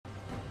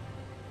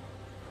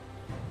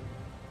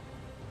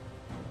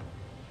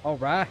All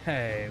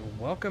right,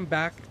 welcome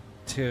back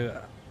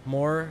to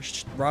more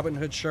Robin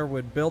Hood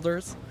Sherwood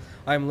Builders.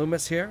 I'm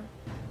Loomis here,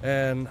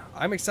 and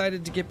I'm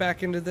excited to get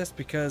back into this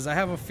because I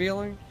have a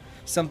feeling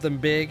something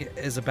big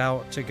is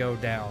about to go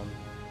down.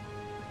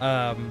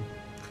 Um,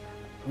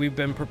 we've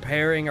been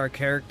preparing our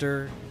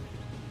character,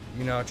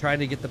 trying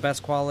to get the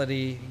best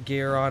quality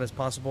gear on as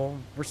possible.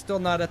 We're still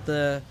not at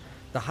the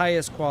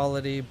highest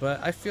quality, but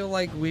I feel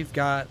like we've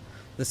got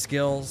the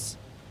skills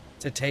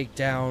to take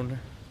down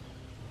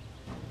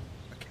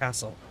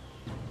castle.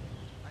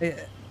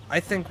 I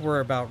think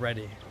we're about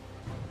ready.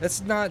 It's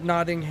not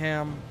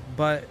Nottingham,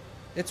 but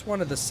it's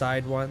one of the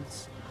side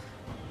ones.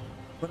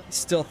 But I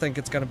still think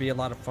it's going to be a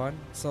lot of fun.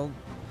 So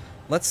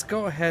let's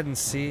go ahead and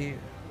see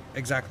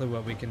exactly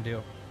what we can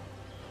do.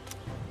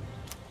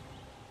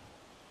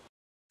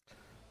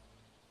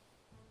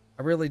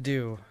 I really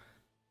do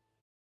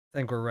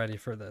think we're ready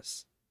for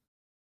this.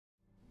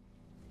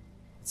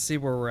 Let's see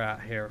where we're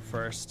at here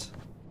first.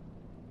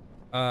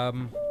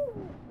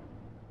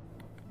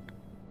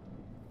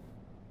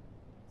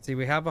 See,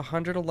 we have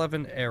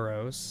 111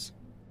 arrows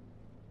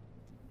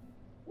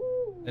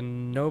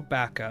and no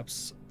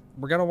backups.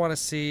 We're gonna want to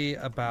see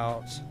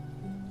about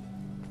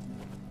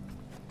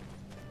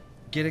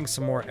getting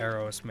some more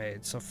arrows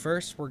made. So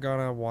first we're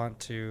gonna want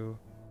to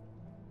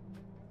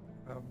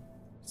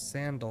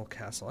Sandle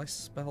Castle. I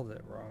spelled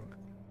it wrong.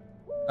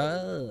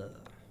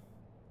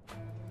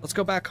 Let's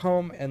go back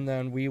home and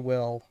then we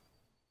will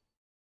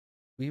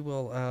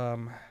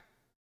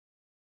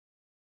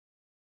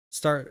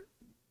start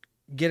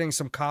getting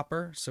some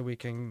copper so we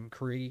can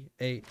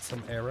create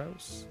some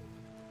arrows.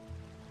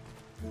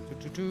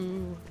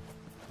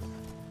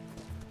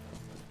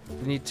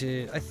 We need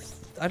to...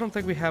 I don't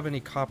think we have any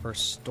copper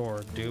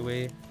stored, do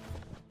we?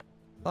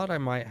 Thought I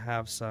might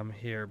have some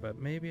here, but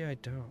maybe I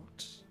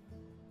don't.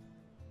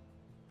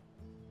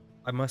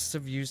 I must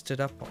have used it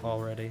up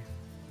already.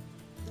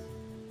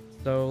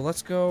 So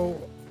let's go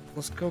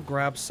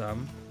grab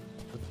some.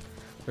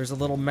 There's a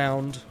little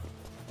mound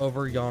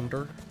over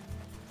yonder.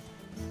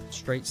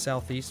 Straight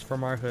southeast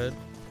from our hood.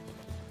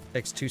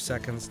 Takes 2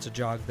 seconds to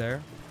jog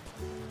there.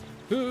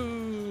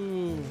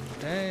 Ooh,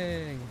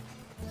 dang.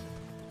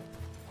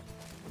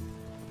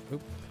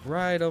 Oop,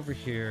 right over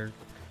here.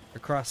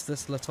 Across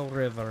this little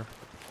river.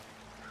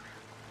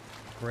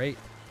 Great.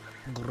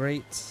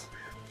 Great.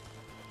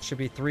 Should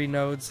be 3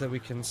 nodes that we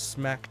can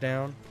smack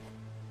down.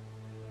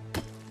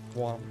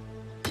 1,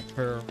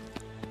 2. Ooh,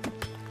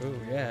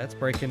 yeah, it's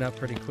breaking up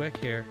pretty quick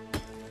here.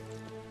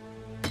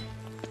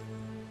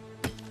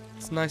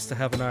 It's nice to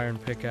have an iron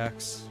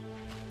pickaxe.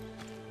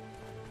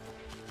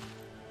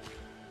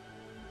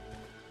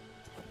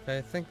 Okay,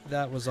 I think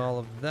that was all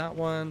of that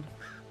one.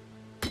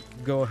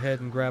 Go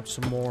ahead and grab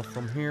some more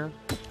from here.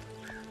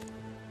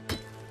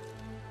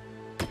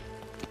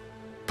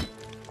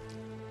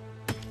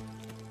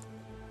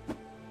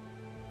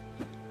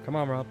 Come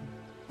on, Rob.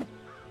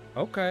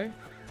 Okay.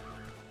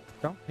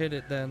 Don't hit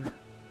it then.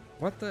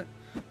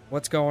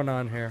 What's going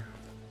on here?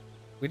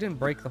 We didn't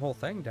break the whole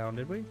thing down,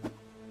 did we?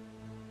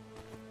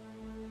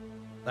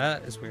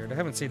 That is weird. I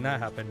haven't seen that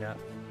happen yet.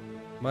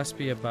 Must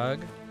be a bug.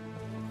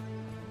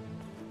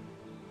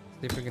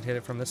 See if we can hit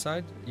it from this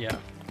side. Yeah.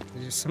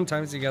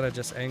 Sometimes you gotta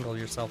just angle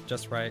yourself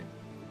just right.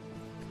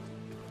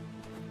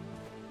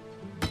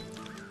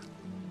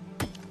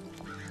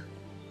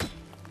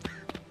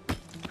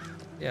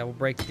 Yeah, we'll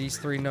break these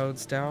 3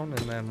 nodes down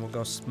and then we'll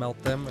go smelt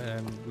them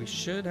and we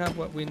should have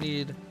what we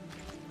need to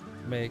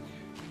make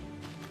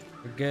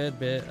a good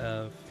bit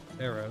of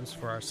arrows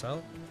for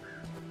ourselves.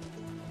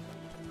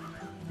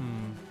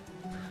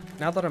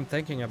 Now that I'm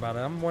thinking about it,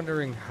 I'm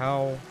wondering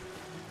how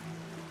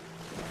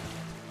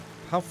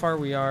far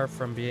we are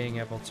from being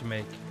able to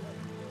make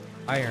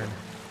iron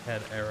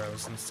head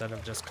arrows instead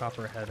of just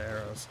copper head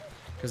arrows,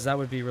 because that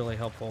would be really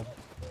helpful.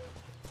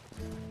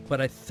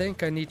 But I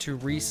think I need to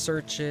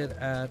research it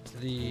at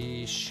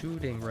the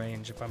shooting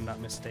range, if I'm not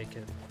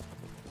mistaken,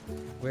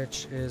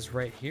 which is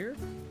right here.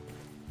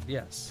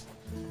 Yes,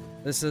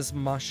 this is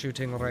my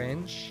shooting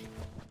range.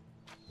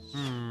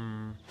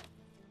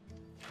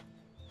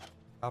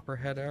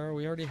 Copperhead arrow,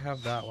 we already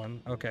have that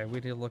one. Okay, we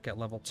need to look at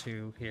level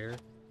 2 here.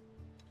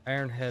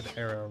 Iron head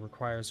arrow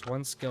requires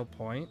 1 skill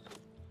point.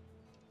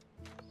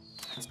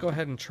 Let's go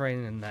ahead and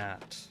train in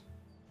that.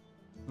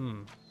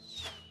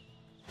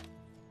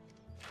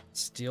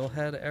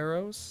 Steelhead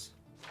arrows?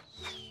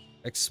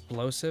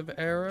 Explosive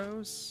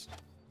arrows?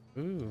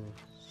 Ooh.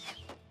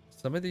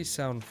 Some of these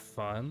sound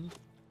fun.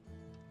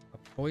 A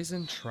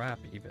poison trap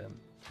even.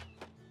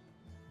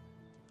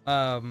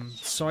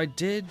 So I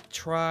did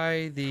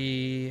try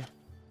the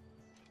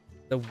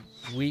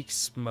weak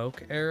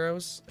smoke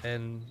arrows,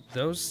 and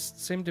those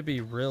seem to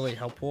be really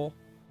helpful.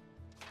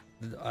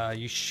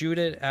 You shoot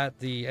it at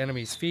the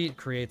enemy's feet,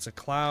 creates a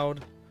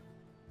cloud,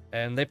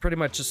 and they pretty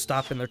much just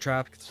stop in their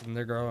tracks, and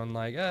they're going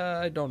like,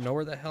 I don't know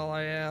where the hell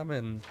I am,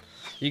 and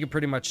you can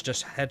pretty much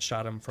just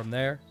headshot them from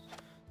there.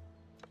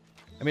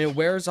 I mean, it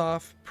wears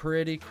off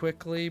pretty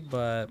quickly,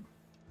 but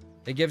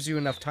it gives you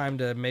enough time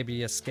to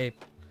maybe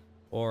escape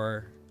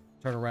or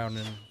turn around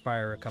and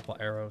fire a couple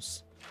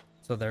arrows.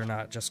 so they're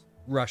not just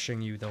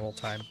rushing you the whole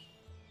time.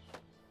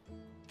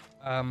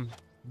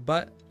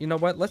 But you know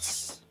what?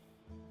 Let's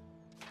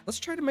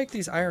try to make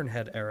these iron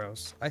head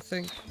arrows. I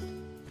think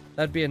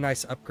that'd be a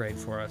nice upgrade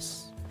for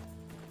us.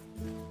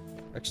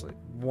 Actually,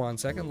 1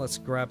 second. Let's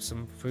grab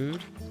some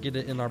food, get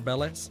it in our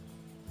bellies.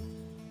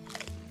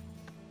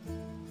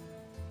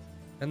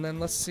 And then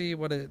let's see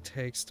what it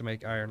takes to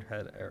make iron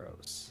head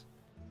arrows.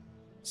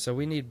 So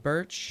we need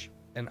birch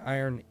and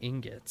iron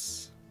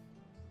ingots.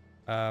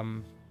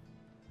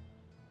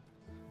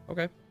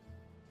 Okay.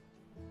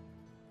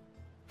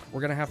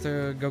 We're gonna have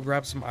to go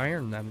grab some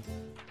iron then.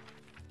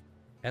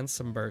 And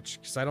some birch,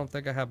 because I don't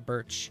think I have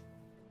birch.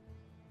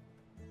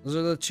 Those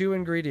are the 2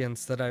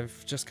 ingredients that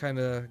I've just kind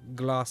of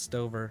glossed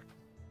over.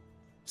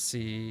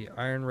 See,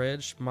 Iron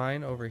Ridge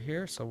mine over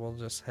here, so we'll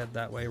just head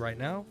that way right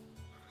now.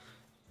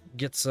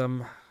 Get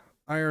some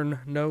iron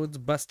nodes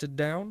busted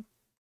down.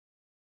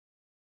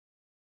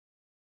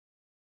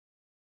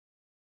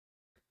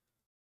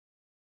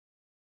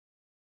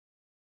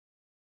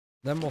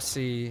 Then we'll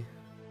see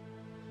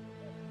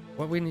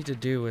what we need to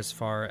do as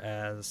far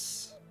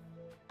as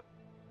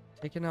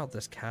taking out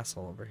this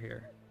castle over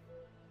here.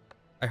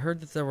 I heard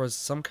that there was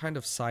some kind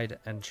of side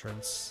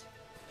entrance.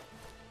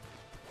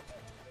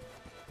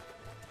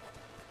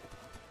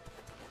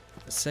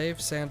 Save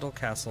Sandle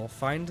Castle,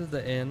 find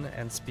the inn,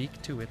 and speak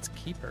to its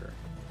keeper.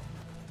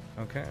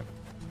 Okay.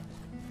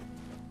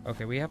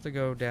 Okay, we have to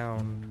go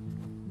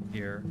down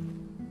here.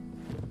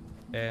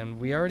 And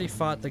we already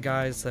fought the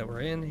guys that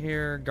were in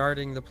here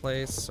guarding the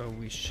place, so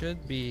we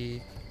should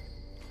be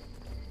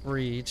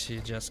free to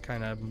just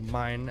kind of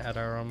mine at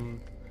our own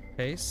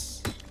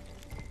pace.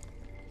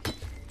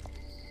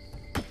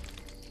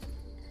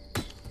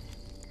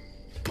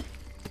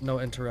 No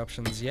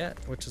interruptions yet,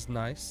 which is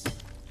nice.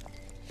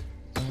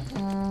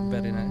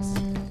 Very nice.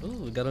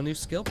 Ooh, we got a new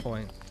skill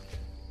point.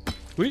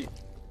 Sweet.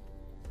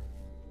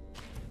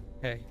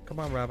 Hey, come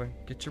on, Robin.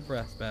 Get your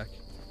breath back.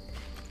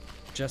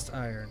 Just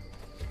iron.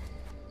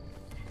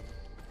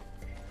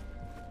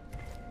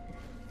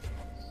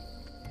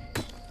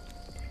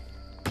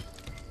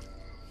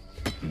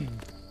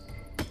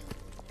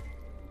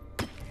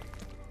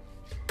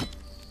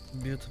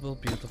 Beautiful,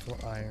 beautiful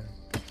iron.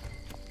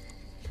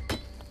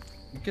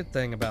 The good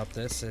thing about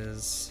this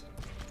is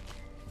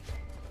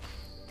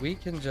we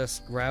can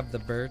just grab the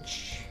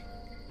birch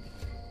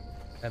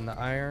and the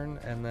iron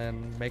and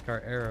then make our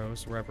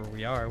arrows wherever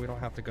we are. We don't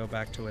have to go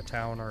back to a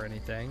town or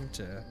anything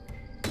to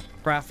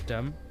craft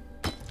them.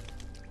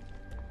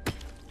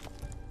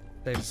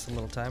 Saves us a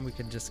little time. We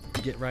can just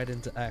get right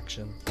into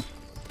action.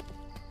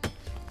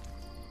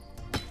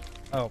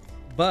 Oh,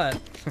 but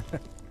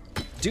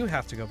do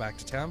have to go back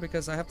to town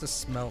because I have to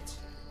smelt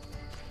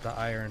the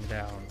iron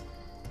down.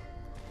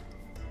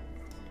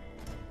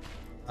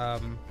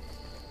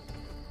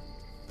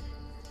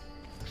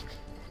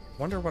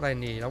 Wonder what I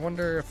need. I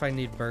wonder if I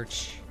need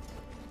birch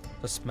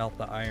to smelt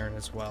the iron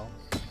as well.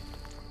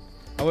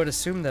 I would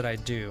assume that I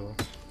do.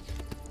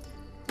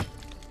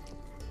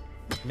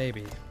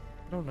 Maybe.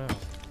 I don't know.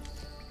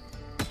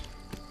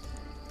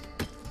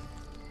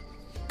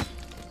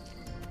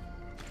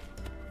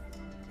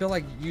 I feel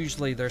like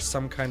usually there's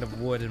some kind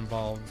of wood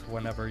involved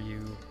whenever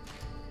you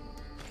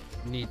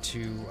need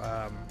to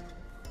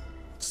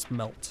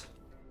smelt.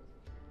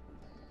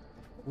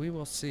 We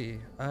will see.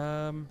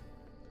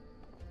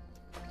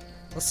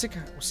 Let's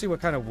see what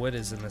kind of wood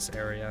is in this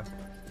area.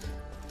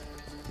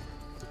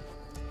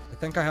 I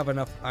think I have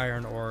enough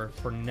iron ore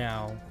for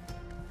now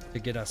to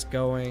get us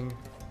going.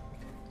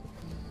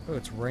 Oh,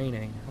 it's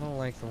raining. I don't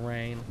like the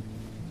rain.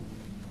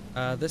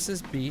 This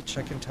is beech.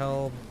 I can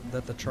tell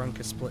that the trunk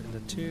is split into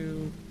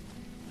 2.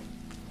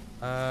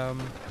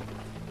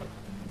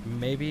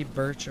 Maybe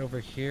birch over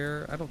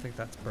here. I don't think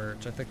that's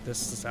birch. I think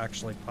this is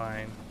actually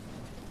pine.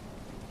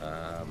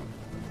 I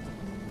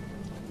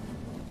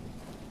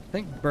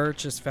think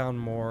birch is found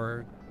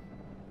more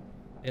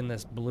in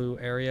this blue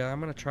area. I'm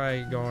gonna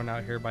try going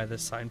out here by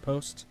this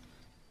signpost,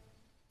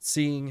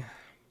 seeing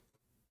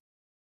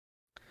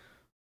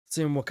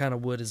what kind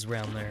of wood is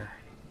around there.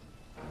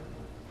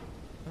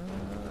 I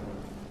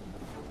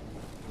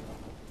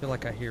feel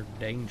like I hear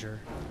danger.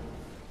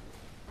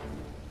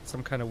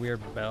 Some kind of weird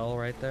bell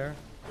right there.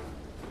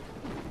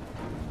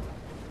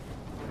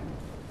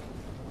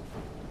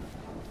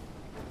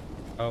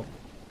 Oh,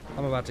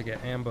 I'm about to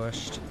get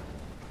ambushed.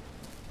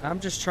 I'm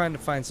just trying to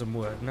find some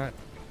wood. I'm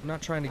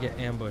not trying to get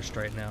ambushed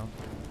right now.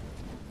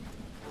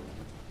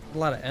 A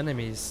lot of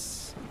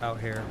enemies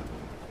out here.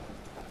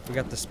 We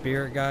got the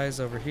spirit guys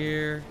over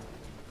here.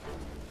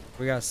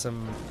 We got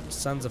some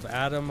Sons of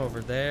Adam over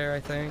there, I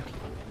think.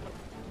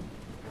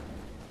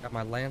 Got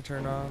my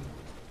lantern on.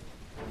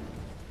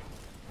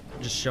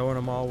 Just showing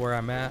them all where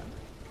I'm at.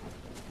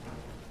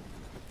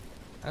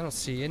 I don't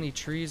see any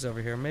trees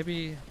over here.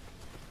 Maybe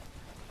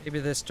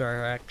this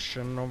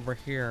direction over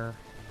here.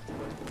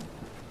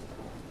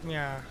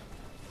 Yeah.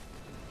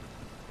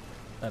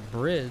 That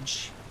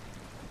bridge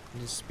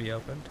needs to be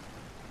opened.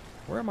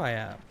 Where am I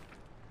at?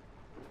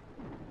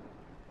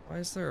 Why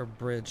is there a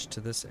bridge to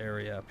this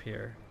area up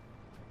here?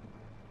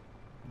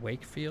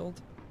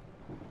 Wakefield.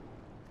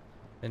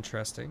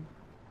 Interesting.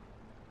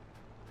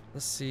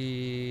 Let's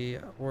see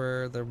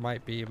where there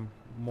might be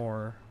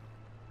more.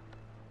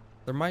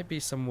 There might be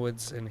some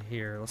woods in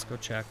here. Let's go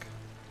check.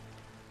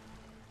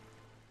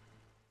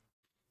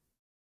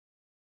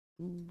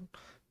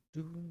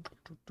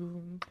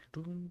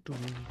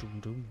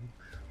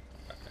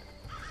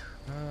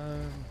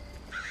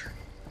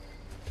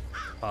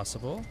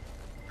 Possible.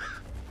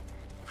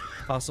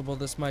 Possible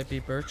this might be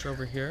birch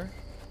over here.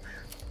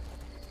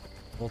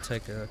 We'll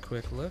take a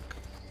quick look.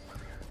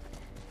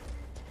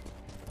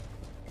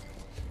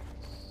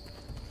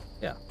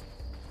 Yeah.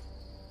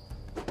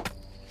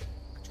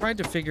 Tried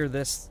to figure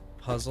this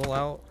puzzle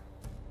out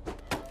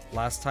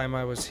last time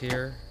I was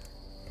here.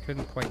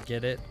 Couldn't quite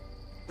get it.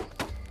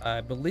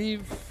 I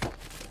believe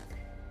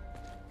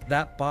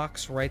that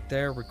box right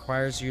there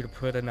requires you to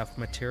put enough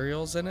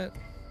materials in it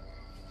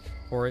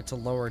for it to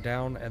lower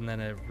down, and then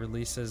it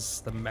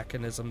releases the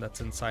mechanism that's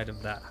inside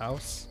of that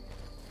house.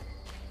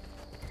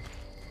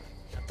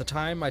 At the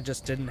time, I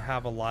just didn't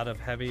have a lot of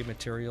heavy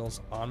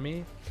materials on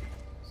me,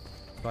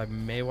 so I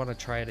may want to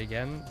try it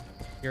again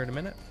here in a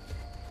minute.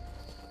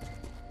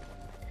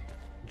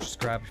 Just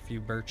grab a few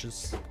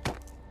birches.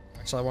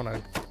 Actually, I want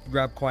to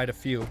grab quite a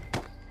few,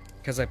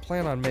 because I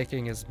plan on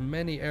making as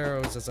many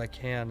arrows as I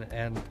can,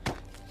 and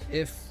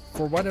if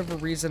for whatever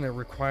reason it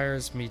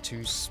requires me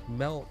to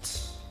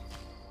smelt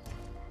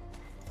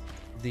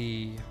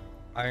the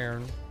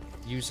iron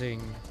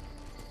using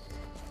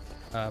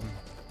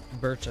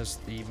birch as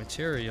the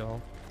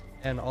material,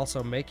 and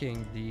also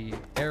making the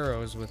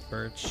arrows with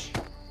birch,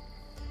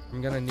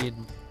 I'm gonna need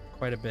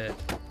quite a bit.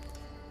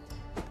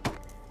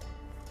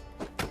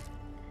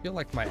 I feel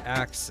like my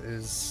axe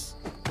is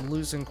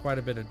losing quite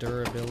a bit of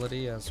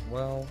durability as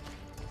well.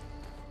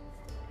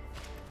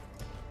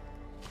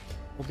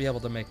 We'll be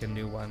able to make a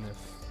new one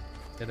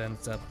if it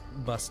ends up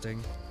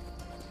busting.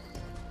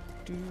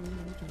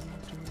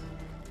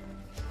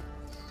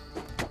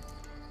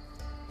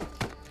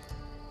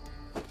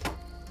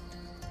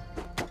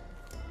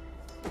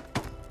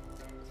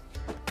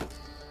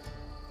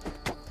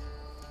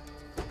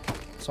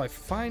 So I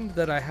find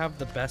that I have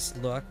the best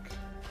luck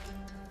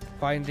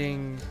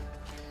finding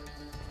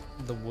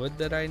the wood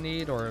that I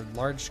need, or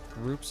large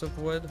groups of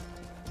wood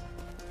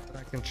that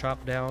I can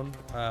chop down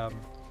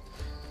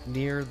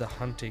near the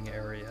hunting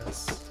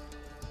areas.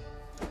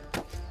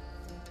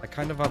 Like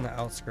kind of on the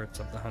outskirts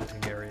of the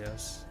hunting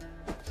areas.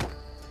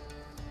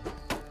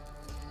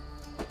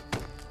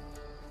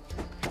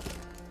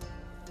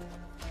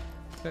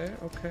 Okay,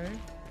 okay.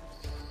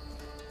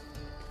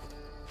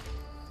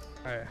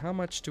 Alright, how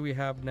much do we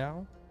have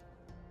now?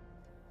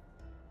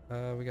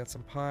 We got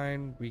some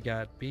pine, we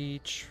got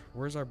beech.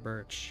 Where's our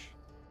birch?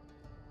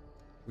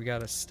 We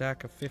got a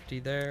stack of 50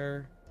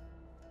 there,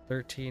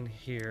 13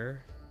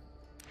 here.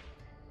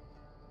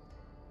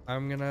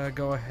 I'm gonna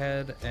go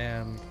ahead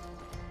and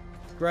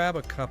grab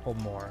a couple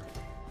more.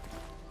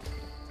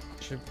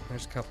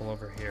 There's a couple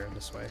over here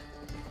this way.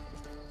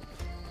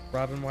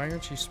 Robin, why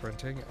aren't you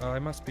sprinting? Oh, I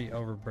must be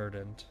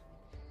overburdened.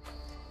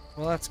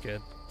 Well, that's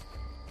good.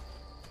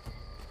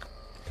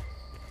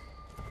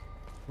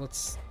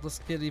 Let's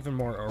get even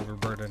more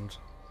overburdened.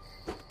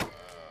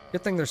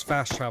 Good thing there's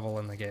fast travel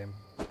in the game.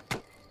 I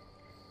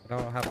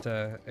don't have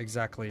to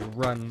exactly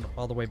run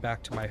all the way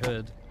back to my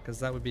hood, because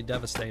that would be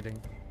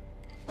devastating.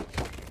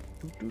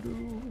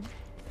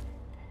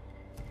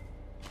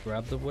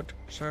 Grab the wood,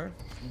 sir.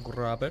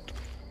 Grab it.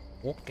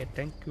 Okay,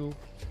 thank you.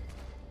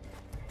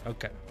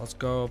 Okay, let's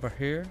go over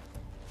here.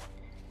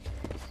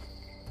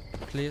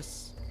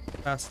 Please.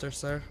 Faster,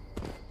 sir.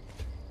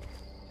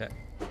 Okay.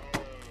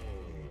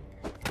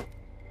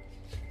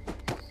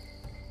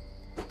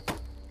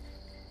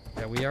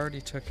 Yeah, we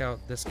already took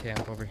out this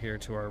camp over here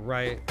to our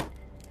right.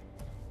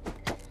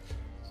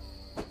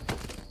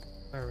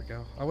 There we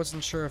go. I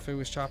wasn't sure if it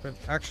was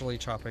actually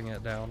chopping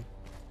it down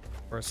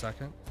for a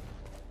second.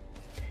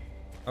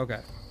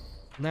 Okay.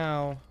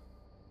 Now,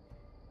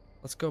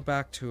 let's go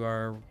back to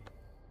our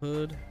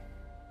hood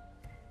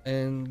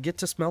and get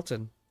to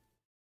smelting.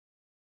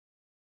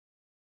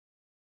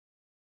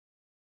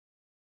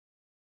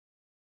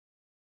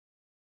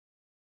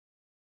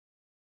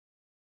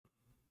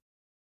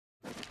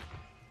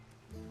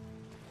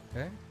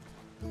 Okay.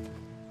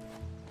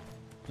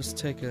 Just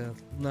take a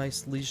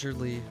nice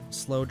leisurely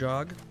slow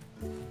jog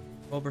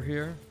over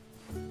here.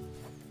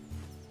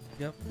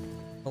 Yep.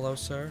 Hello,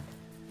 sir.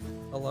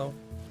 Hello.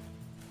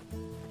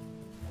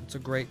 It's a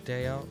great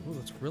day out. Ooh,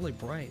 it's really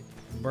bright.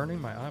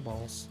 Burning my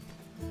eyeballs.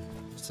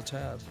 Just a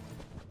tad.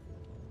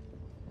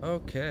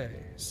 Okay,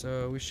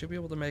 so we should be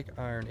able to make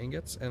iron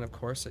ingots, and of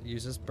course it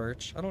uses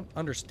birch. I don't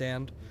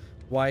understand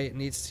why it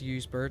needs to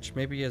use birch.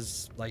 Maybe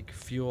as like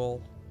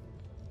fuel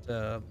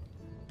to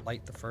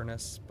light the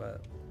furnace,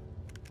 but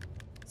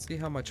let's see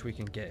how much we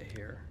can get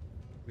here.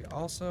 We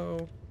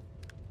also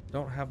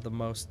don't have the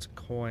most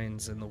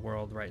coins in the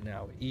world right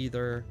now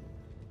either.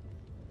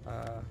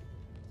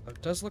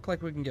 It does look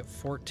like we can get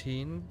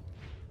 14.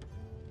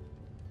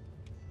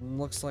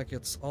 Looks like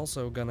it's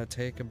also gonna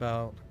take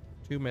about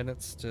 2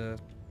 minutes to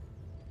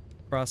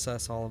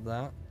process all of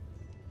that.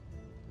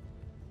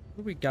 What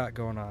do we got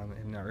going on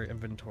in our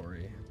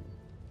inventory?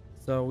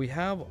 So we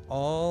have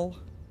all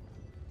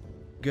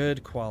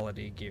good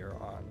quality gear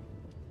on.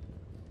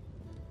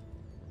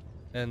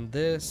 And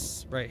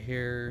this right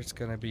here is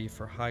going to be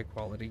for high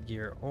quality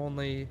gear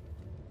only.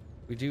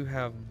 We do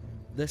have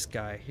this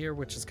guy here,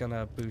 which is going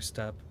to boost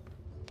up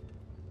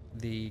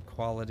the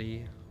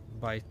quality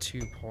by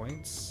 2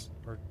 points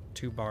or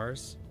 2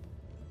 bars,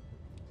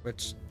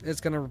 which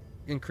is going to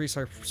increase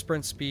our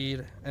sprint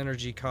speed,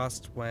 energy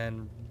cost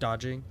when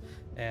dodging,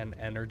 and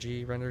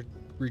energy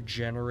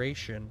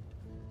regeneration.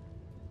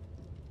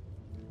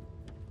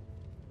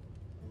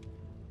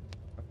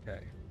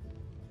 Okay,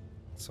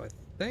 so I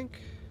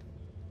think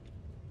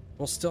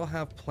we'll still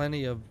have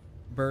plenty of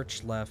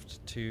birch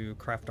left to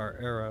craft our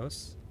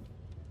arrows,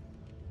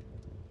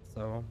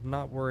 so I'm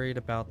not worried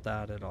about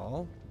that at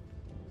all.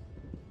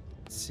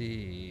 Let's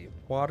see,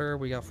 water,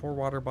 we got 4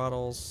 water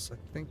bottles,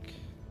 I think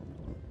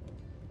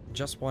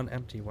just 1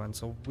 empty one,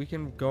 so we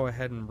can go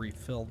ahead and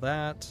refill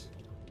that.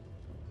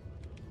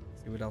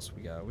 Let's see what else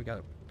we got. We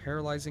got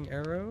paralyzing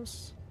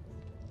arrows,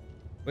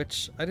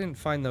 which I didn't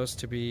find those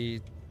to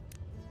be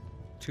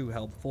too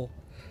helpful.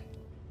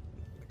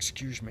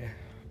 Excuse me.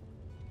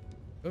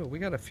 Oh, we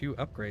got a few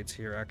upgrades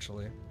here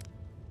actually.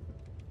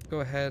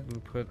 Go ahead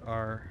and put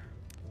our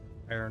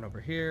iron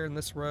over here in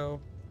this row.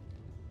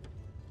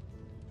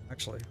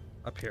 Actually,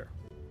 up here,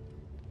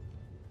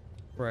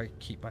 where I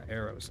keep my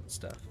arrows and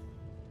stuff.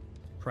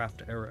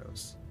 Craft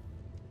arrows.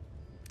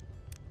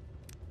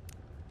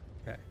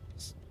 Okay,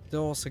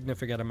 still a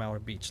significant amount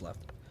of beach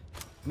left.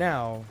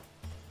 Now,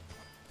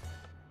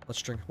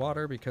 let's drink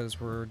water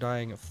because we're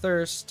dying of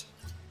thirst.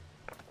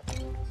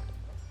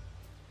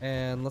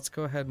 And let's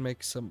go ahead and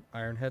make some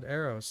ironhead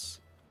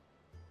arrows.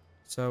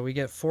 So we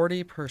get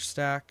 40 per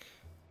stack.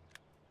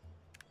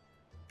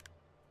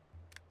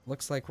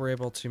 Looks like we're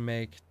able to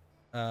make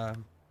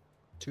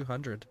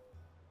 200.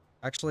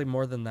 Actually,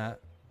 more than that.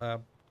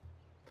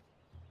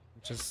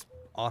 Which is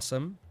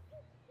awesome.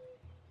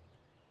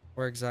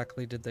 Where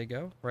exactly did they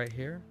go? Right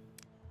here.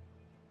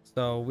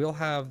 So we'll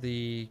have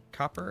the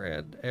copper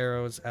and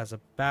arrows as a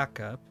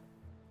backup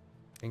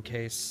in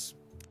case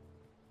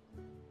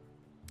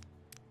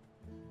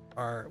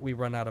we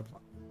run out of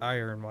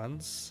iron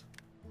ones.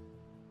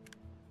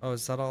 Oh,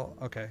 is that all?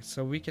 Okay,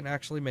 so we can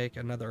actually make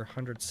another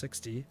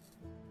 160.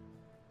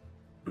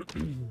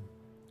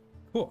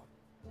 Cool.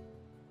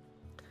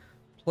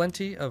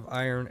 Plenty of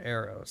iron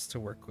arrows to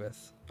work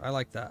with. I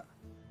like that.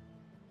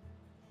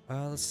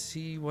 Let's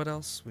see what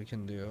else we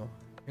can do.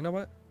 You know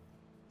what?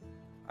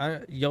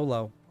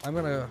 YOLO. I'm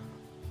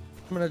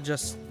gonna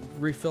just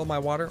refill my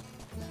water.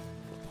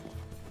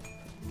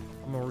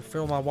 I'm gonna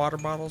refill my water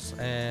bottles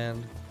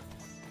and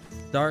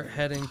start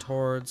heading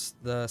towards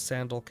the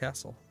Sandle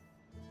Castle.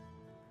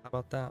 How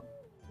about that?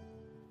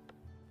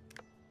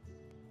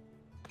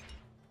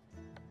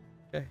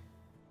 Okay.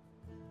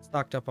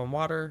 Stocked up on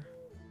water.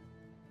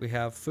 We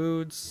have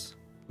foods.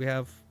 We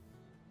have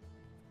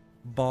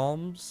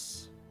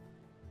bombs.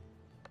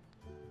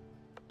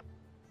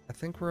 I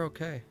think we're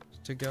okay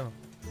to go.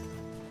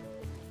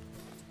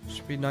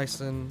 Should be nice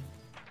and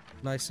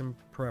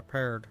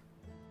prepared.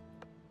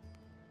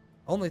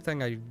 Only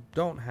thing I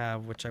don't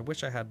have, which I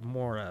wish I had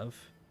more of,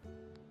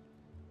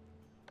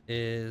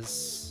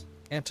 is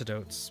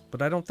antidotes.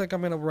 But I don't think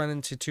I'm gonna run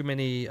into too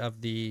many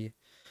of the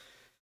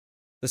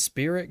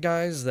spirit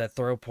guys that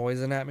throw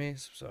poison at me,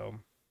 so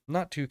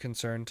not too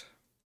concerned.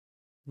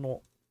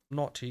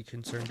 Not too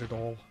concerned at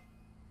all.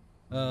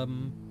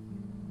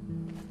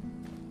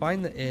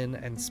 Find the inn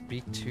and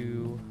speak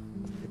to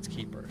its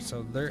keeper.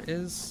 So there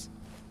is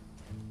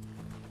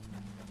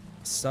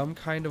some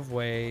kind of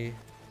way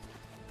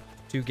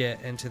to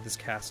get into this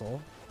castle.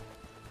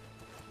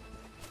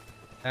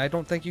 I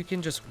don't think you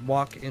can just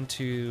walk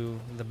into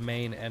the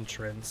main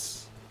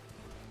entrance,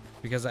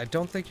 because I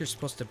don't think you're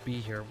supposed to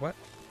be here. What?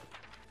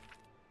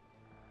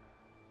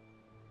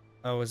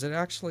 Oh, is it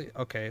actually?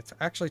 Okay, it's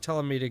actually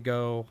telling me to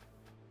go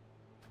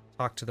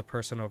talk to the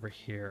person over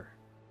here.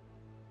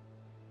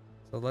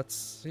 So let's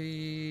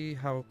see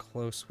how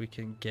close we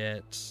can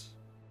get.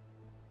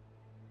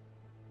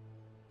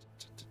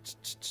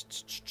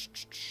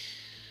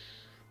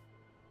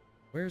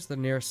 Where's the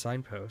nearest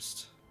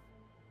signpost?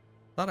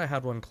 Thought I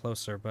had one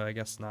closer, but I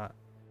guess not.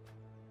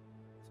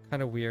 It's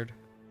kind of weird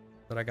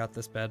that I got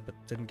this bed but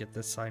didn't get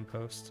this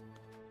signpost.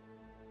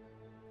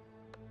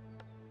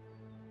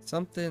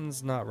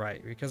 Something's not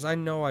right, because I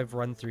know I've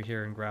run through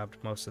here and grabbed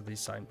most of these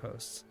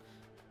signposts.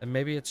 And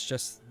maybe it's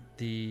just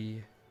the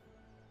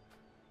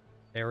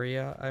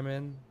area I'm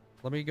in.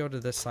 Let me go to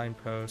this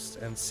signpost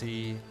and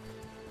see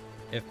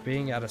if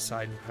being at a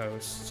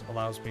signpost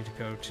allows me to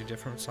go to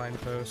different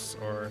signposts,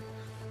 or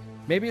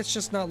maybe it's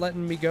just not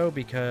letting me go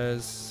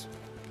because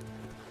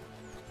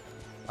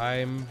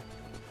I'm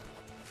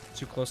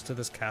too close to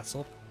this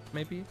castle,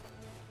 maybe?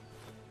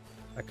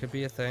 That could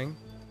be a thing,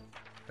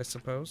 I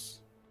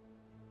suppose.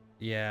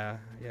 Yeah.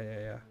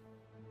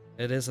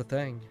 It is a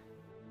thing.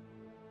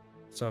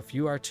 So if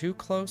you are too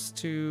close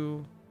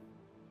to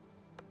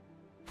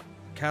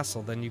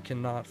castle, then you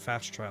cannot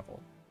fast travel.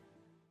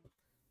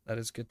 That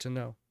is good to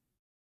know.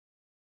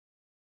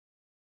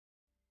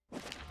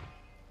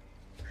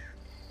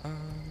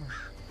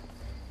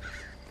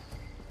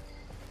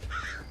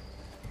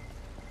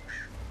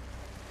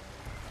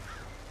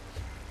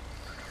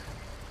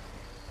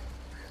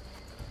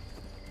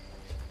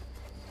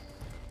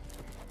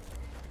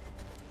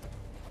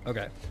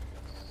 Okay.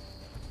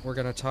 We're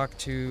gonna talk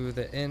to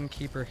the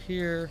innkeeper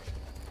here.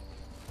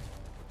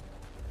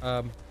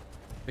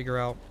 Figure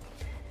out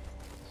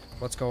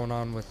what's going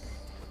on with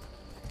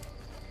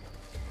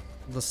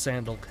the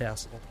Sandle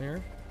Castle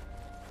here.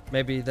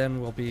 Maybe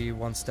then we'll be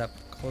one step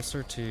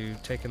closer to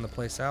taking the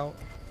place out.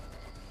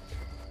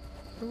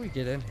 How do we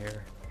get in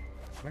here?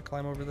 Can I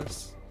climb over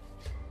this?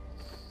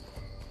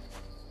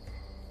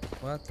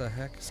 What the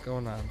heck is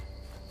going on?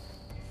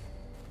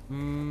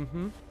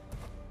 Mm-hmm.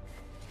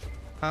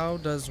 How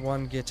does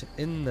one get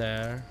in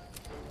there?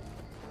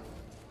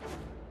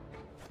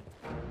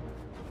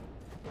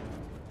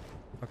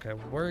 Okay,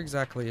 where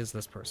exactly is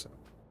this person?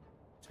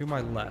 To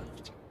my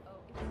left.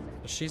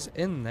 She's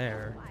in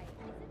there.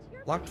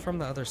 Locked from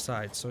the other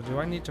side. So do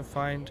I need to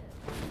find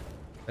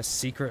a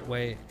secret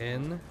way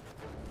in?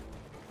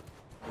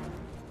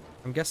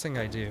 I'm guessing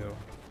I do.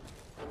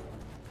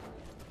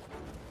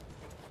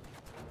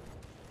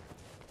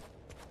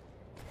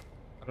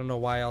 I don't know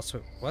why else.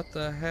 What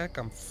the heck?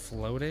 I'm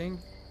floating?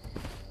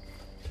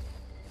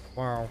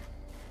 Wow.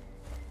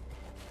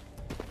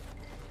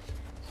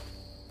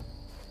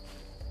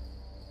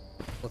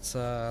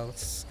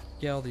 Let's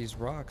scale these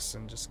rocks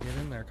and just get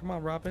in there. Come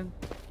on, Robin.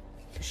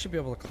 You should be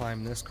able to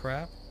climb this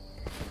crap.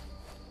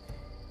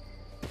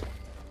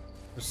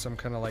 There's some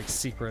kind of like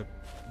secret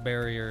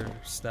barrier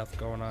stuff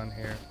going on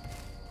here.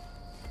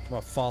 I'm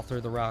gonna fall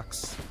through the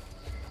rocks.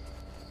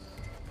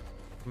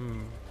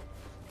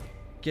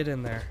 Get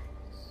in there.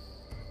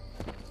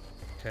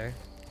 Okay.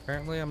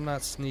 Apparently I'm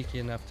not sneaky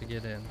enough to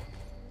get in.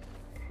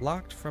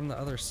 Locked from the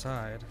other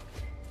side.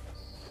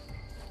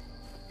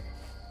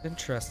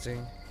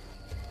 Interesting.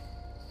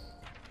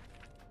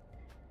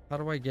 How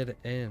do I get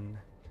in?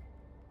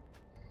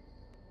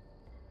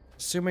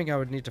 Assuming I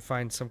would need to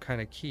find some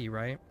kind of key,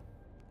 right?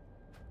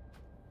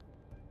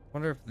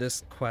 Wonder if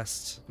this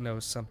quest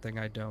knows something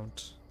I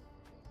don't.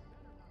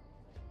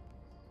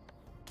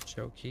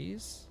 Show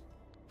keys?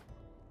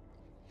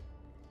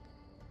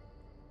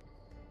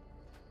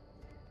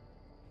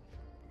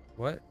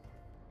 What?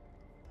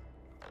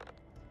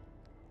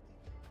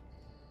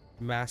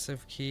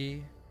 Massive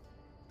key.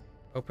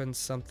 Opens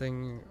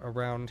something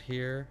around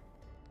here.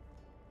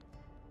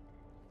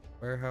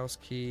 Warehouse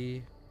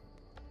key.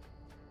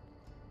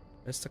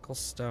 Mystical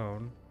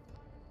stone.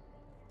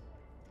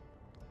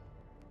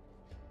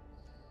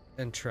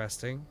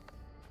 Interesting.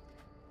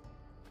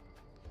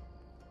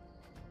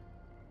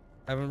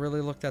 I haven't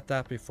really looked at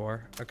that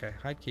before. Okay,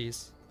 hide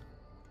keys.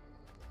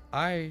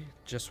 I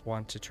just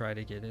want to try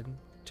to get in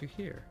to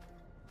here.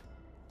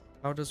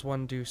 How does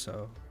one do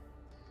so?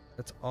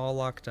 It's all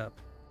locked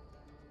up.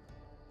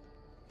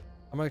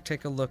 I'm gonna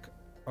take a look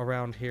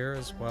around here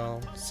as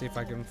well, see if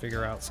I can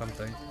figure out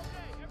something.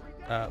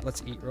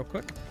 Let's eat real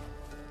quick.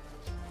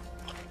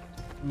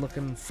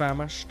 Looking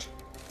famished.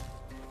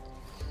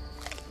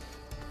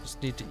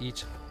 Just need to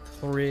eat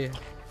three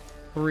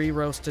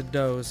roasted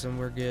doughs and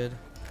we're good.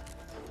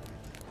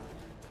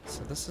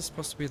 So this is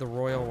supposed to be the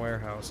royal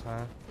warehouse,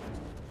 huh?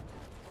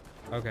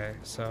 Okay,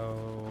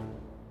 so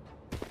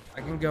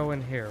I can go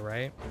in here,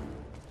 right?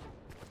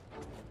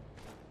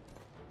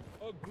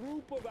 A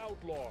group of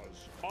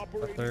outlaws But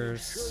operating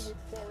there's... in Sherwood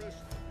Forest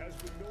has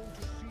been known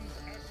to seize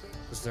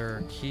assets. Is there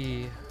a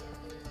key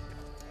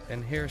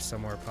in here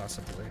somewhere,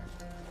 possibly?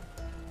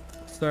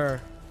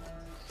 Sir.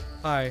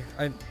 Hi.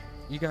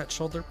 You got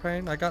shoulder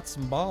pain? I got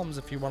some balms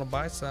if you want to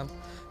buy some.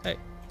 Hey,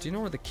 do you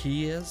know where the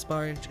key is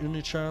by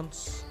any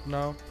chance?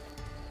 No?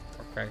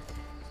 Okay.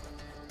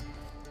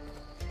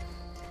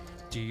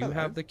 Do you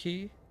have the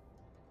key?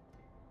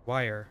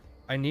 Wire.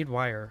 I need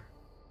wire.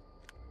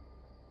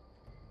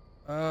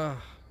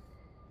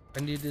 I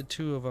needed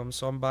 2 of them,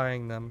 so I'm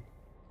buying them.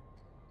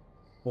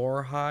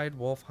 Boar hide,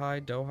 wolf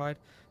hide, doe hide.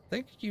 I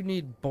think you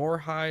need boar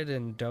hide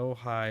and doe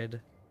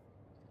hide.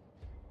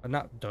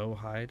 Not doe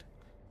hide.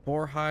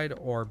 Boar hide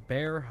or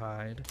bear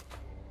hide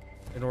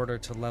in order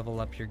to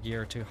level up your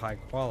gear to high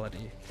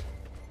quality.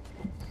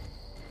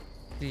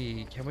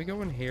 Can we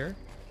go in here?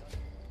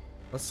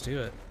 Let's do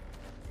it.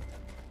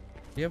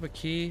 Do you have a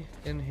key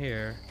in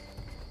here?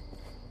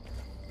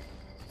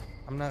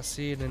 I'm not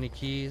seeing any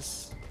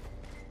keys.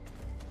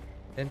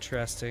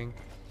 Interesting.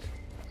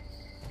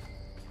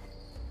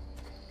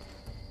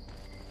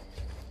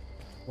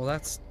 Well,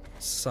 that's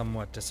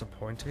somewhat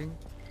disappointing.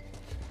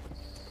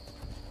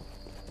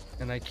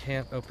 And I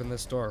can't open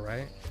this door,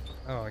 right?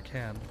 Oh, I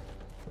can.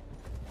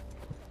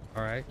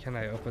 Alright, can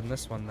I open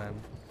this one then?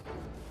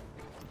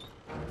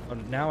 Oh,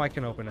 now I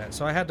can open it.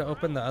 So I had to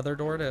open the other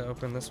door to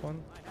open this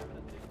one?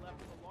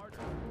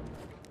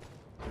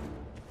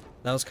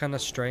 That was kind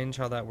of strange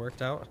how that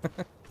worked out.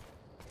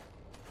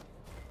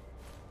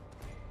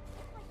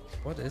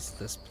 What is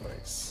this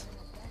place?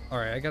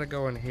 Alright, I gotta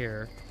go in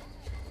here.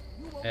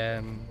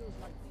 And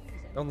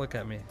don't look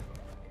at me.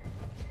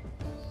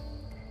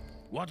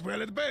 What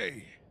will it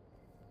be?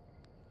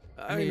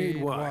 I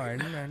need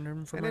wine. and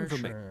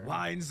information.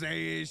 Wine's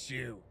the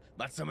issue,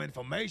 but some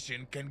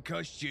information can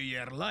cost you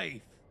your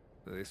life.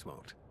 This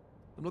won't.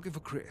 I'm looking for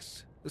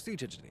Chris, the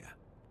siege engineer.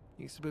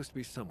 He's supposed to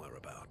be somewhere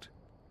about.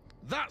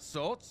 That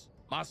sort,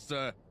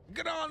 Master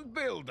Grand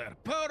Builder.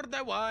 Pour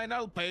the wine,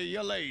 I'll pay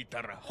you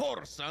later,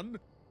 whoreson.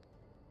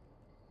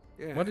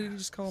 Yeah, What did he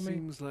just call me?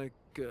 Seems like,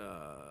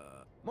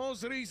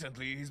 Most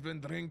recently, he's been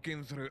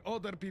drinking through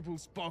other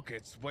people's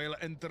pockets while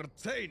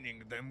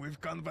entertaining them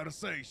with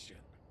conversation.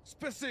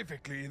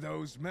 Specifically,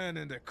 those men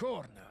in the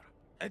corner.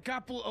 A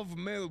couple of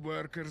mill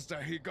workers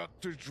that he got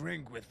to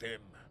drink with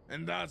him.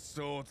 And that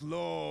sort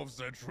loves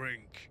a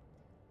drink.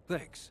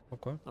 Thanks.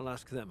 Okay. I'll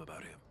ask them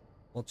about him.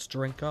 Let's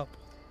drink up.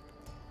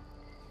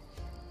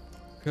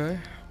 Okay,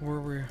 where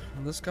are we?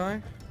 This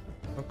guy?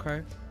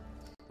 Okay.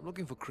 I'm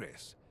looking for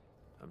Chris.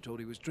 I'm told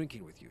he was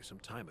drinking with you some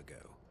time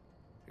ago.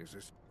 Is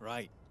this...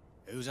 Right.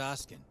 Who's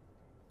asking?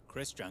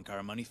 Chris drank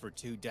our money for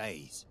 2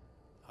 days.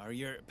 Are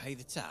you to pay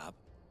the tab?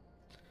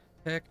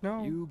 Heck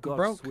no. You we're got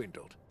broke.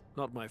 swindled.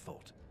 Not my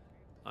fault.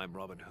 I'm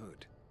Robin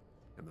Hood,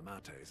 and the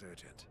matter is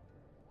urgent.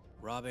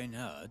 Robin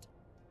Hood?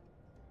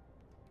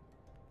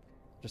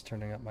 Just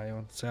turning up my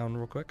own sound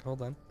real quick.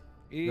 Hold on.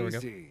 There we go.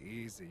 Easy,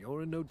 easy.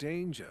 You're in no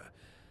danger.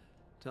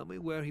 Tell me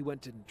where he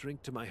went and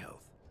drink to my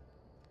health.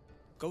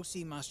 Go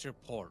see Master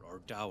Port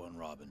or Dowan,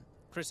 Robin.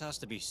 Chris has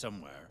to be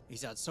somewhere.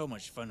 He's had so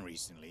much fun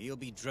recently, he'll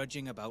be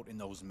drudging about in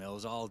those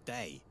mills all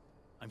day.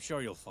 I'm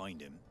sure you'll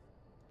find him.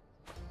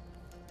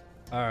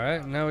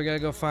 Alright, now we gotta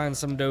go find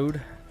some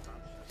dude.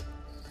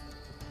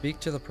 Speak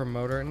to the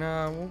promoter.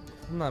 No,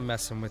 I'm not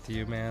messing with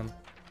you, man.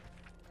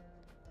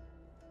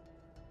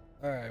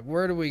 Alright,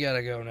 where do we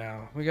gotta go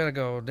now? We gotta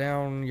go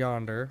down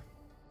yonder.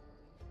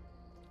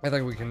 I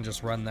think we can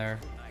just run there.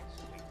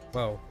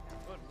 Whoa.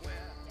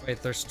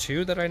 Wait, there's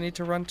 2 that I need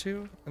to run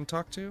to and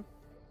talk to?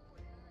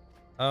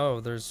 Oh,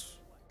 there's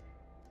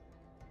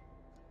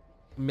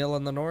Mill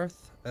in the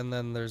north, and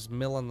then there's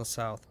Mill in the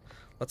south.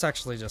 Let's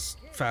actually just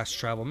fast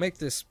travel. Make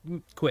this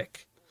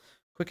quick.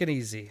 Quick and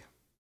easy.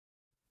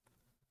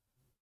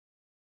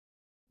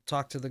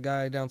 Talk to the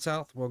guy down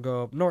south. We'll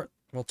go up north.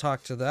 We'll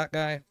talk to that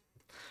guy.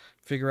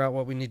 Figure out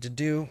what we need to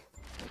do.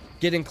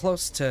 Getting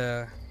close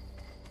to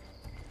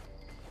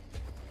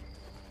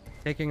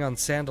taking on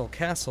Sandle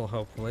Castle,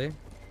 hopefully.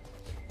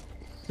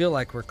 Feel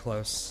like we're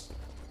close.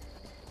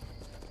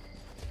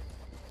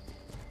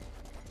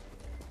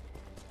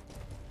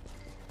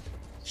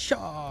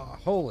 Shaw!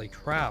 Holy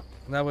crap.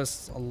 That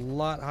was a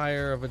lot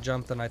higher of a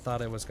jump than I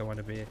thought it was going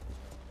to be.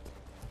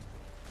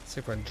 Let's see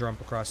if I can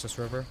jump across this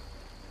river.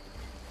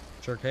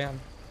 Sure can.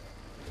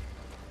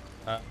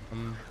 I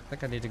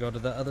think I need to go to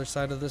the other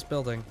side of this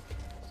building.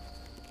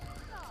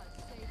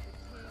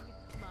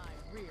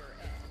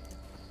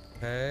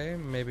 Okay,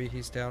 maybe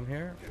he's down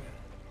here.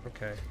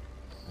 Okay.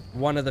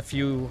 One of the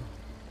few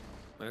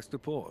Master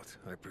Port,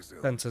 I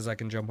presume. fences I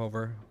can jump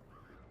over.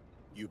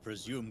 You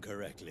presume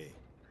correctly.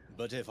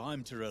 But if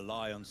I'm to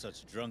rely on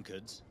such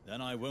drunkards, then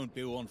I won't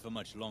be one for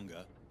much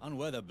longer. And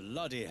where the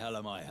bloody hell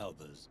are my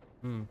helpers?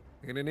 In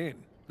an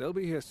inn. They'll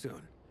be here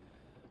soon.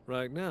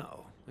 Right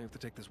now, I have to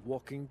take this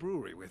walking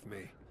brewery with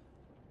me.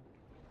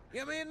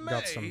 You mean me?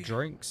 Got some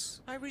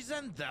drinks. I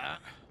resent that.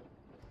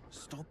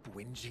 Stop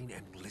whinging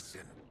and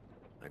listen.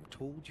 I'm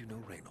told you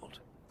know Reynold.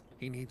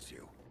 He needs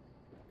you.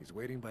 He's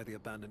waiting by the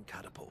abandoned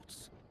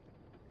catapults.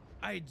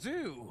 I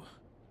do.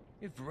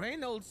 If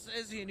Reynolds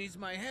says he needs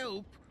my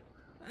help,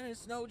 then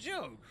it's no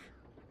joke.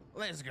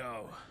 Let's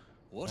go.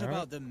 What All right.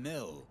 about the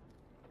mill?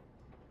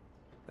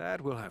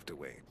 That will have to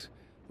wait.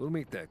 We'll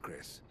meet there,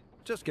 Chris.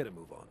 Just get a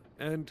move on.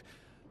 And,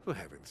 for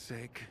heaven's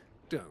sake,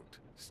 don't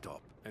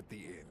stop at the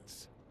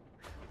inns.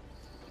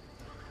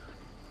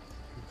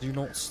 Do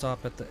not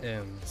stop at the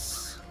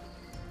inns.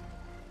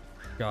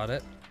 Got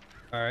it.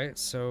 Alright,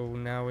 so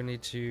now we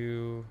need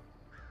to...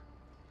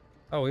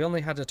 Oh, we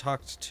only had to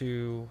talk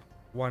to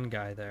one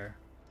guy there.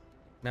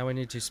 Now we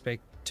need to speak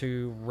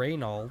to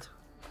Reynold.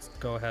 Let's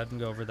go ahead and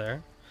go over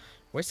there.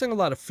 Wasting a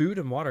lot of food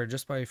and water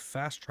just by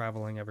fast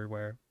traveling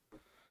everywhere.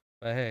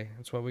 But hey,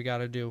 that's what we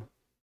gotta do.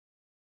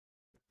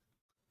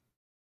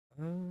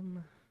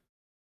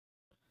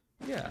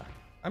 Yeah.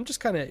 I'm just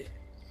kind of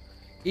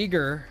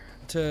eager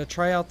to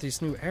try out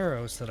these new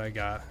arrows that I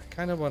got. I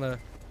kind of want to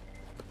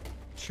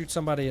shoot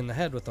somebody in the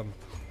head with them.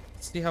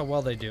 See how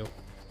well they do.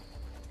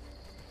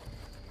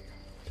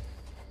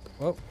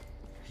 Well,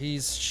 he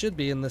should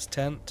be in this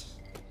tent.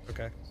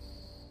 Okay.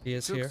 He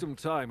is Took here. some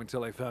time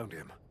until I found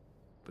him.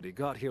 But he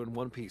got here in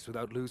one piece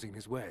without losing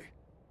his way.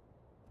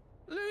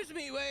 Lose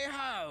me way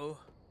how?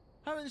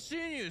 Haven't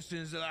seen you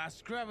since the last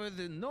scrap with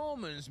the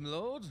Normans, my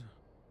lord.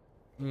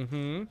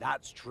 Mm-hmm.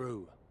 That's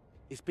true.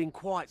 It's been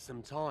quite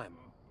some time.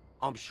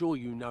 I'm sure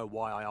you know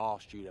why I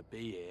asked you to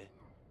be here.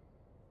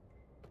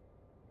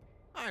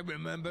 I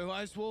remember who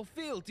I swore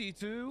fealty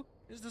to.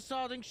 Is the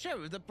Sarding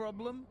Sheriff the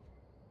problem?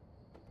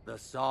 The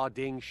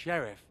Sarding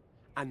Sheriff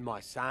and my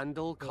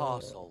Sandle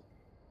Castle.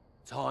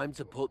 Time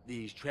to put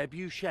these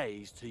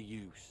trebuchets to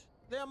use.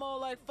 They're more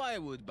like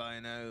firewood by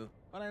now.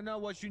 But I know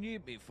what you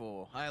need me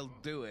for. I'll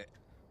do it.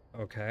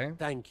 Okay.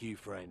 Thank you,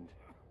 friend.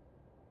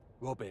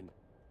 Robin,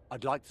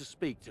 I'd like to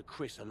speak to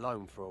Chris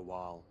alone for a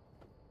while.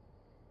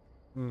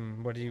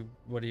 What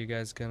are you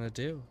guys gonna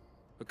do?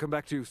 I'll come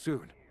back to you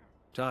soon.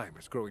 Time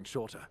is growing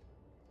shorter.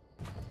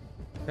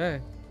 Okay.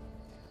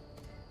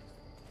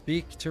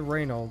 Speak to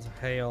Reynold.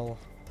 Hail.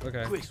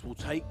 Okay. Chris will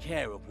take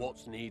care of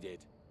what's needed.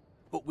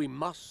 But we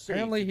must see.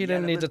 Apparently to he the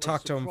didn't need to element of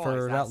talk to him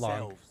for surprise that long.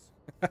 ourselves.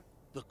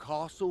 The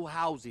castle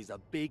houses a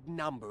big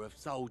number of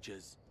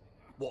soldiers.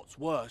 What's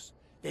worse,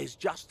 there's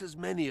just as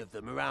many of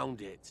them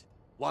around it.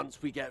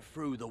 Once we get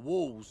through the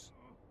walls,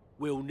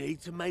 we'll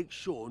need to make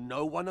sure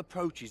no one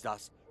approaches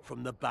us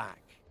from the back.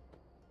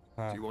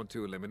 Huh. Do you want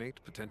to eliminate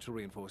potential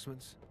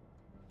reinforcements?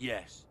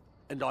 Yes,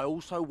 and I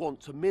also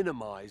want to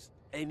minimize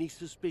any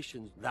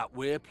suspicions that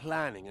we're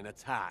planning an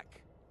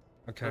attack.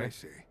 Okay. I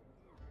see.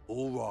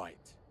 All right.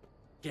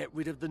 Get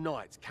rid of the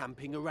knights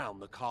camping around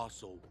the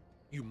castle.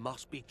 You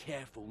must be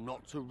careful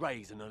not to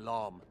raise an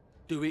alarm.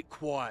 Do it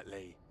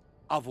quietly.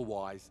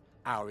 Otherwise,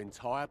 our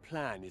entire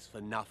plan is for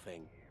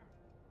nothing.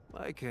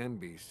 I can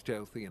be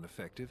stealthy and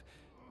effective.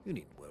 You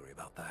needn't worry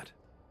about that.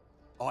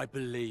 I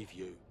believe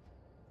you.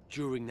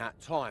 During that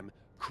time,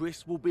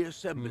 Chris will be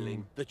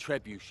assembling the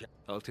trebuchet.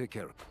 I'll take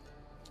care of it.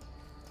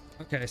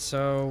 Okay,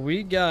 so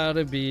we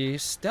gotta be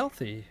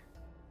stealthy.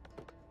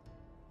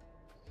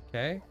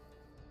 Okay.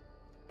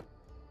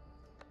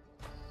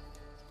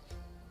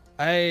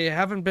 I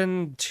haven't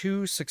been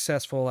too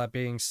successful at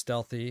being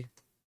stealthy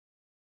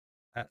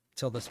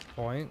till this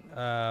point.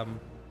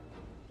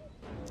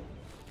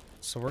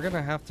 So we're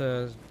gonna have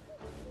to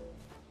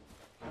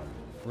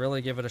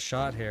really give it a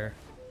shot here.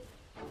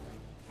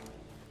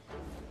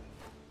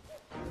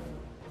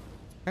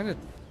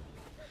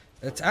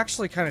 It's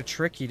actually kind of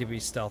tricky to be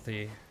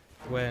stealthy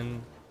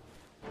when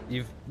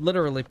you've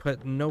literally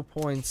put no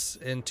points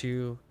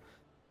into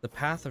the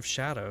path of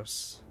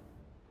shadows.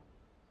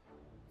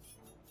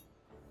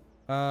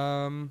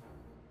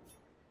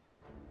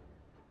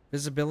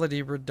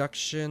 Visibility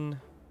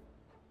reduction.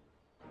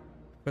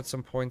 Put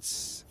some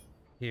points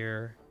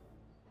here.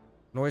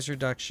 Noise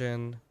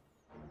reduction.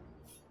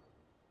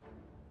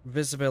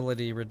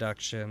 Visibility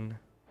reduction.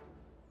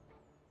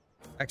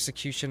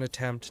 Execution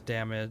attempt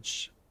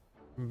damage.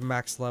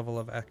 Max level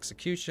of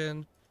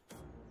execution.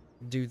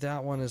 Do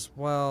that one as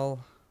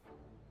well.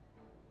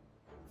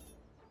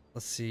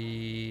 Let's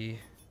see.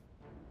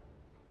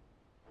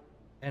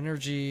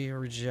 Energy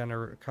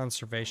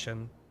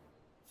conservation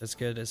is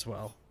good as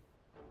well.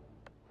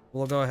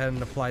 We'll go ahead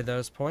and apply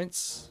those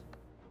points.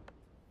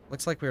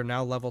 Looks like we are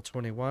now level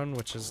 21,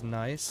 which is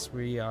nice.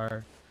 We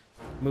are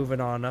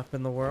moving on up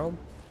in the world.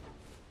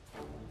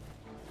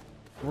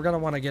 We're gonna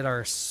want to get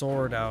our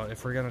sword out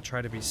if we're gonna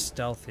try to be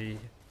stealthy.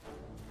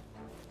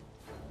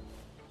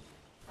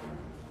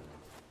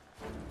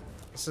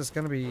 This is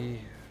gonna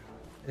be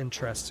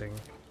interesting.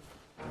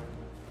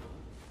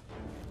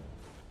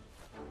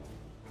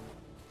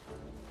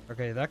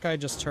 Okay, that guy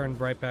just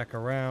turned right back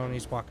around.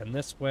 He's walking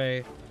this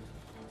way.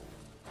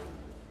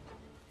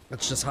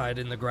 Let's just hide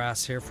in the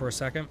grass here for a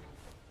second.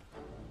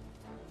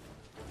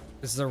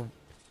 Is there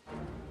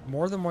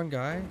more than one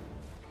guy?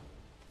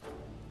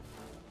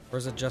 Or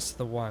is it just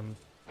the one?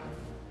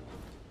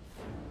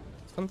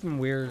 Something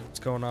weird's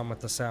going on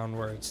with the sound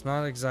where it's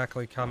not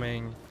exactly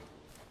coming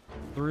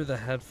through the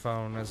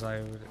headphone as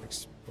I would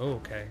oh,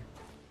 okay.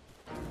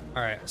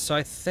 Alright, so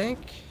I think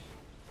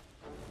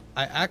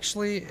I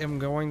actually am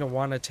going to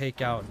want to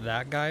take out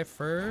that guy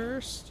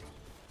first.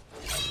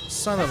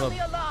 Son of a...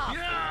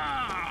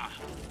 Yeah!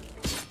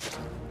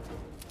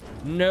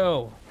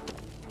 No.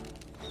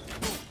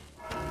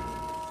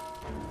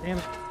 Damn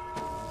it.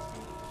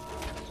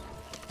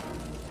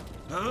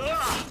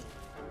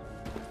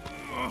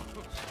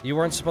 You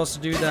weren't supposed to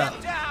do that.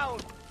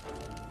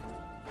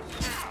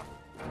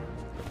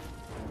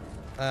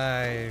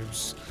 I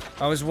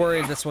was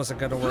worried this wasn't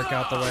going to work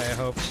out the way I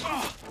hoped.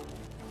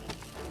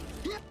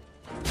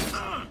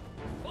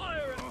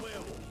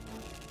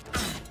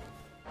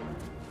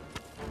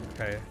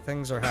 Okay,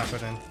 things are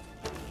happening.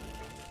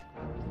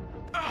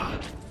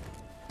 But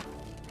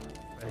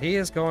he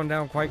is going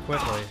down quite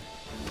quickly.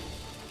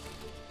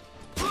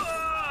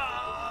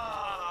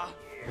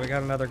 We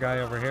got another guy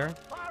over here.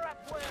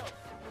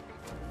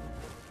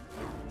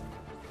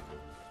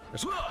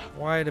 There's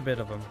quite a bit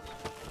of them.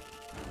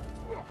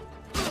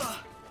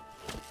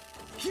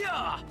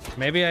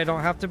 Maybe I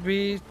don't have to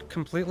be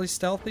completely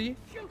stealthy.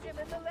 Shoot him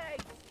in the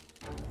legs.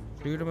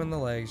 Shoot him in the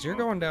legs. You're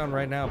going down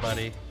right now,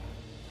 buddy.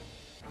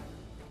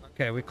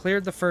 Okay, we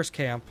cleared the first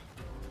camp.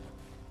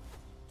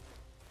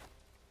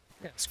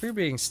 Yeah, screw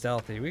being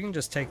stealthy. We can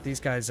just take these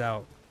guys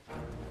out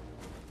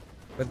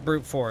with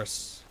brute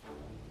force.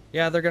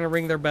 Yeah, they're gonna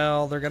ring their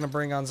bell. They're gonna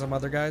bring on some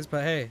other guys,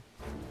 but hey,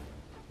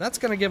 that's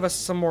gonna give us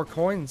some more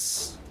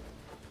coins,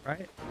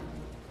 right?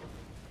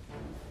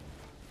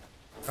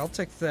 I'll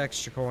take the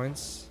extra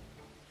coins.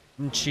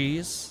 And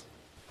cheese.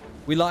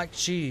 We like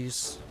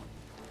cheese.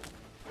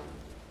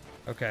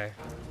 Okay.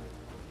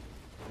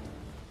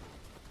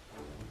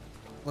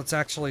 let's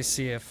actually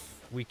see if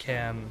we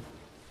can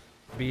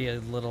be a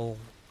little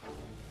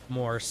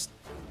more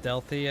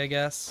stealthy, I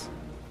guess.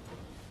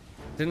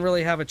 Didn't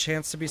really have a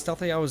chance to be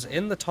stealthy. I was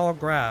in the tall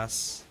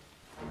grass,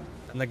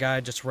 and the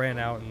guy just ran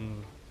out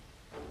and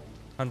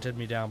hunted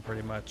me down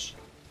pretty much.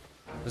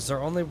 Is there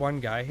only one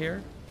guy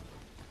here?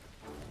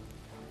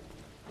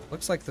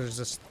 Looks like there's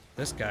just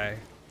this guy.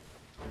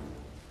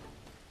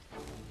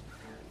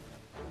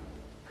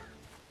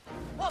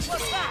 What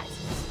was that?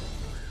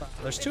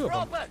 There's two of them.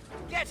 Robert,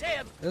 get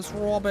him! It's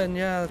Robin,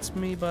 yeah, it's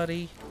me,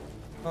 buddy.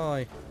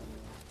 Hi.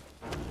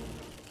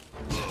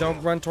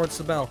 Don't run towards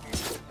the bell.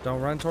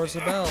 Don't run towards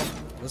the bell.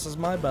 This is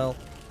my bell.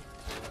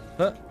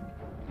 Huh.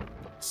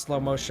 Slow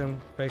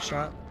motion face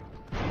shot.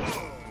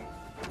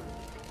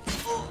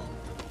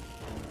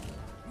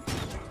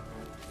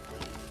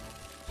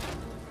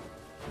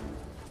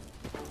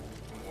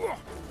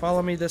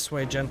 Follow me this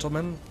way,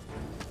 gentlemen.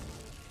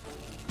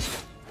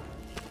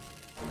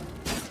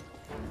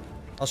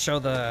 I'll show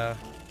the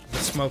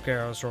smoke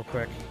arrows real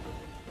quick.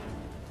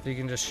 You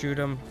can just shoot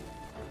them,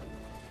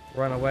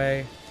 run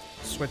away,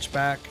 switch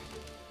back.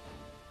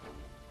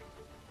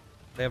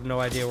 They have no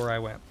idea where I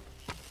went.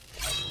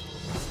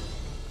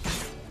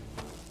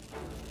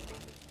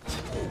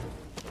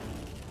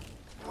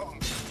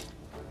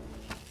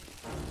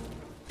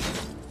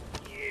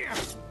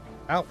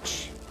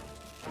 Ouch.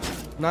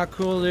 Not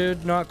cool,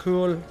 dude. Not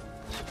cool.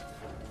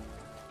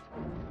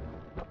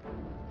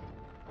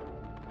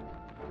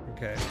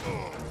 Okay.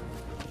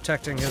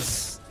 Protecting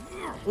his...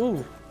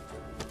 Ooh.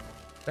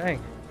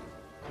 Dang.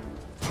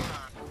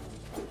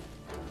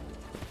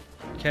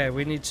 Okay,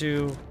 we need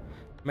to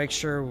make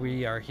sure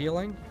we are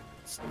healing.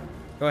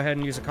 Go ahead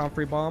and use a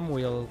comfrey bomb.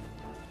 We'll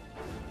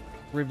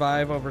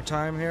revive over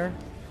time here.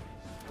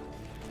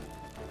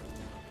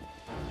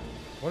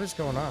 What is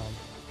going on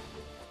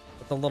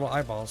with the little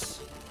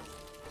eyeballs?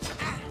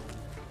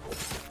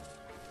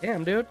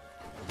 Damn, dude.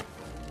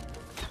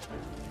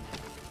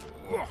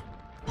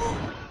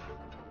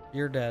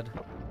 You're dead.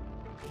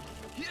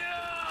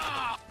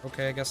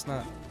 Okay, I guess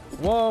not.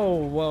 Whoa,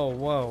 whoa,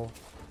 whoa.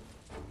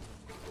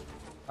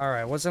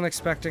 Alright, wasn't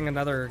expecting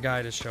another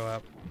guy to show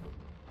up.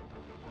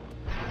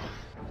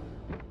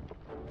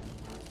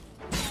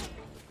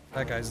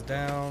 That guy's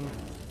down.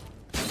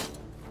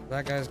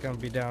 That guy's gonna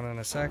be down in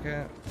a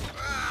second.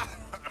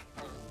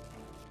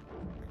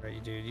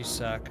 Alright, dude, you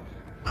suck.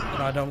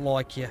 And I don't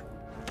like you.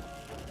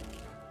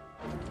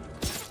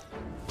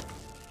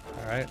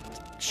 Alright,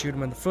 shoot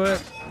him in the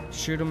foot,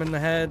 shoot him in the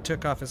head,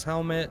 took off his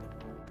helmet.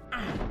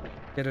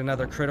 Get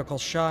another critical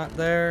shot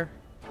there.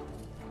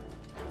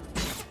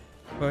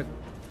 Put.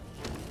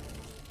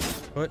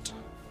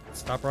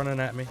 Stop running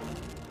at me.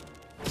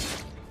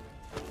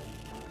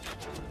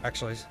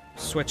 Actually,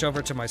 switch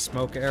over to my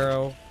smoke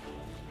arrow.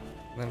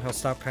 Then he'll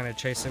stop kind of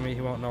chasing me.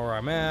 He won't know where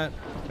I'm at.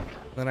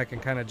 Then I can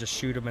kind of just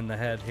shoot him in the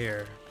head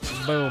here.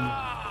 Boom.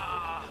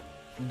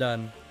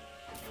 Done.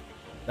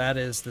 That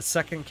is the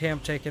second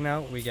camp taken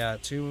out. We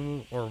got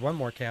one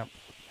more camp.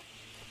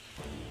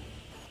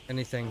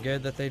 Anything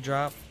good that they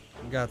drop?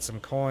 We got some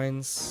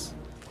coins,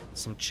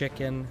 some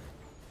chicken.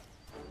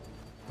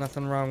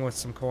 Nothing wrong with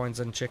some coins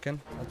and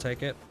chicken. I'll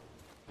take it.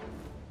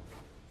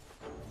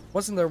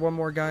 Wasn't there one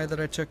more guy that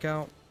I took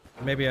out?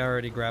 Maybe I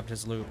already grabbed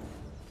his loot.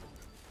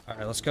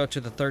 Alright, let's go to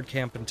the third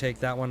camp and take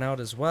that one out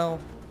as well.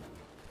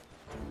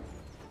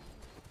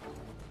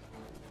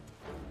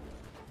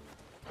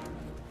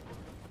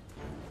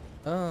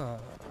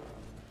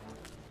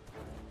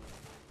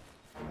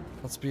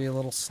 Let's be a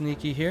little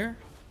sneaky here.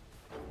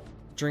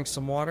 Drink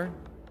some water.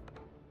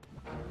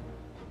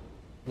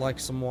 Like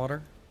some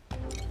water.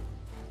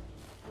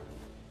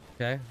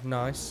 Okay,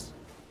 nice.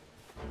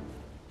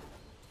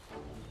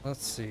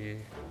 Let's see.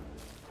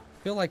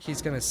 I feel like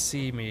he's gonna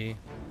see me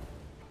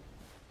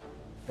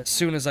as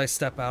soon as I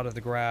step out of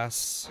the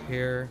grass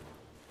here.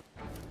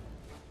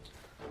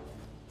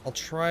 I'll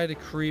try to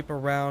creep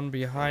around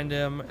behind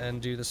him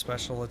and do the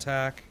special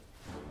attack.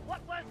 What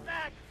was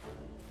that?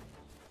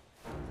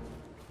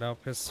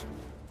 Nope,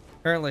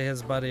 apparently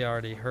his buddy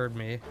already heard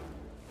me.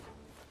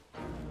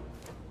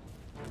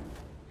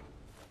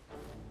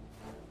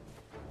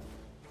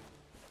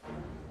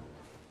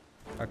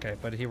 Okay,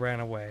 but he ran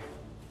away.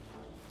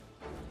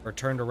 Or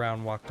turned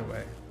around, walked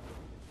away.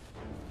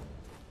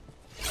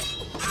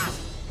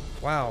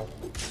 Wow.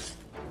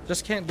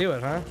 Just can't do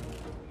it, huh?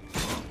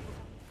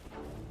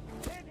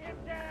 Pin him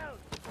down!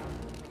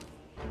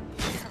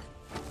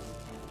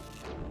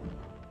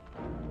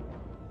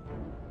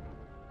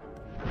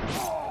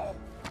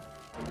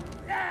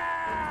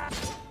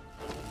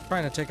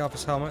 Trying to take off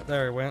his helmet.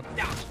 There he went.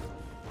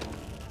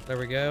 There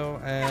we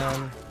go,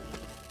 and...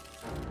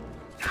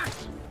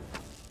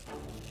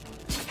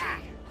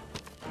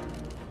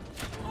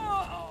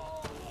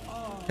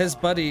 his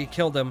buddy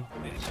killed him.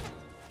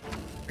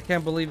 I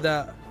can't believe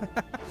that.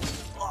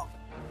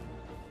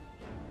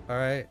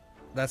 Alright,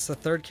 that's the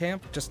third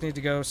camp. Just need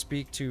to go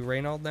speak to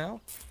Reynold now.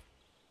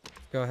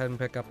 Go ahead and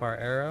pick up our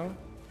arrow.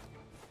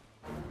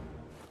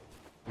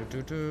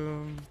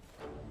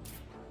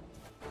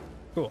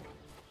 Cool.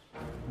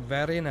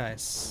 Very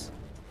nice.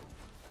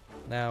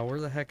 Now, where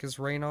the heck is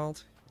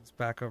Reynold? He's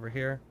back over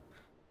here.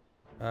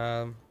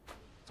 Let's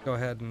go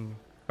ahead and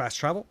fast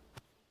travel.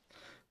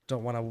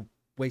 Don't want to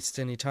waste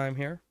any time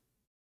here.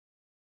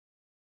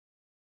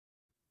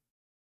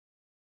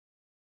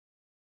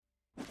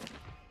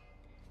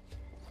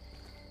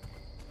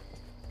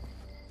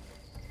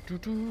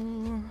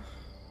 Oh,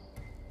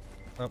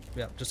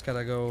 yeah, just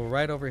gotta go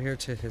right over here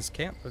to his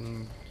camp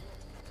and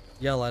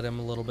yell at him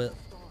a little bit.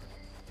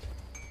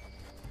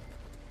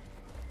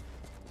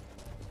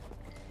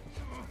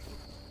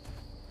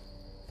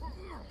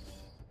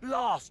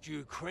 Blast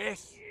you,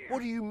 Chris! What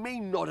do you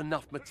mean not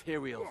enough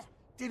materials?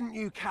 Didn't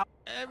you count?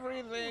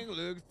 Everything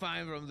looked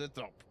fine from the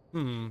top.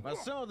 But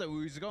some of the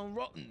wood's gone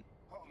rotten.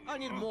 I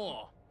need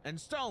more. And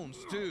stones,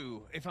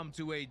 too, if I'm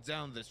to weigh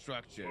down the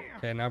structure.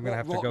 Okay, now I'm gonna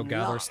have to go Rotten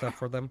gather luck. stuff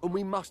for them. And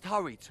we must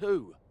hurry,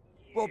 too.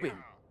 Robin,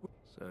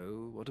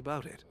 So, what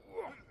about it?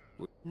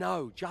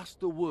 no, just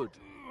the wood.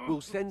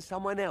 We'll send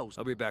someone else.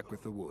 I'll be back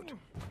with the wood.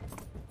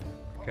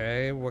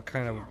 Okay, what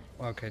kind of...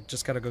 Okay,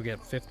 just gotta go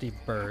get 50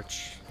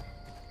 birch.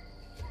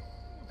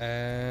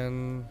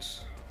 And...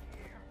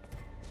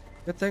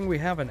 Good thing we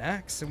have an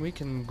axe and we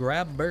can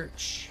grab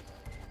birch.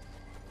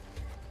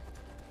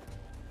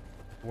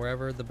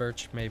 Wherever the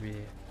birch may be.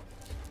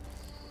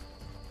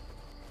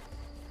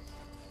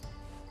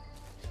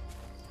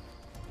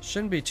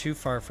 Shouldn't be too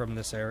far from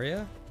this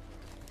area.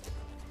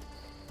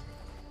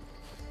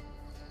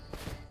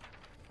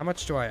 How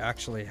much do I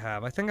actually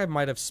have? I think I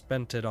might have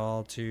spent it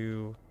all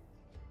to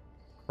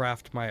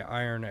craft my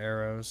iron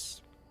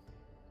arrows.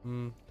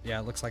 Yeah,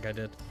 it looks like I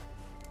did.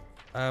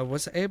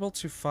 Was able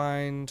to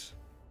find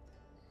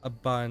a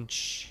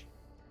bunch,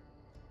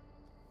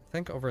 I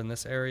think over in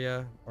this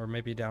area, or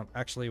maybe down,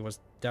 actually it was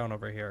down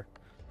over here.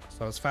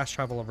 So let's fast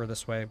travel over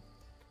this way.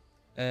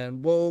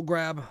 And we'll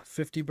grab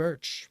 50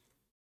 birch.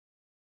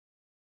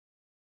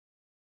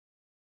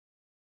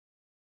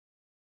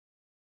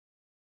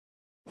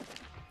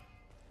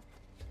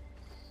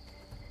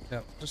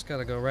 Yep, just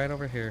gotta go right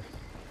over here.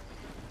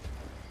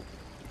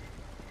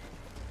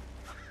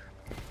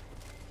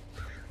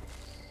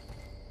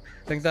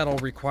 I think that'll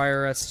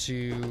require us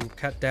to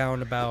cut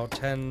down about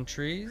 10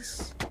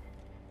 trees.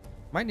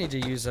 Might need to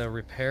use a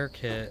repair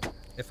kit,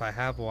 if I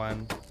have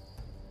one,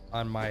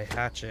 on my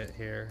hatchet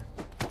here.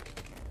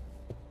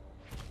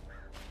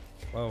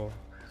 Whoa.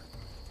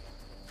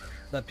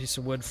 That piece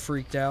of wood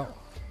freaked out.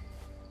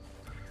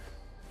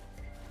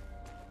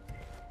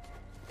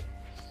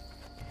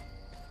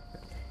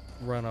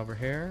 Run over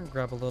here,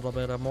 grab a little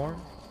bit of more.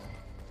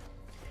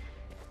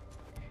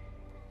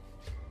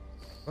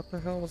 What the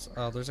hell was...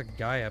 Oh, there's a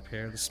guy up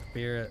here, the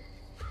spirit.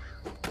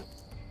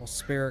 Well,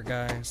 spirit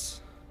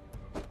guys.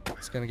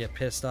 He's gonna get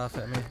pissed off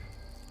at me.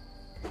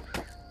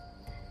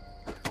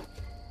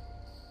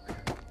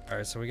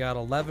 Alright, so we got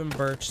 11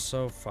 birch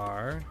so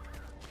far.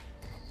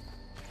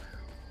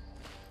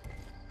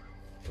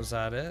 Was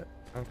that it?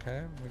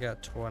 Okay, we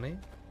got 20.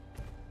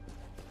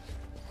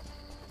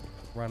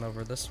 Run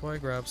over this way,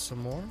 grab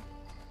some more.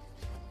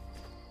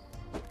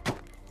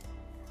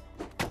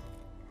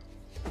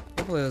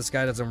 Hopefully this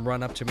guy doesn't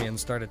run up to me and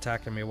start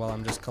attacking me while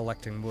I'm just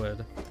collecting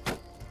wood.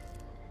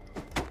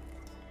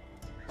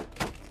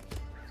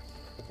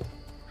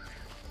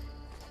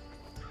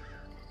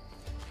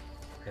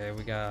 Okay,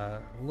 we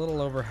got a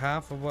little over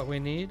half of what we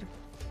need.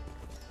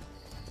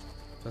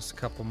 Just a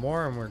couple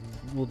more and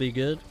we'll be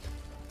good.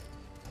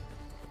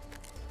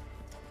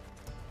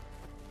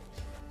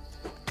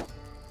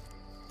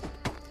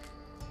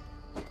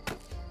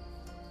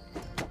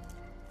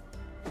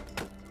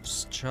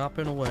 Just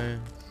chopping away.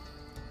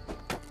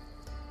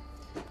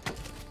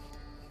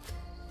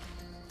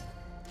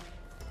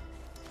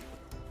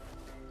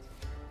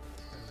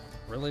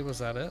 Really? Was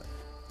that it?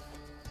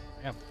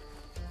 Damn.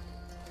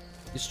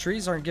 These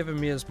trees aren't giving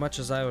me as much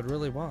as I would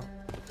really want.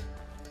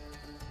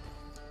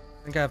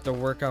 I think I have to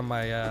work on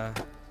my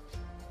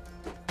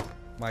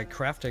my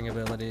crafting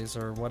abilities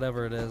or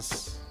whatever it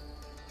is.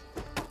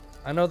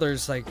 I know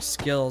there's like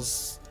skill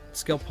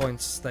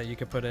points that you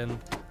could put in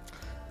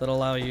that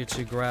allow you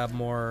to grab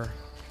more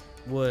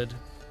wood.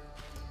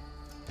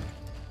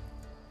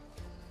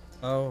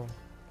 Oh.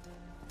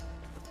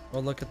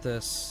 Well, look at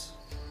this.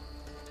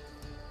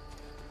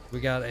 We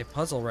got a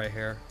puzzle right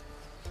here.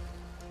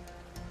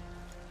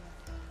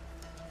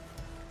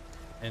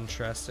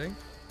 Interesting.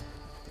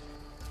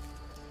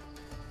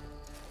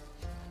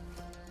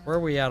 Where are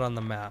we at on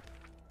the map?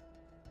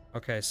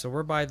 Okay, so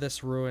we're by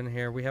this ruin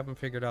here. We haven't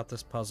figured out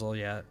this puzzle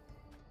yet.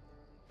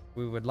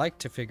 We would like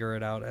to figure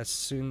it out as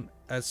soon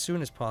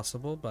as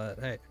possible, but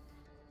hey,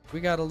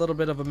 we got a little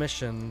bit of a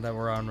mission that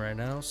we're on right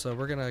now, so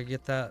we're gonna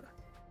get that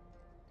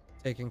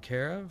taken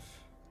care of,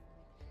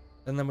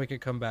 and then we could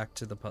come back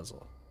to the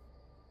puzzle.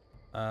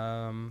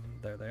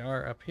 There they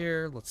are up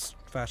here. Let's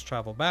fast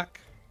travel back.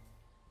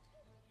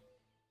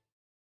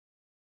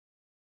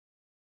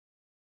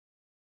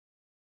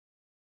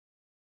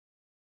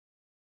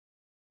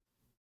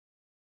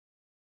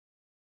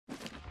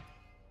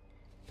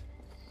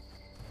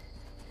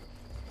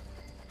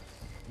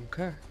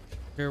 Okay,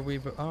 here we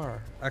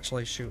are.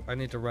 Actually, shoot, I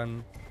need to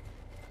run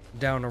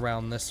down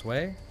around this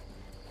way.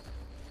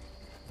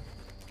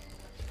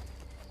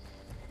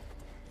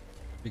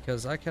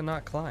 Because I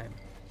cannot climb.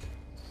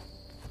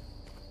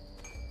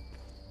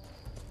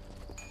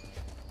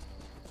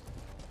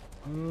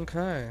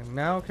 Okay,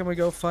 now can we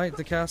go fight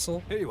the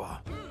castle? Here you are.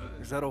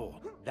 Is that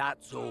all?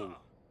 That's all.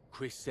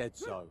 Chris said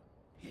so.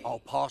 I'll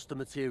pass the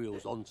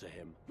materials on to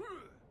him.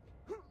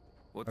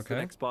 What's the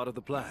Okay. next part of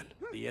the plan?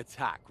 The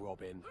attack,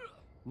 Robin.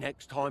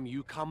 Next time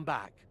you come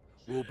back,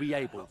 we'll be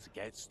able to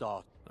get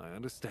started. I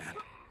understand.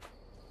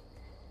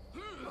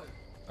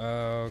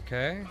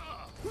 Okay.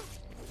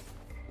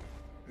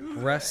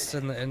 Rest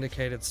in the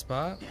indicated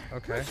spot.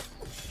 Okay.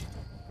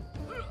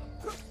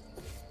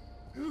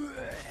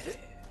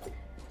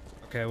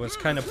 Okay, I was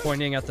kind of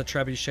pointing at the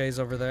trebuchets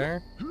over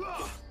there.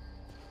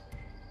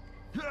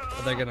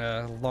 Are they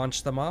gonna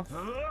launch them off?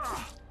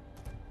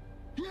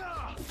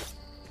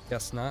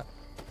 Guess not.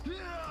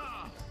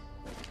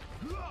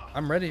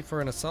 I'm ready for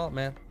an assault,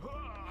 man.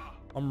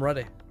 I'm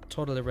ready.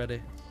 Totally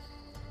ready.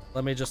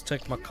 Let me just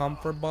take my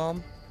comfort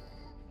bomb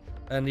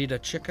and eat a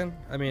chicken.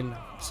 I mean,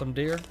 some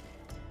deer.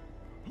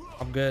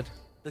 I'm good.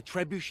 The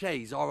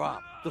trebuchets are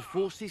up. The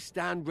forces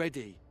stand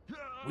ready.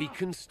 We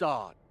can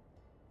start.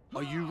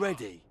 Are you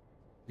ready?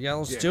 Yeah,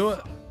 let's Yes. do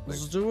it.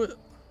 Let's do it.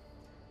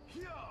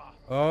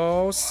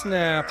 Oh,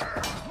 snap.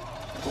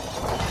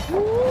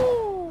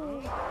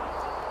 Woo.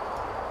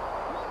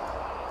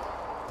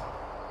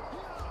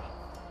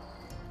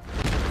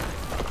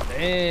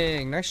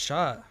 Dang, nice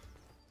shot.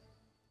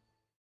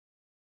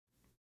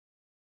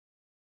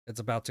 It's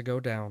about to go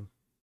down.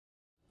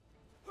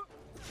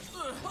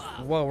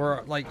 Whoa,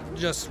 we're like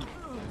just...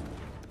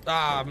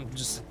 I'm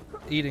just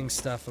eating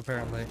stuff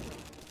apparently.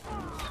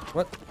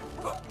 What?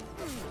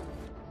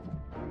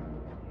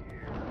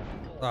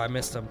 Oh, I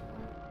missed him.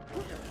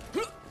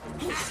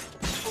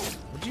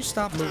 Would you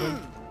stop moving?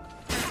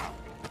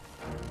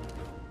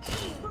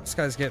 This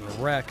guy's getting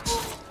wrecked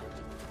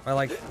by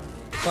like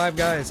 5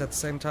 guys at the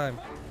same time.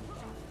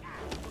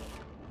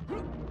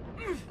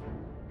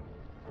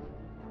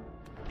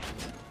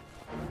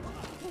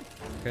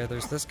 Okay,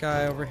 there's this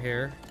guy over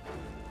here.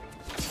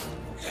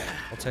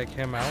 I'll take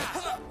him out.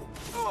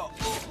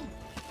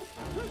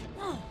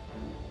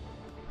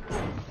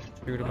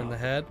 Shoot him in the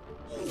head.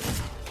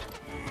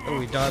 Oh,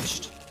 he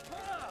dodged.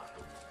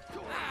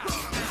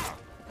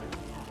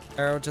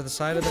 Arrow to the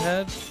side of the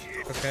head.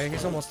 Okay,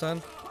 he's almost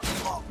done.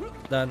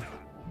 Done.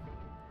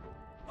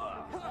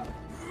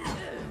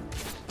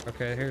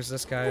 Okay, here's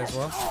this guy as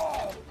well.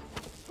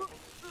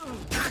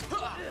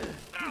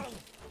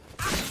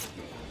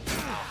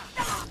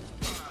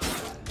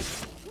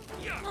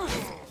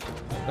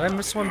 Did I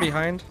miss one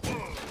behind?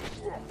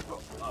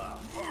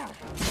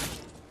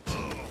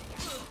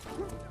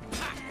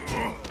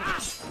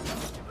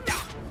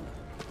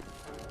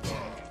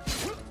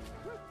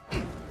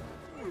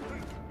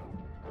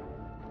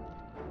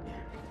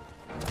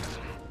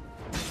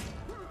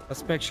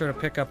 Let's make sure to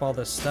pick up all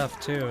this stuff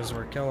too as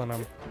we're killing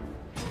them.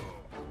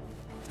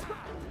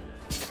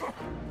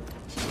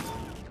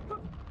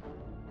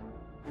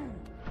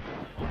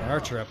 The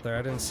archer up there,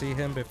 I didn't see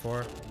him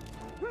before.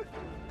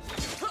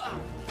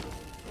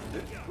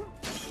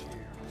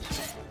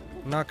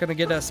 Not gonna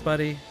get us,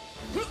 buddy.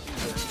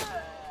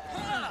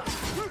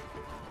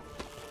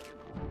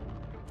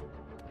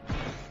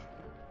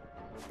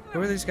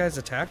 Who are these guys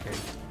attacking?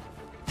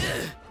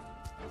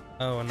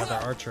 Oh, another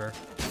archer.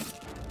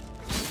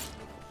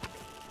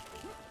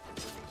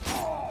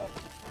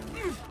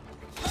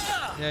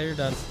 Yeah, you're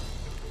done.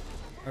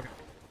 Okay.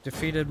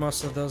 Defeated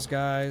most of those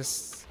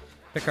guys.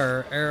 Pick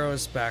our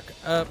arrows back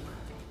up.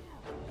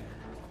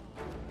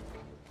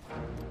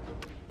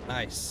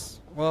 Nice.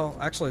 Well,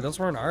 actually, those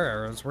weren't our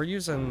arrows. We're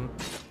using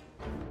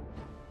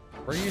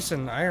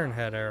Iron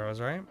Head arrows,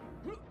 right?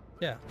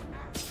 Yeah.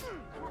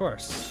 Of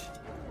course.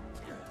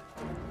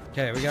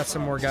 Okay, we got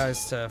some more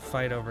guys to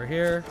fight over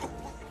here.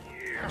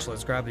 Actually,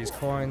 let's grab these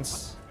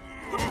coins.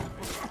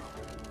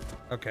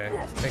 Okay,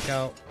 take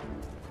out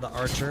the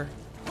archer.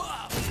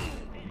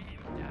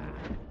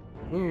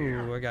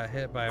 Ooh, I got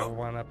hit by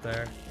one up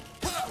there.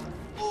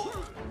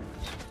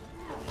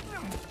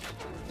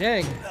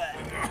 Dang!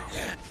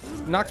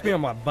 Knocked me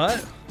on my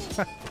butt?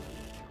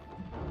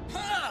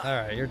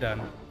 Alright, you're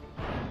done.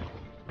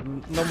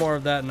 No more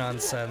of that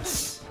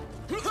nonsense.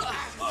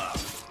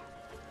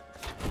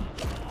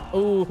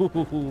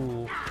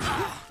 Ooh.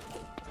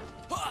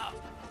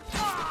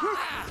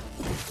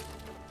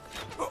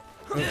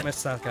 Oh,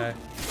 missed that guy.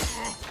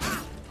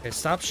 Okay,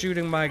 stop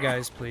shooting my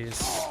guys,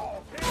 please.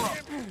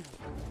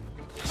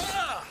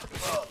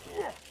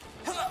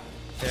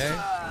 Okay.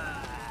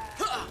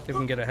 See if we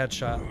can get a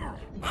headshot.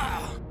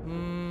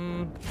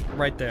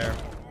 Right there.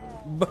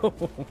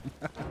 Boom.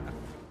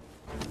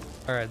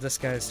 Alright, this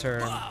guy's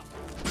turn.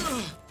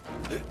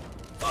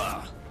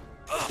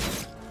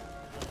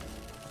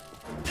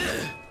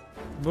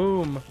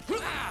 Boom.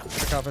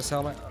 Took off his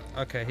helmet.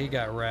 Okay, he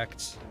got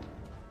wrecked.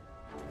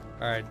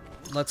 Alright,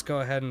 let's go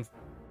ahead and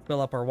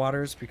fill up our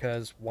waters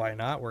because why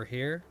not? We're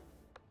here.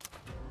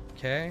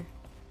 Okay.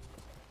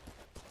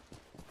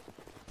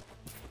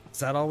 Is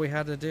that all we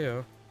had to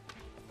do?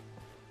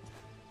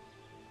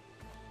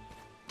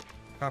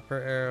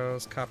 Copper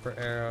arrows, copper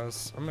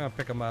arrows. I'm gonna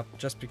pick them up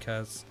just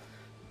because.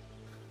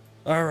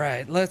 All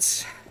right,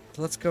 let's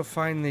go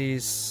find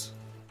these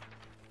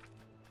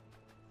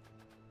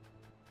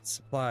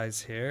supplies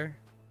here.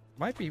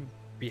 Might be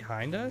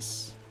behind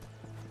us.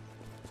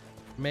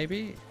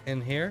 Maybe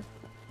in here.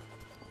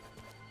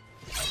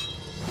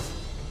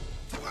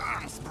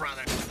 Arms,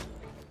 brother.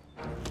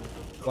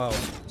 Whoa!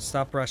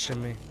 Stop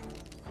rushing me.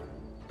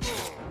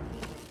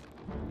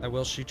 I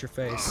will shoot your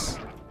face.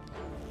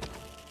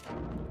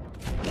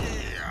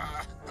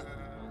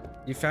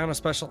 You found a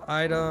special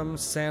item,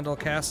 Sandle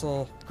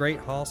Castle, Great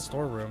Hall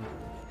storeroom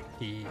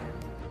key.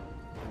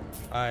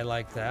 I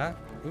like that.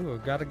 Ooh,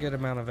 got a good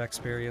amount of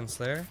experience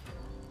there.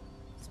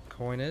 Some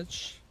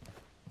coinage.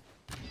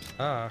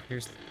 Ah,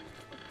 here's.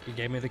 He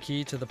gave me the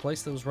key to the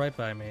place that was right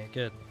by me.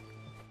 Good.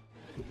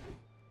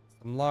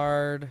 Some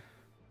lard,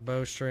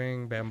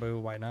 bowstring, bamboo.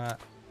 Why not?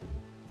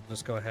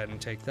 Just go ahead and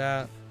take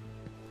that.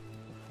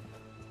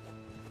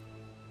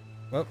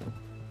 Well,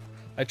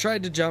 I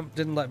tried to jump,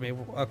 didn't let me.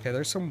 Okay,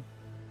 there's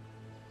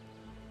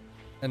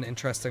an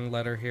interesting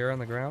letter here on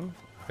the ground.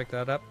 Pick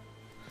that up.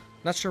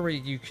 Not sure what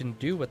you can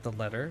do with the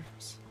letters.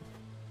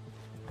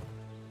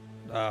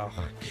 Oh,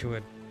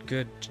 good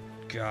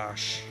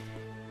gosh.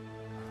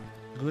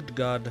 Good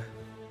God.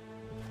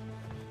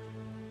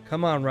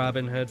 Come on,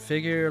 Robin Hood,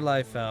 figure your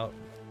life out.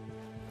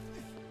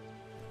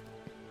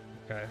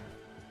 Okay.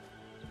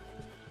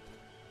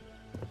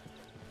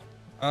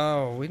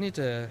 Oh, we need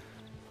to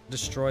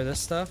destroy this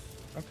stuff?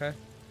 Okay.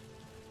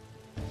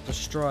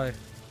 Destroy.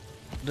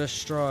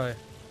 Destroy.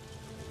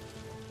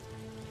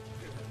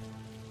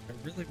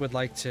 I really would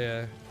like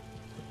to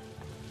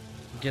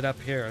get up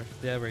here.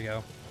 There we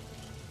go.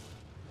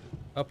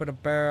 Open a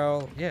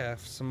barrel. Yeah,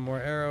 some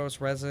more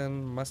arrows,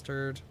 resin,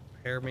 mustard,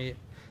 hair meat.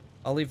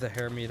 I'll leave the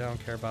hair meat. I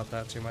don't care about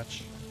that too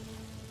much.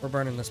 We're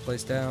burning this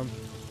place down.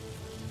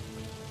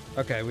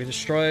 Okay, we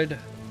destroyed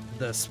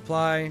the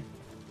supply.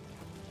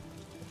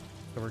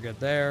 So we're good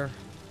there.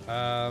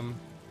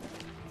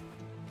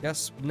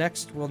 Guess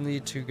next we'll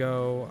need to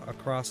go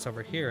across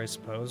over here, I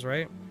suppose,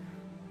 right?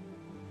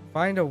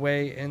 Find a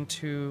way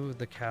into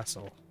the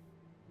castle.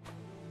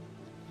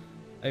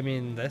 I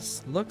mean,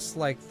 this looks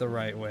like the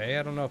right way.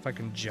 I don't know if I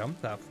can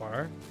jump that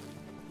far.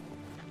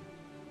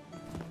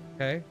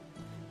 Okay,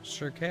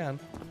 sure can.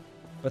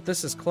 But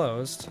this is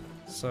closed,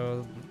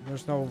 so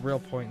there's no real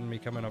point in me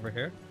coming over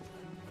here.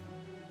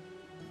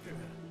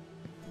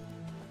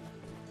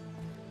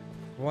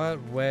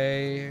 What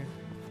way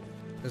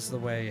is the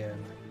way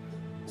in?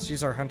 Let's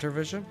use our hunter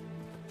vision.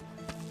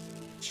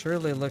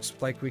 Surely looks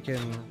like we can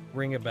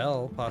ring a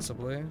bell,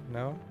 possibly.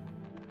 No?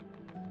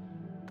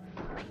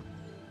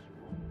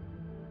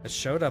 It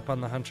showed up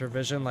on the hunter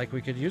vision like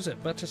we could use it,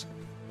 but just,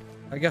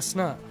 I guess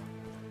not.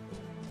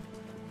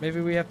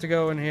 Maybe we have to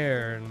go in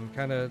here and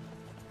kind of...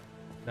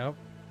 Nope.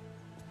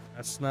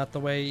 That's not the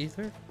way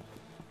either?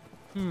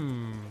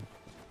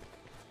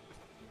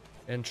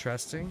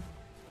 Interesting.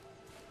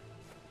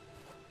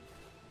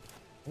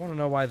 I want to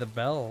know why the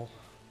bell...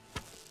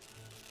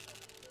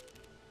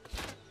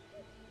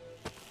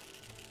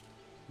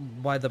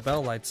 Why the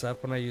bell lights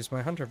up when I use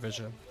my hunter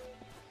vision.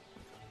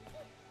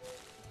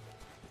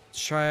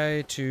 Let's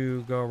try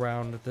to go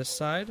around this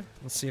side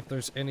and see if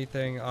there's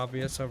anything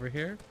obvious over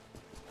here.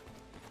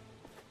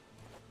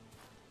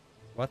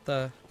 What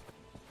the...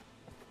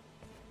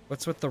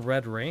 What's with the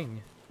red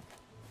ring?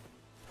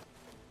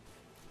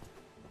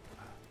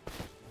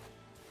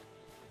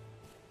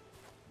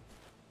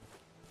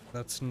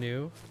 That's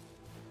new.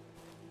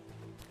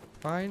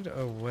 Find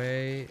a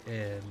way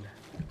in.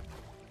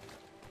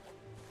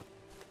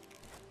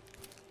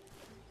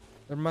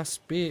 There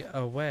must be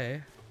a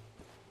way.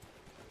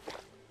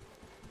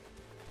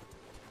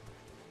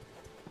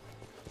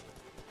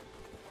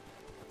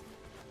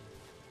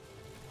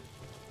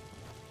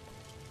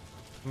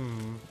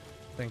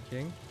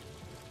 Thinking.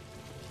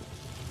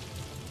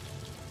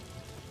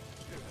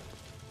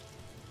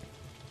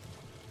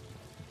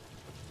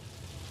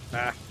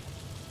 I'm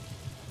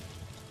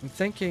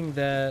thinking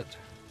that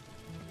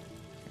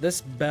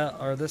this bell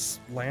or this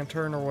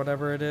lantern or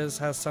whatever it is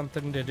has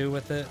something to do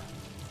with it.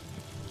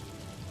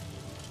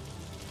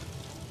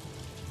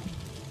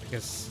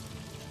 Because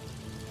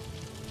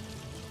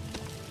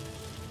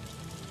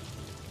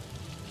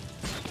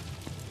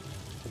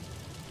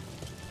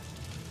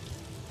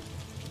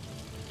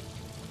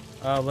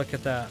oh, look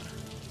at that.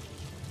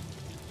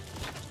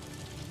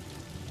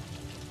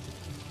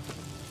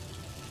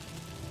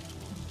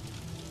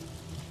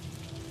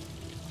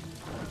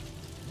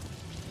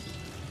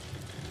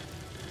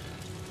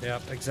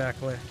 Yep,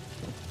 exactly.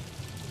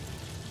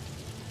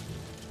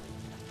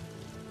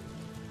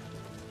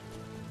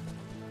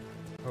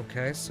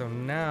 Okay, so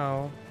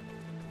now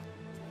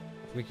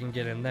we can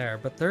get in there,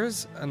 but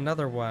there's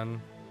another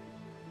one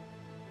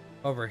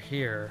over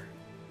here,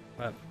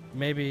 but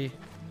maybe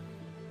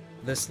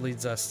this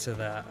leads us to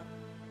that.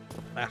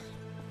 Ah.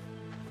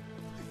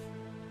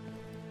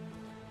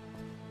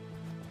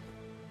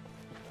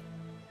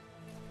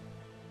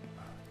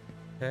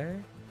 Okay.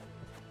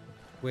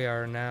 We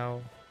are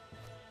now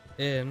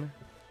in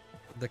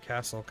the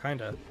castle,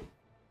 kinda.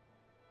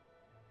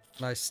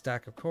 Nice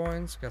stack of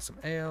coins. Got some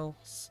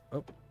ales.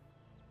 Oh.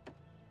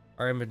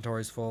 Our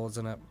inventory's full,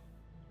 isn't it?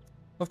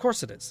 Of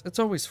course it is. It's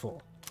always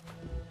full.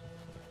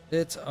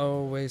 It's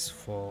always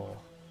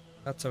full.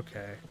 That's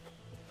okay.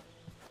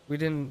 We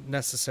didn't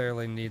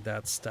necessarily need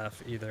that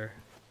stuff either.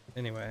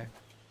 Anyway.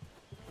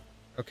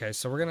 Okay,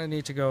 so we're gonna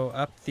need to go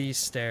up these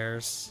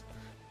stairs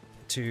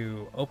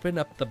to open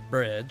up the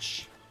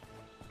bridge.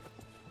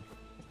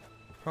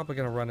 Probably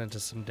gonna run into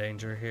some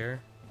danger here.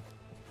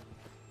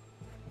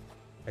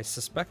 I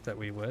suspect that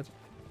we would.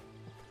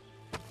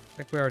 I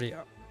think we already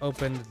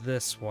opened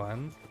this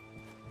one.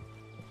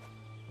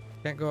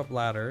 Can't go up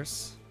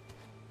ladders.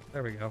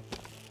 There we go.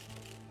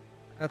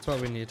 That's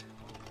what we need.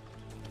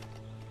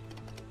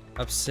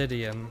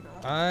 Obsidian.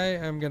 I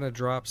am gonna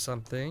drop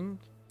something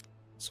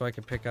so I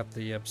can pick up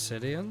the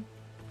obsidian.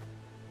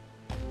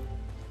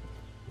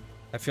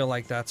 I feel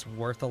like that's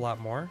worth a lot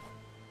more.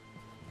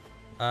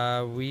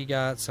 We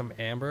got some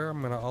amber.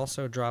 I'm gonna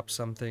also drop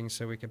something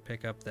so we can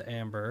pick up the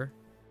amber.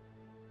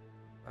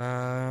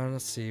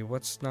 Let's see,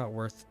 what's not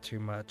worth too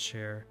much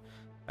here?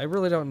 I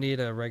really don't need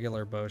a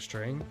regular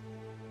bowstring.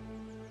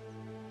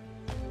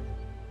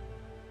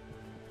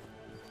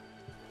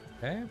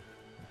 Okay.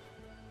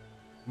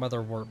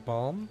 Motherwort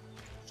balm.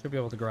 Should be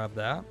able to grab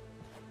that.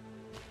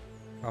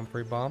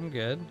 Comfrey bomb,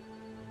 good.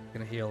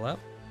 Gonna heal up.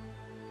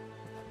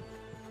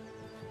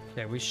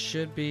 Okay, we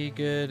should be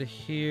good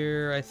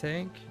here, I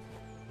think.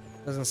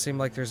 Doesn't seem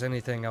like there's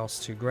anything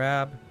else to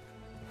grab.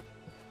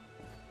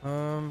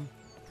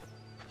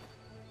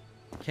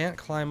 Can't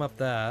climb up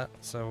that,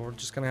 so we're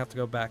just gonna have to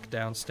go back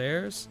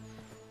downstairs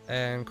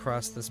and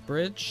cross this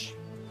bridge.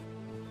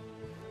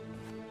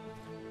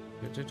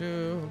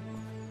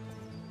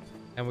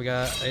 And we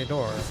got a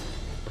door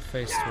we're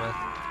faced with.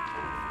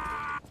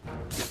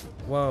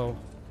 Whoa.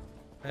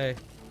 Hey.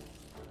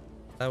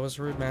 That was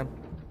rude, man.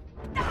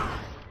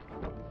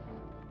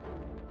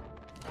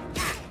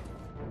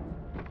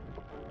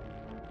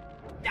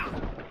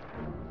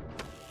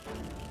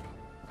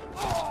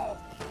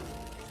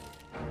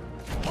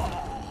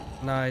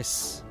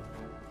 Nice.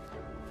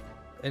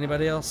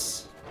 Anybody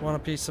else want a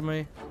piece of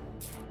me?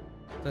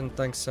 Didn't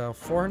think so.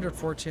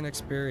 414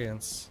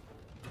 experience.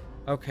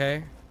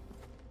 Okay.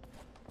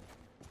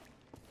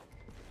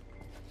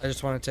 I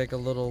just want to take a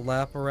little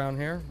lap around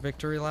here.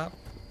 Victory lap.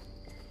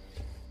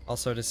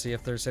 Also to see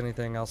if there's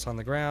anything else on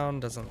the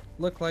ground. Doesn't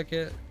look like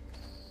it.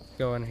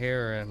 Go in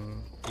here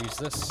and use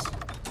this.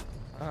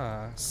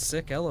 Ah,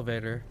 sick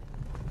elevator.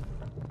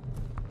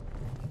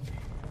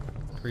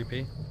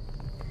 Creepy.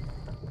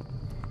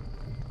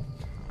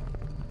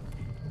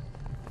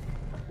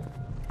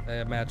 I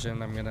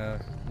imagine I'm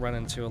gonna run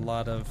into a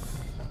lot of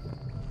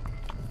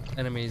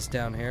enemies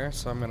down here,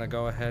 so I'm gonna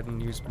go ahead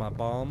and use my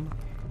bomb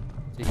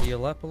to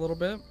heal up a little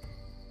bit.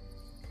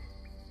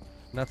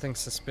 Nothing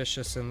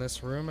suspicious in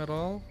this room at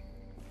all.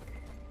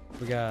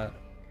 We got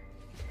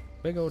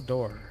big old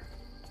door.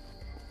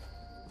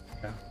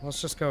 Yeah, let's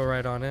just go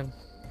right on in.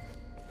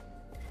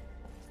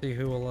 See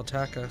who will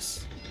attack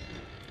us.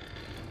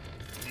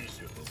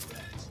 Miserable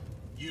rat.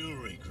 You'll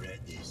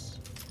regret this.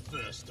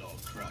 First I'll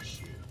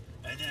crush you,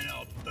 and then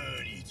I'll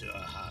burn you to a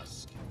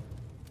husk.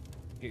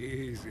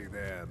 Easy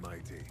there,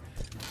 mighty.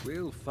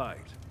 We'll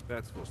fight,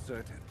 that's for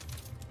certain.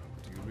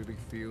 Do you really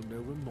feel no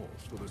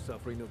remorse for the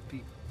suffering of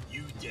people?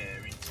 You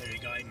dare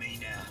interrogate me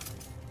now?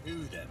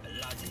 Who the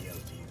bloody hell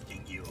do you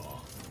think you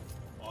are?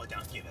 I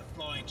don't give a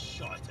flying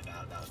shite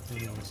about those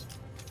fields.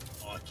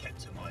 I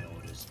kept to my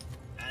orders,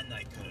 and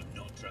they could have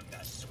not drunk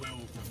that swill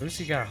from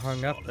Lucy got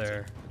hung up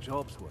there.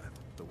 Job's worth,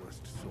 the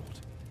worst sort.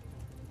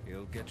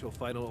 You'll get your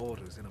final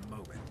orders in a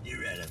moment.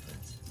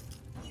 Irrelevant.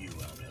 You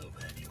won't help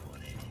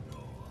anyone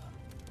anymore.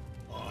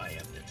 I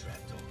have the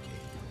trapdoor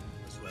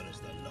key, as well as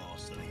the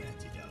last of the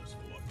antidotes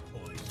for what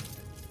poisoned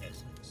the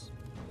peasants.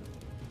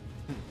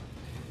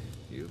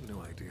 You've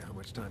no idea how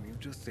much time you've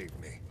just saved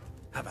me.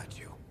 How about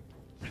you?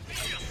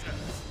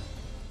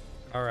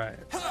 Alright.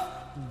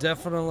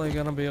 Definitely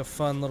gonna be a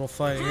fun little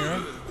fight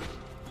here.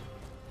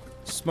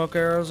 Smoke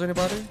arrows,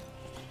 anybody?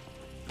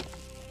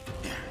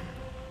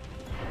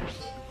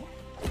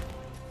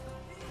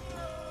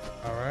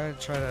 Alright,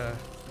 try to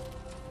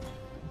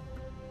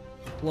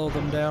blow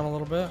them down a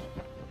little bit.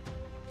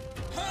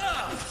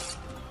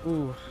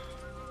 Ooh.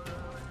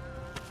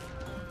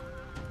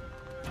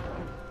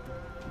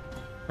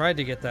 Tried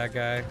to get that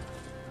guy.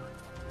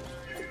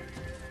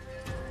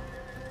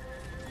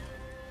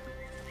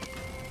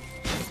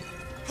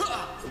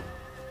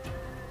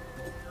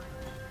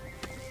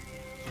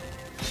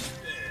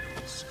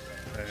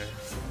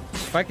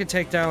 If I could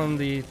take down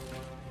the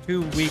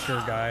two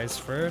weaker guys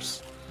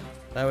first,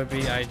 that would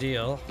be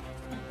ideal.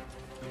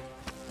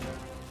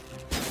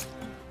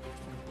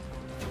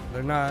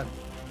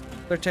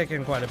 They're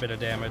taking quite a bit of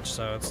damage,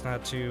 so it's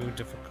not too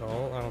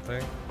difficult, I don't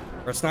think.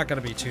 Or it's not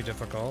going to be too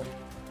difficult.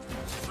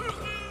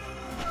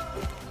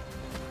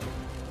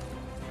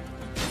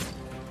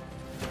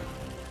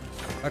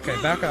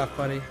 Okay, back off,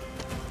 buddy.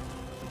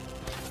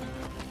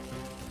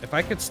 If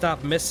I could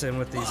stop missing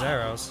with these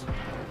arrows.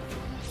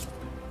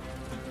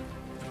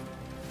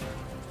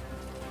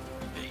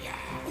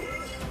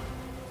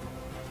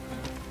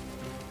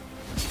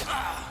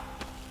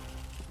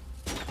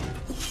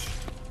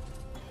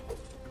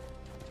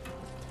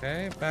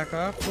 Okay, back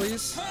off,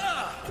 please.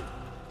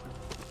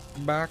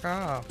 Back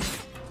off.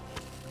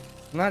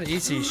 Not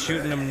easy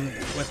shooting them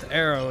with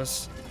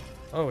arrows.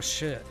 Oh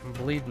shit, I'm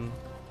bleeding.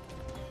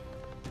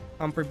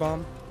 Humphrey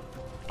bomb.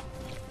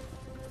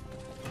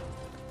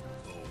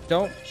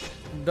 Don't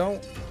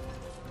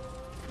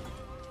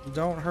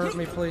hurt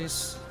me,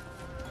 please.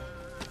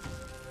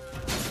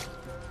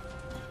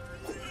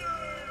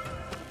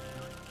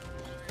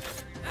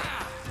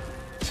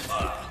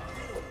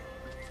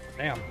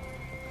 Damn.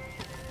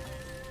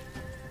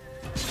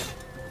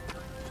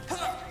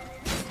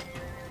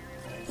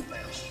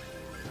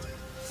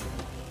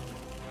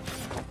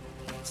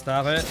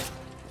 Stop it.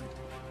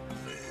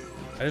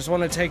 I just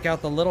want to take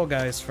out the little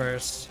guys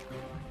first.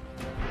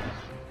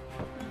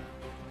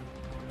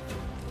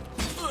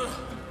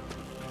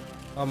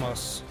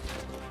 Almost.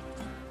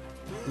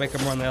 Make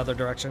them run the other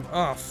direction.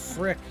 Oh,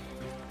 frick.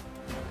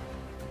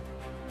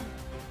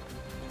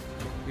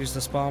 Use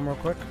this bomb real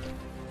quick.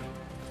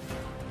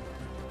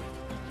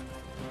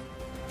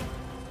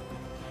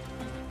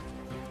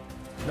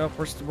 Nope,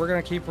 we're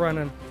gonna keep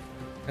running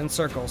in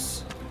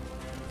circles.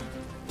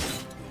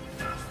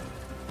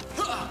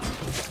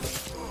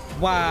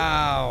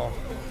 Wow.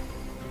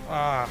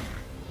 Ah.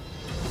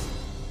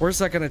 Where's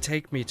that gonna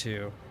take me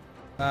to?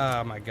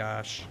 Oh my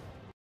gosh.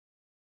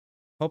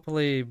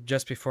 Hopefully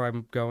just before I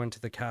go into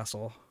the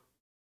castle.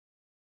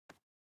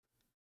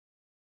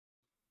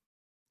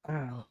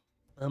 Oh,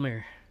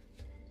 bummer.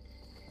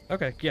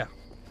 Okay, yeah.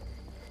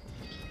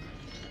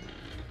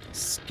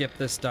 Skip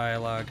this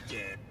dialogue.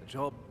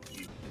 Job.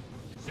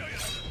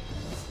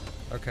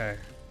 Okay.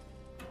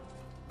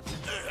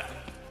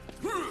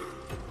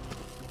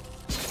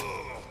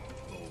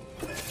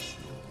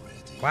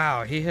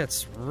 Wow, he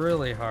hits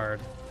really hard.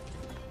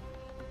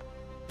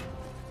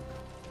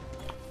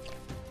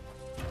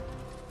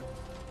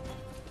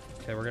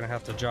 Okay, we're gonna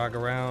have to jog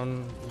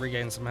around,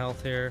 regain some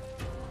health here.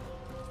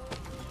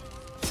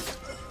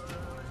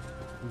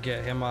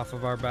 Get him off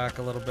of our back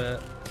a little bit.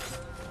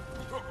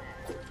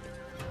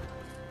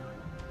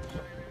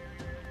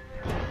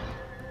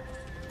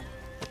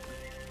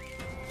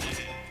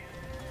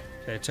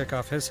 Okay, took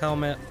off his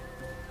helmet.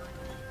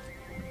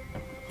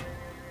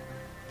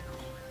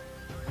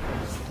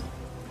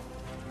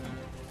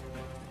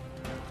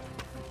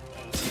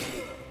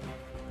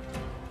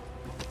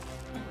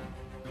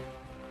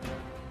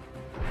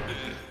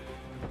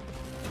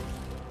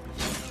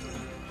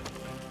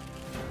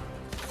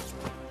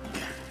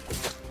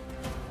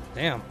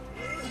 Damn.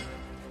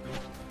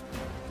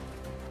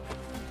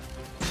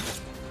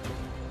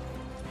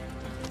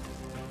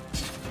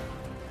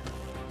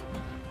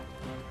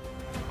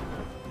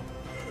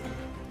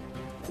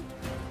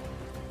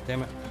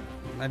 Damn it.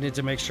 I need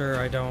to make sure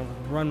I don't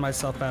run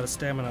myself out of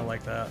stamina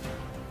like that.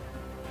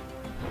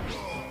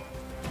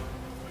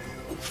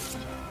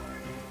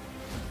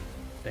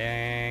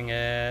 Dang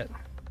it.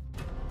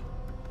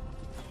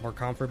 More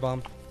comfort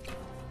bomb.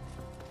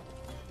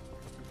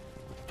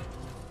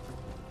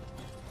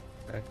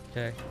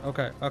 Okay.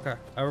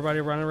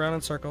 Everybody running around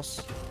in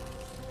circles.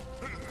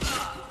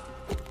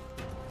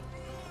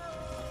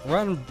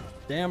 Run,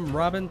 damn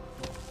Robin.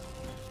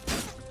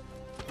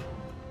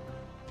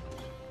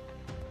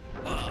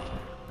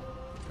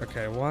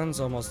 Okay, one's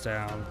almost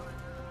down.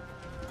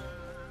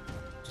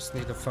 Just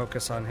need to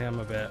focus on him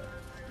a bit.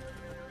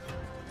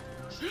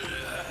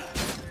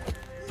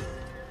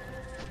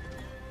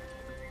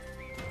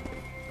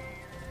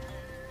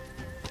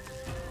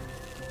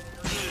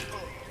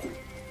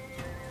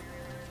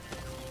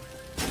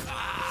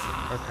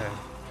 Okay.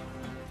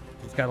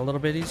 We've got a little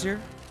bit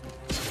easier.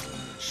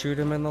 Shoot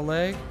him in the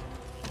leg.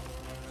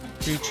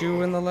 Shoot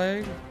you in the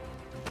leg.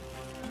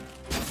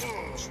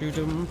 Shoot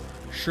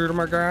him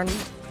again.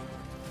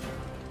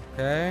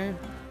 Okay.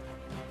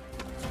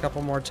 A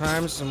couple more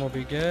times and we'll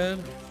be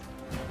good.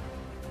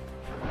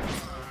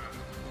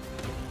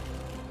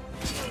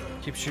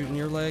 Keep shooting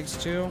your legs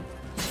too.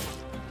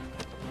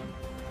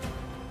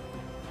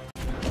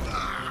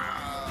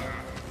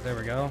 There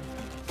we go.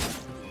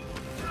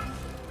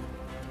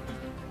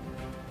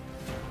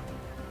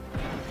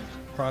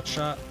 Crotch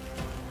shot.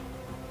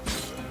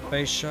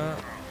 Face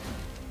shot.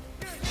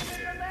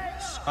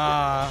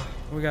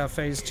 We got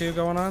phase 2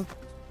 going on.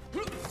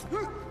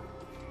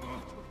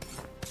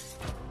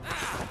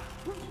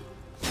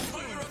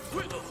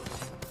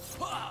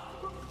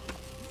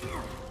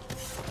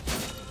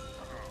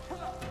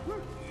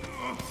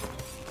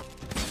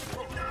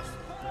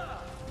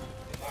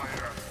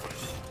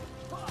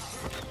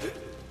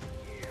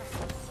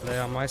 Are they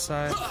on my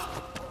side?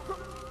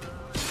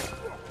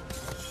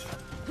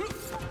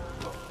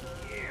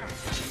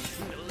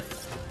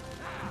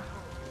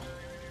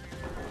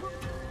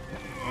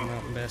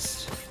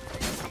 Missed.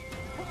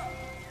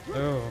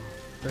 Oh,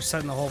 they're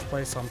setting the whole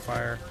place on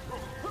fire.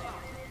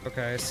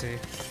 Okay, I see.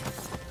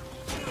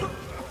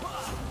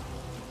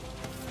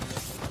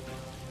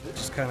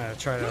 Just kind of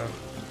try to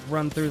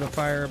run through the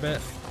fire a bit.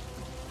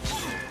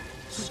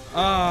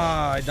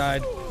 Ah, I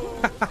died.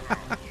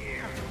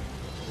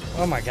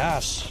 Oh my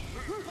gosh.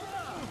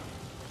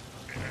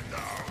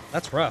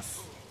 That's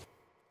rough.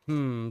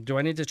 Do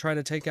I need to try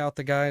to take out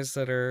the guys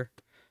that are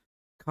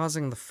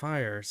causing the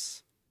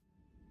fires?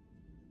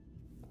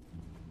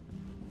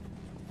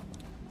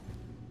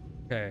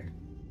 Okay.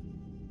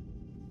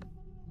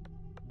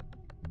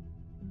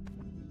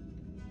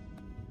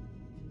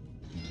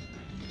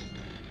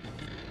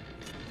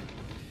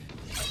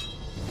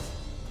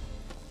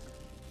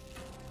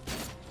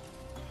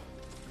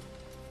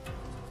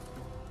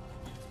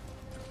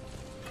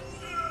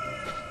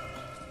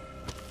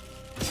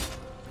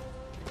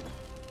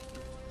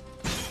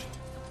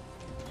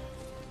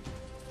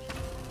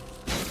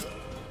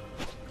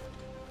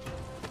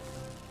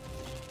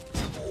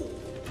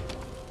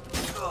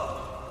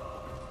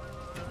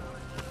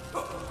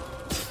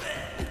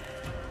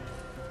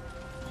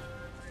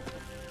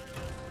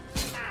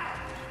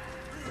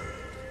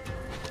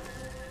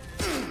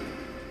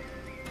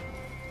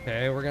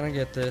 Okay, we're gonna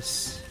get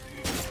this.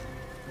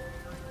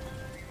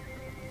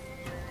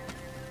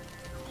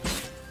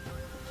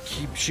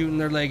 Keep shooting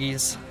their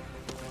leggies.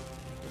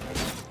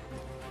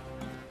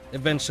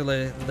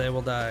 Eventually, they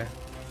will die.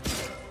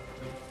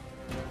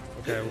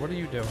 Okay, what are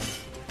you doing?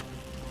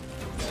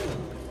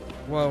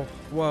 Whoa,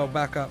 whoa,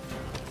 back up.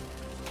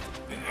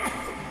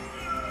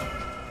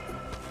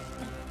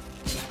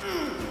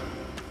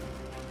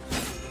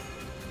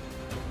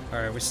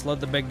 Alright, we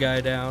slowed the big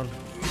guy down.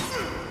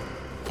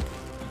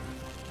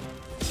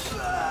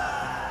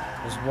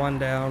 There's one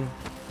down.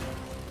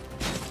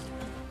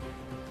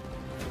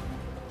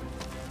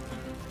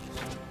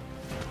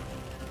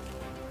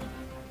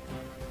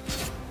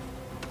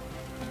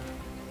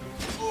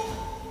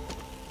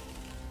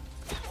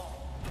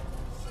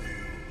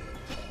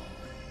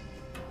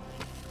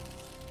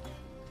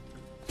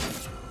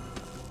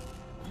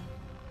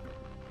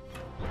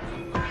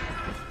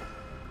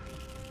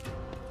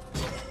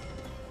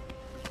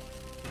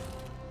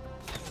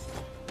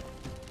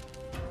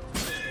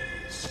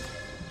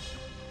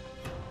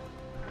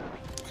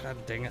 God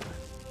dang it.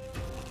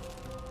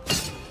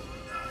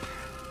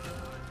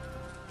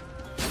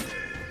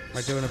 Am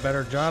I doing a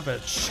better job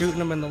at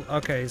shooting him in the...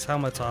 Okay, his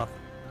helmet's off.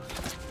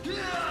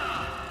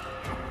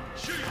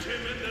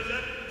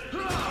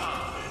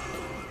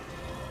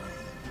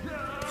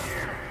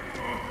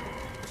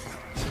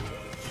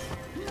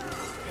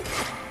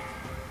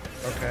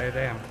 Okay,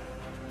 damn.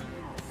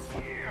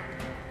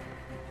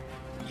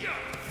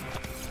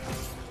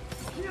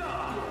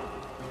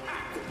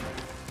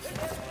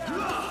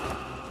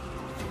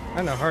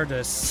 Kinda hard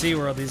to see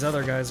where these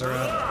other guys are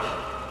at.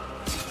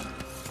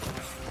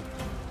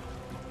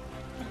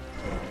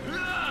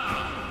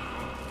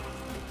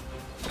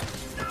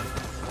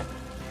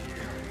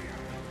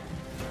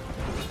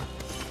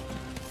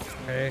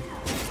 Okay.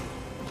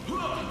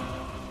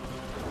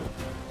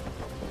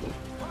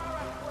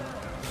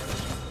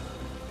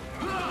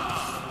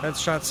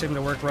 Headshots seem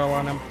to work well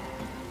on him.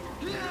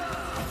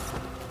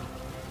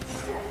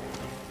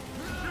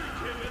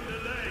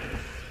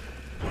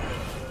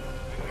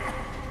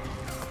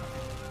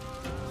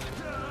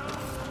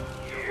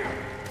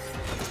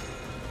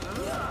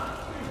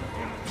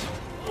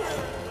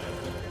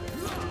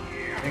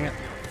 Dang it.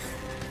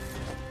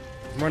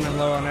 I'm running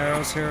low on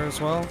arrows here as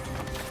well.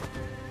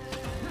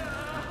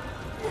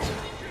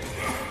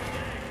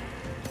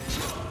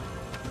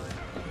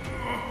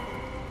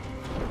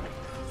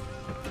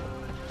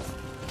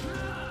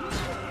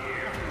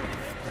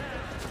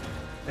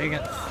 Dang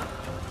it.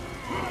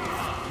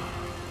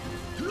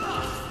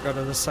 Go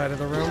to this side of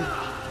the room.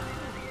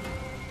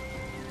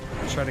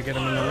 Try to get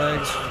him in the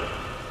legs.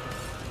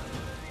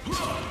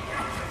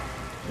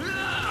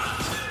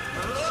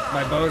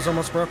 My bow's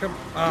almost broken.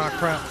 Ah,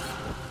 crap.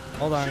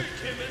 Hold on.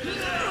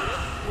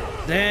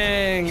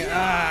 Dang.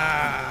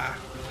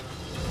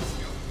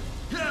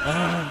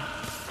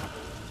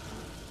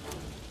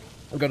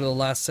 We'll go to the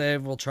last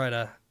save. We'll try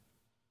to...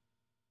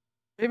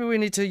 Maybe we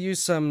need to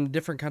use some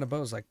different kind of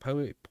bows, like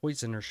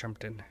poison or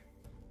something.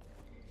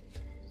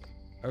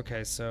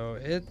 Okay, so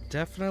it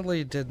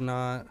definitely did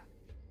not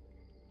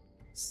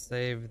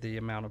save the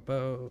amount of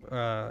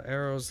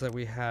arrows that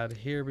we had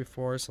here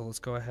before, so let's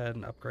go ahead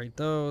and upgrade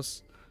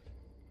those.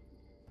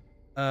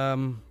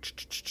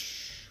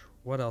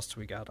 What else do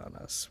we got on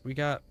us? We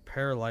got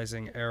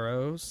paralyzing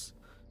arrows,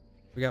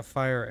 we got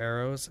fire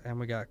arrows, and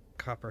we got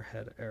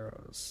copperhead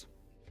arrows.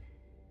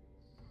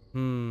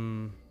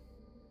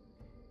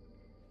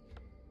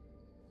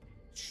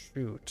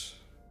 Shoot.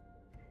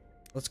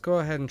 Let's go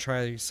ahead and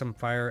try some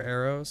fire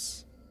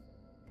arrows.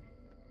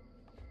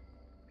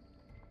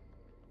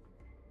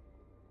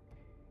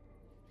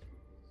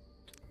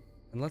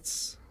 And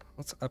let's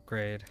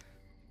upgrade.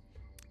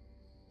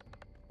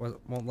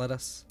 Won't let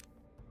us?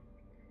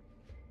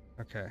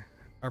 Okay.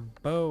 Our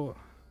bow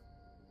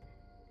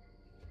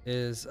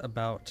is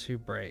about to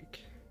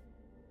break.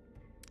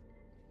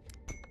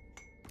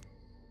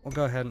 We'll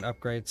go ahead and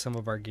upgrade some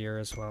of our gear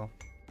as well.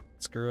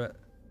 Screw it.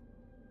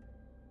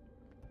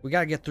 We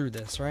gotta get through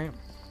this, right?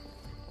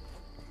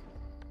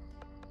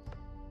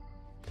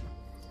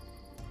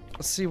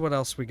 Let's see what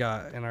else we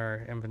got in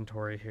our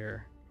inventory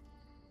here.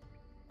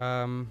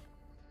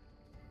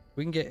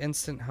 We can get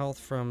instant health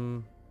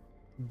from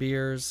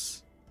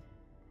beers.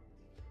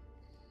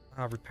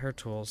 Ah, repair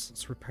tools.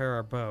 Let's repair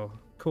our bow.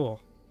 Cool.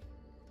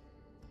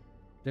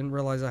 Didn't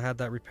realize I had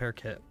that repair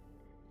kit.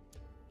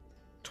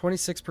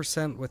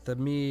 26% with the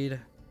mead,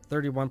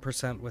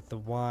 31% with the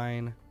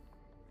wine.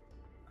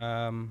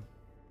 Let's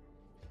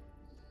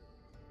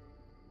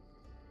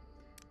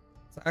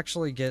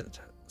actually get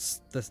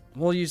this.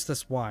 We'll use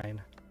this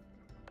wine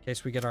in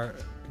case we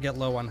get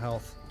low on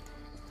health.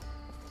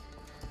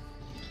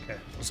 Okay,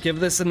 let's give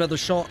this another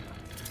shot.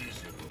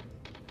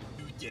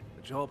 The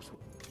job's...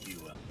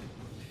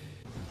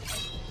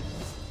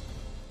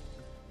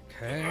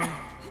 Okay.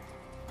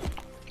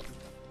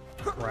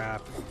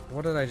 Crap.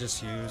 What did I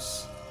just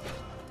use?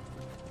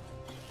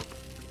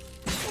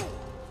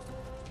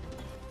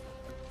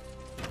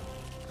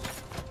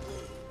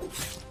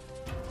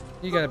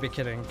 You gotta be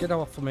kidding. Get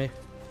off of me.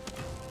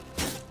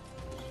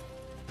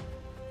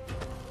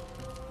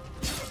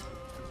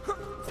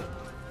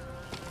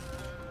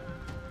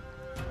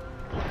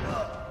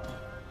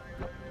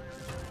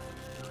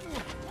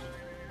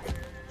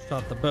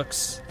 Shot the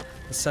books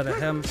instead of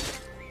him.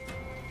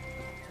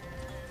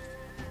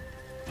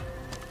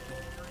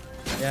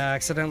 Yeah, I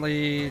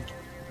accidentally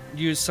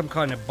used some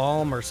kind of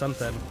balm or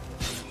something.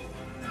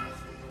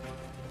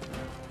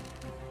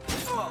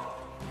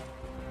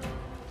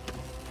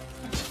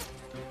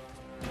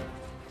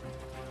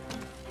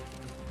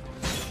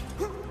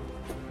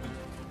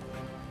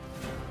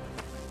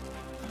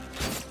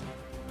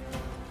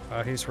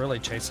 Oh, he's really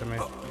chasing me.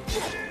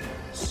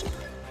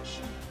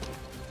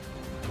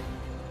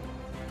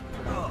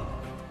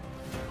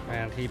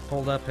 Man, he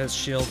pulled up his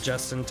shield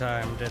just in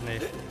time, didn't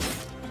he?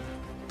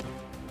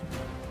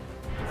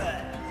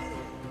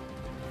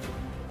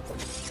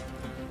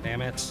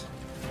 Damn it.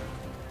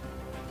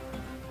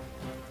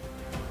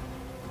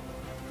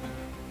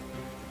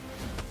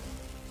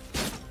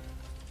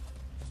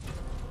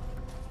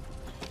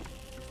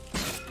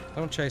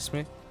 Don't chase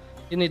me.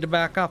 You need to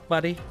back off,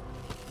 buddy.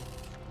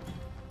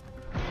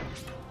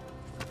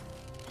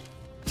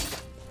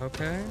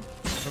 Okay,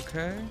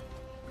 okay.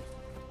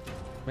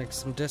 Make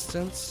some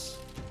distance.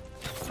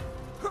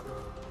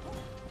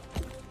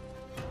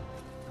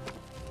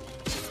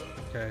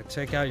 Okay,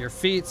 take out your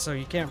feet so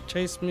you can't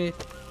chase me.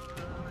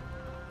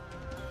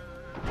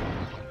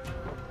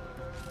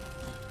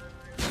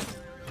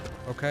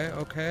 Okay,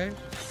 okay.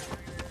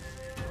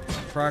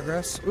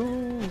 Progress.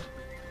 Ooh.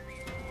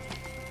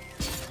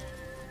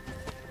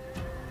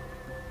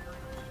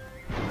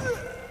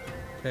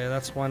 Okay,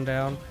 that's one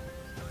down.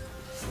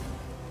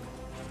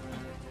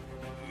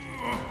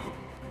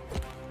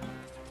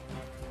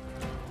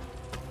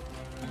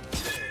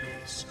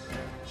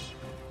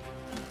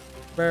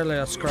 Barely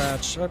a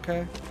scratch.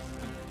 Okay.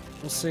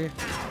 We'll see.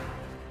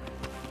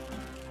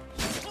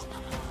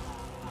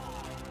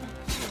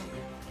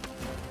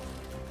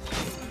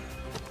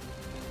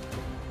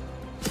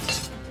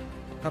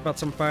 How about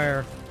some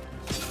fire?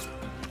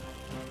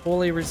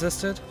 Fully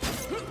resisted.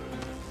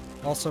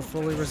 Also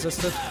fully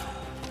resisted.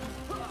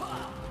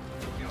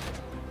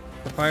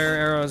 The fire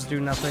arrows do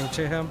nothing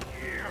to him.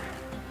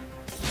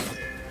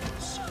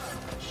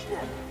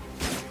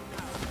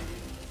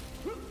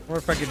 Or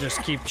if I could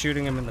just keep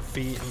shooting him in the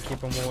feet and keep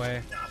him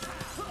away.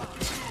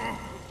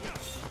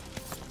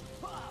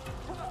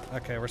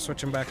 Okay, we're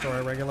switching back to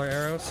our regular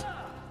arrows.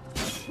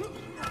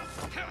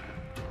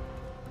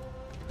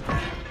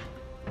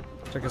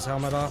 Took his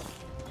helmet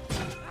off.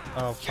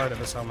 Oh, part of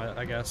his helmet,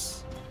 I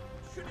guess.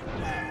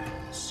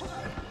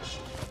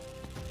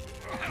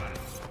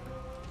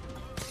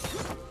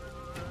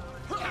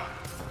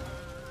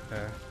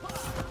 Okay.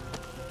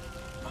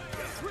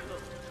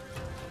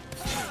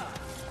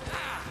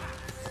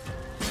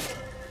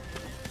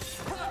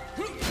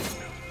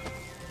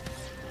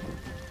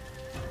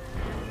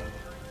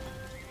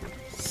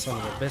 Son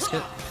of a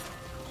biscuit.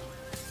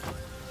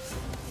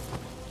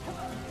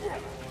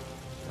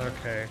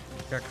 Okay,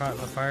 got caught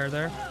in the fire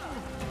there.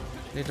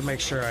 Need to make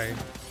sure I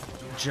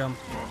jump.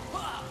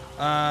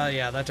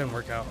 Yeah, that didn't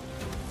work out.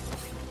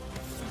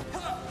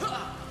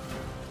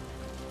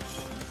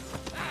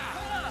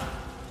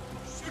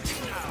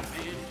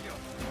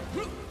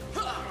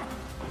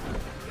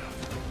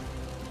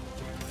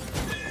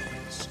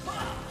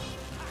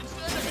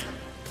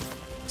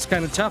 It's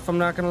kind of tough, I'm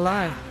not gonna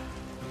lie.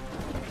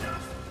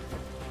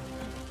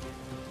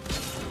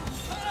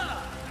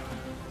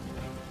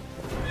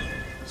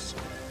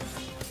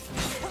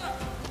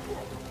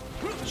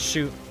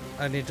 Shoot,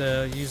 I need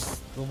to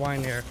use the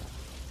wine here.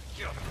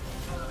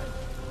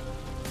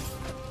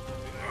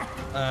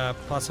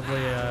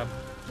 Possibly,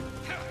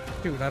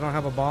 dude, I don't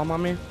have a bomb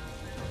on me.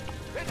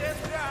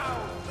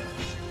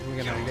 I'm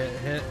gonna get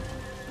hit.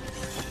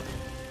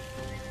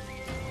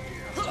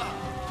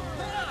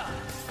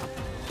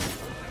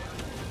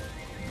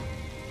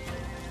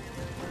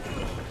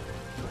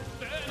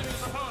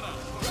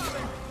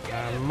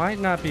 Might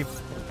not be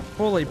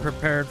fully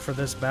prepared for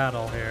this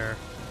battle here.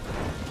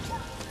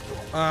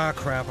 Ah,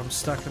 crap, I'm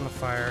stuck in the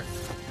fire.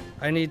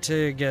 I need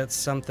to get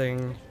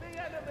something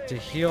to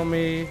heal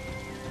me.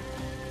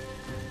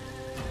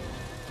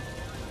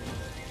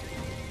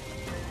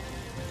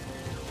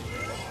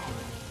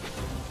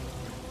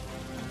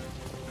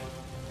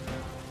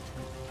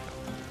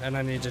 And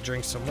I need to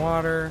drink some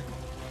water.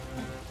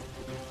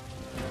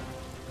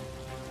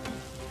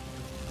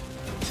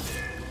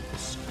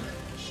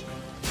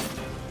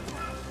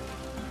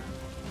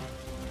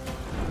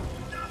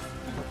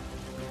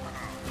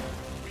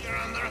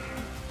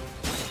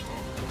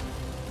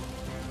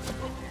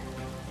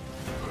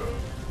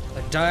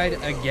 I died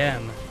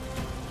again.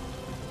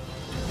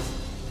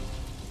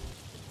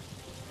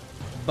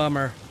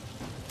 Bummer.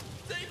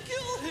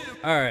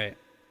 Alright.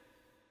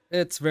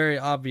 It's very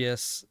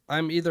obvious.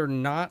 I'm either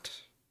not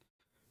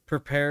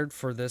prepared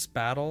for this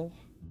battle,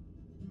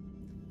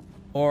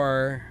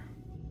 or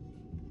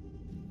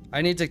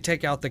I need to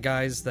take out the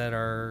guys that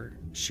are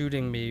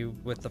shooting me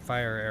with the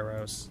fire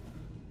arrows.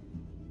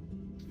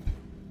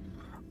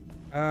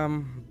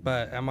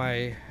 But am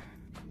I...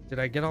 Did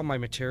I get all my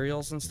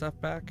materials and stuff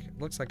back? It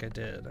looks like I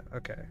did.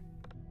 Okay.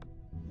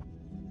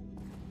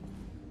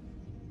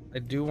 I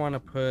do want to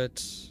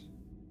put...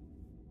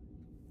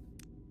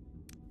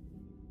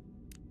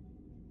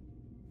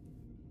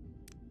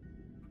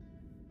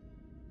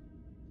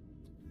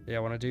 Yeah, I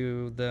want to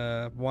do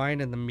the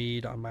wine and the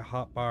mead on my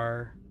hot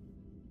bar.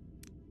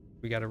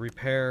 We got to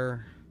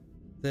repair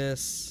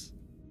this.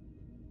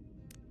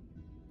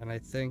 And I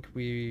think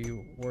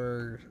we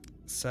were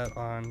set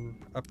on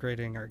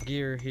upgrading our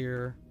gear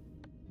here.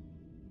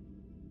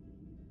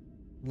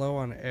 Low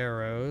on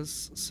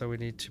arrows, so we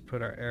need to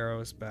put our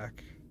arrows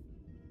back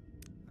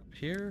up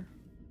here.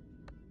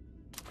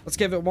 Let's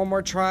give it one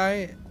more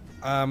try.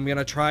 I'm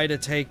gonna try to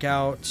take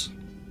out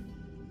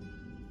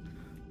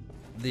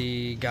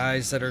the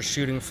guys that are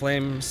shooting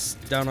flames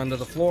down onto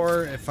the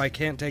floor. If I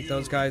can't take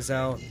those guys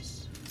out,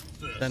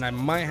 then I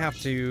might have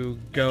to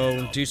go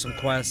and do some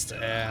quests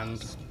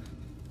and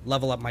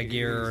level up my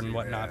gear and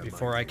whatnot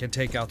before I can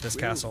take out this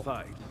castle.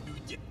 Fight.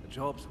 The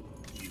job's...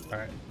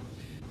 Alright.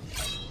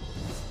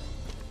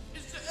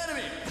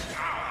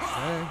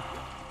 Okay.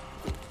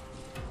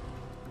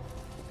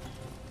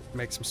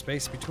 Make some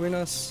space between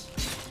us.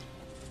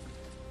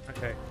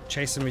 Okay,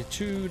 chasing me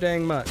too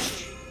dang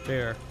much.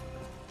 There.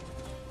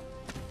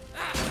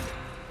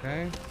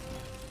 Okay.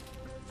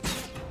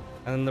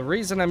 And the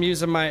reason I'm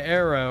using my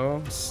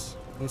arrows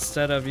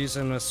instead of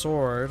using a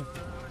sword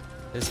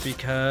is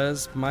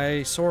because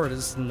my sword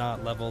is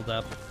not leveled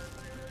up.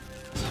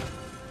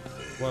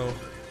 Whoa.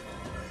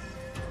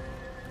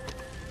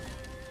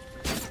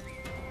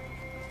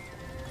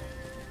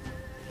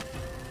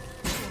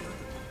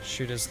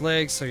 Shoot his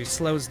legs so he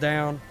slows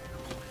down.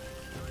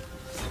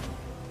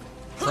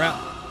 Crap.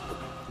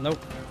 Nope.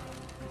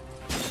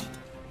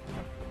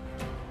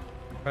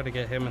 Try to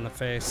get him in the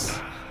face.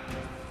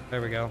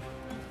 There we go.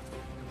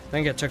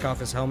 Think it took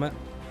off his helmet.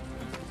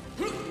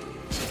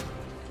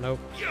 Nope.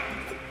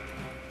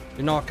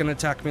 You're not gonna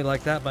attack me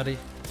like that, buddy.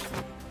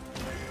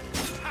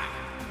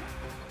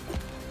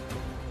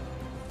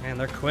 Man,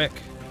 they're quick.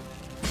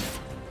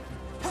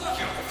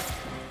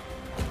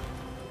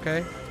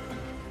 Okay.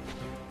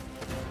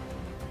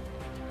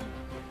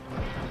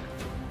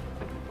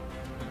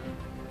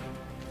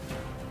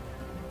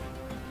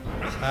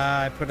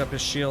 Ah, I put up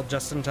his shield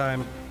just in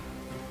time.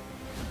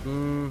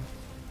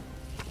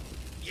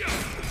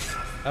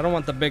 I don't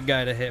want the big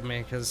guy to hit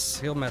me, because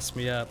he'll mess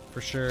me up,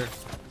 for sure.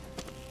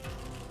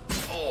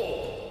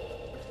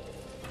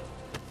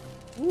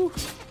 Woo.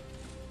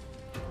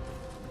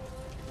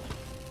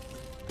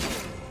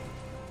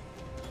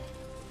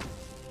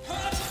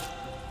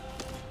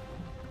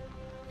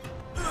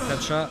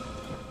 Headshot.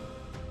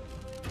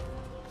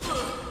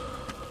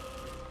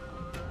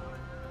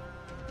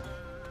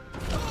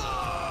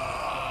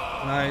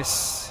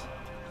 Nice.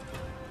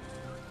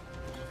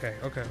 Okay.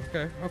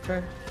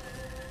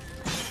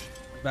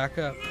 Back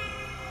up.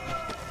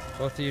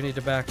 Both of you need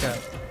to back up.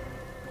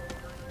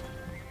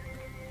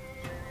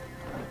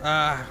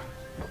 Ah.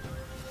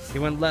 He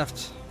went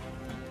left.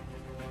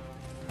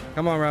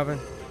 Come on, Robin.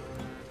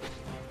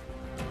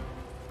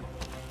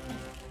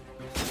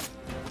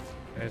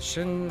 It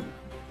shouldn't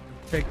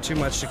take too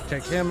much to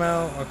take him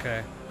out.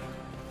 Okay.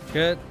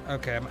 Good.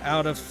 Okay, I'm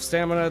out of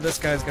stamina. This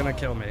guy's gonna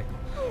kill me.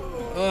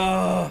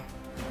 Oh,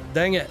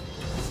 dang it.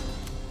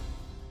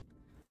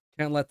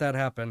 Can't let that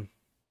happen.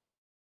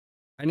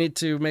 I need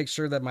to make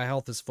sure that my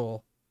health is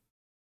full.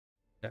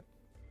 Yeah.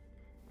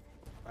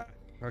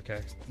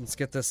 Okay, let's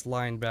get this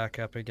line back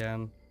up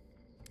again.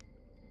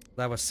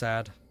 That was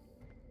sad.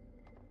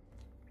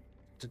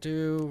 To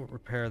do,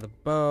 repair the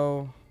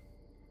bow.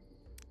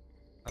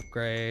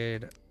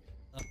 Upgrade.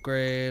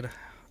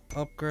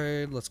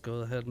 Let's go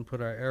ahead and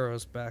put our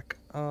arrows back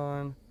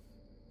on.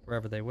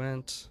 Wherever they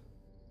went.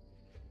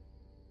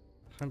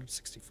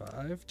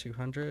 165,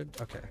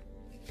 200, okay.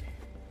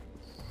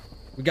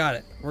 We got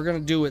it. We're gonna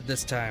do it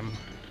this time.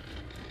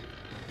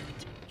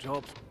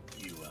 Jobs.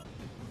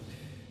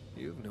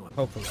 You've no...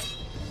 Hopefully.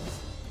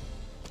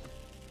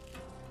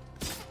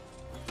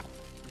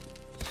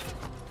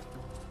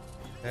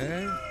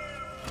 Okay.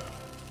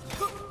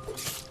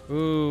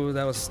 Ooh,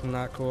 that was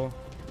not cool.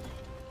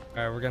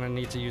 Alright, we're gonna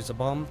need to use a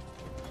bomb.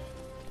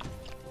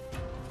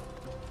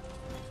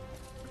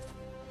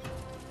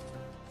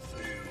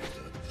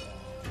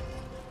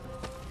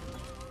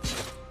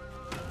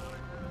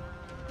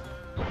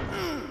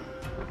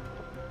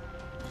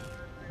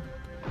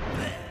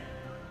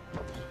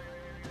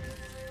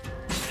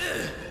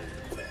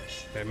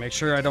 Okay, make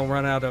sure I don't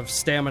run out of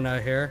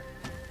stamina here.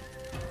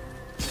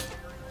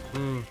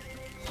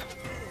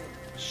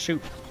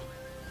 Shoot.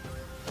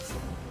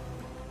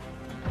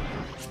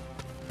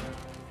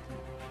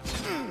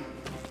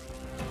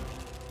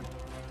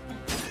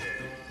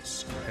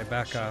 Okay,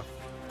 back off.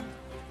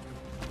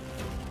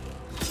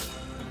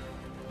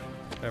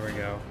 There we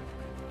go.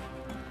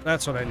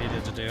 That's what I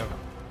needed to do.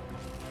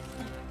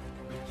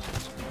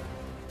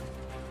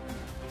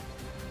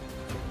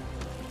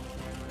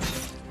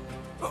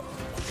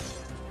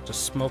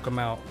 Just smoke them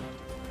out.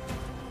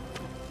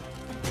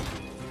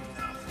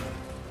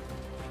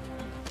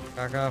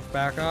 Back off,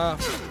 back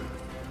off.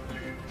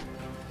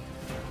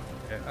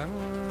 Okay,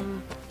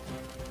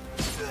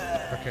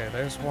 okay,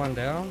 there's one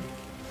down.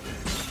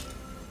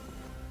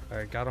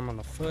 Alright, got him on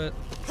the foot.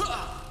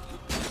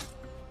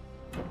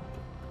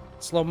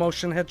 Slow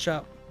motion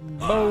headshot.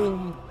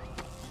 Boom.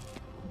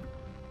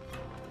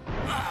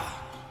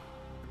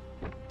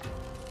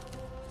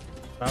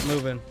 Stop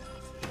moving.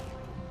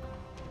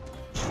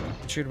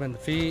 Shoot him in the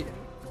feet.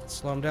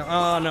 Slow him down.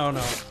 Oh, no,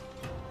 no.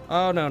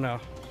 Oh, no, no.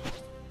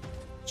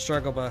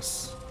 Struggle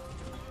bus.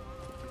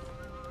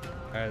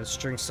 Alright, let's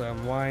drink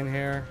some wine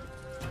here.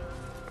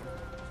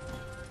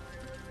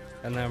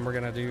 And then we're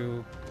gonna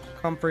do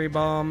comfrey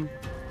bomb.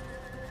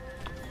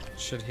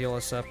 Should heal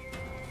us up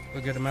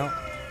a good amount.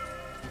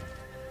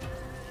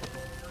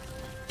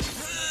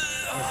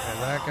 Okay,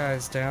 that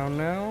guy's down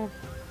now.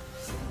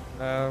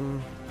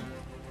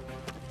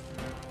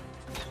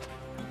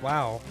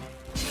 Wow.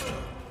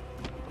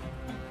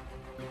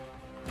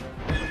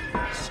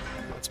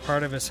 That's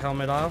part of his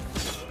helmet off.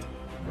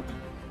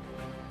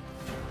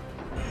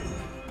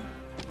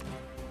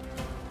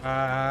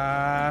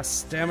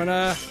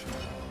 Stamina.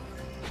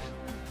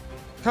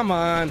 Come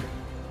on.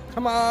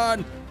 Come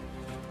on.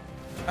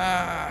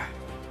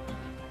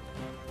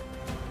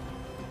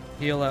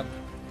 Heal up.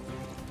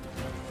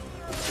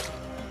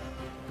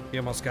 He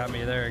almost got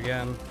me there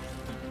again.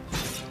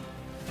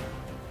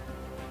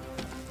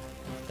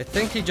 I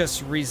think he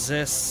just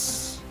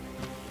resists.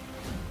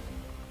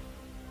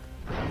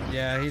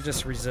 Yeah, he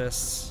just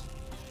resists.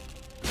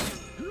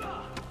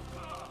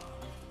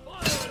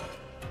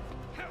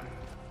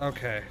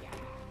 Okay.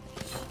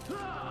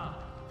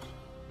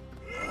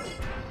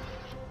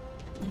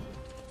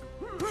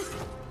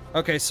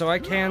 Okay, so I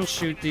can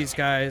shoot these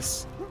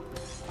guys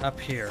up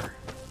here.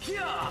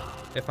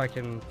 If I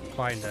can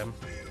find them.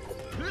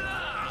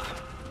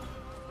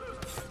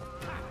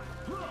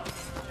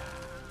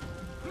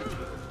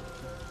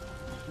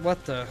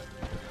 What the?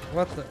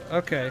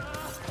 Okay.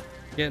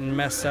 Getting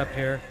messed up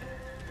here.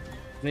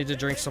 Need to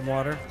drink some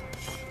water.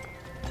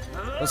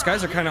 Those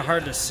guys are kind of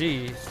hard to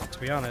see, to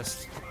be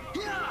honest.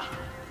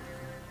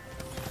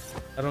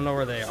 I don't know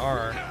where they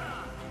are.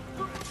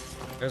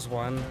 There's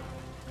one.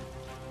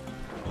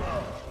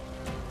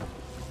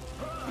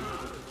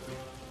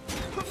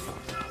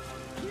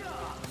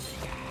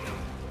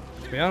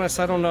 To be honest,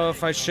 I don't know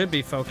if I should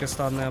be focused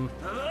on them.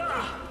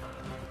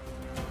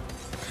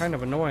 Kind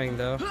of annoying,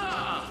 though.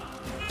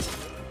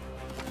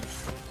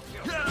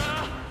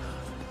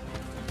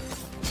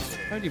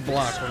 How do you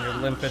block when you're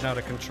limping out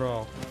of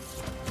control?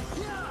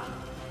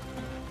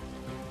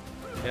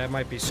 Yeah, I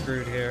might be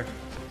screwed here.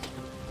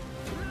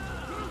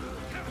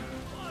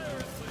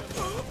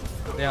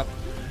 Yep.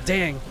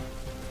 Dang.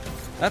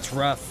 That's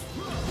rough.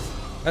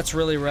 That's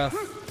really rough.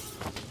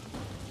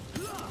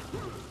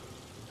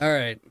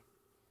 Alright.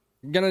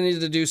 Gonna need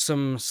to do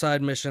some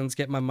side missions,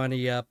 get my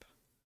money up.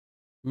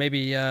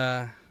 Maybe,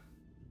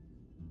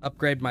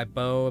 upgrade my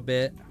bow a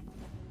bit.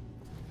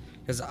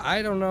 Because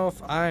I don't know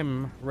if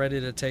I'm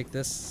ready to take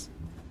this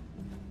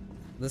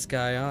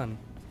guy on.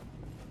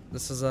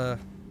 This is the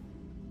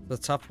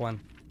tough one.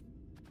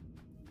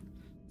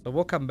 So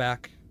we'll come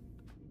back.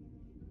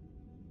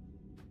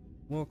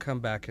 We'll come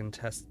back and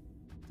test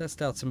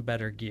out some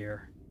better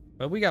gear.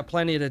 But we got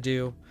plenty to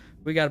do.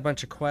 We got a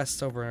bunch of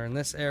quests over in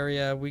this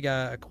area. We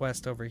got a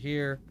quest over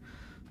here.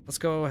 Let's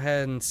go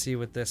ahead and see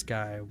what this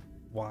guy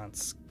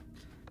wants.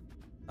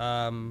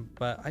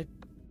 But I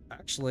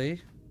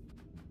actually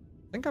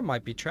think I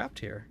might be trapped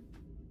here.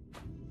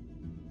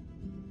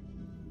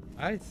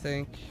 I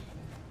think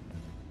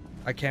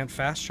I can't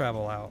fast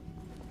travel out.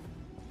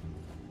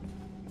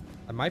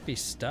 I might be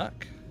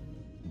stuck.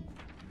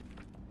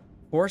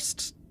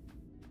 Forced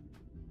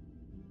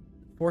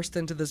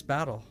into this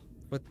battle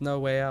with no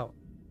way out.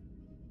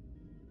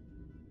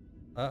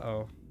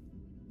 Uh-oh.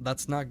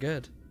 That's not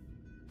good.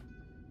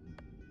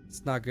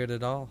 It's not good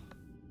at all.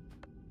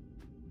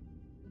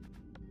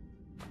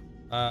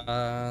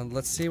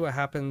 Let's see what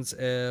happens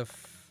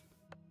if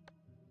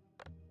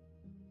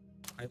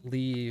I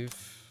leave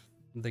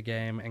the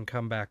game and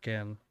come back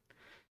in.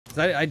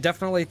 I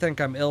definitely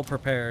think I'm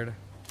ill-prepared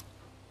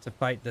to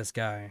fight this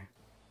guy.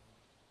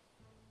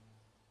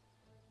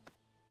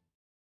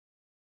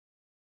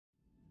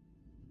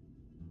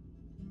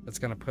 It's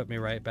gonna put me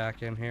right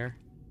back in here.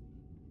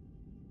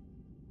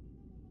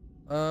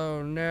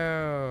 Oh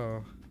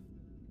no.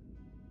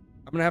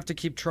 I'm gonna have to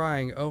keep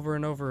trying over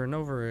and over and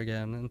over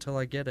again until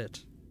I get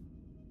it.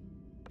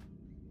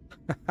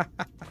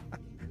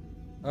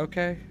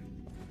 Okay.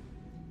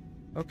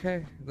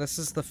 Okay, this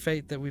is the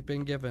fate that we've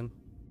been given.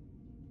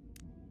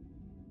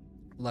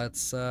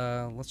 Let's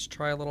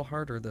try a little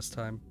harder this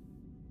time,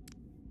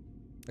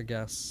 I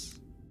guess.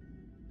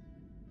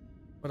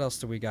 What else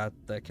do we got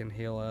that can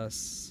heal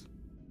us?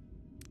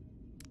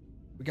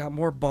 We got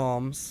more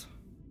bombs.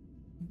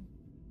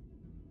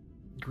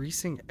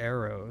 Greasing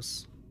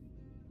arrows.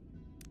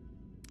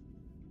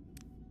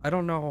 I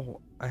don't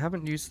know. I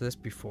haven't used this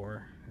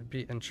before. It'd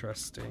be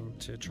interesting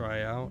to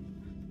try out.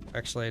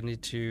 Actually, I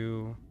need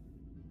to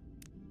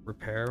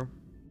repair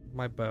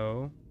my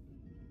bow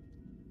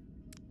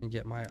and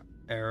get my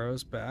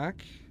arrows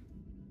back.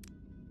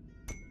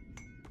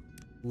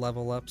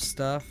 Level up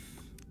stuff.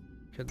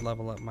 Could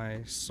level up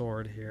my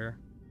sword here.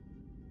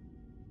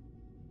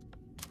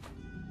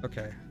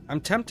 Okay,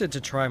 I'm tempted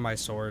to try my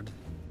sword.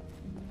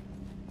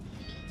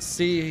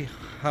 See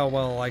how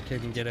well I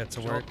can get it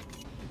to work.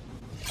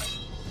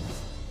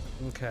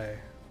 Okay,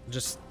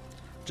 just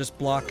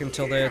block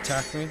until they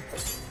attack me.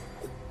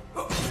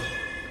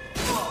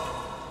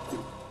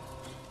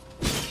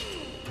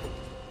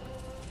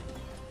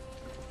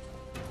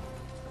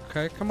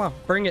 Okay, come on,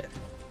 bring it.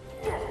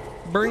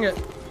 Bring it.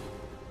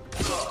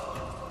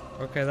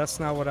 Okay, that's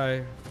not what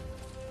I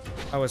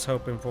was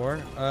hoping for.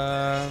 You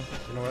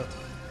know what?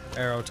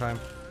 Arrow time.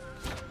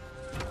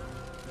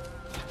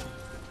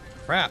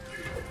 Crap.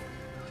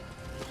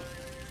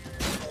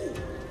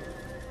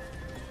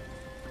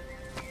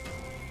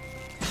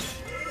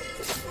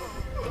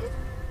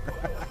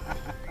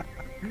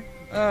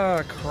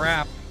 Oh,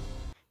 crap.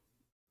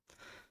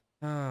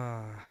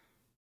 Ah.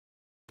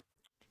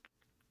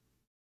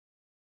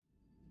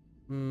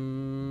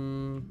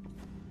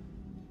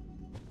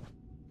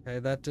 Okay,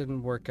 that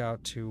didn't work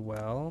out too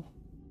well.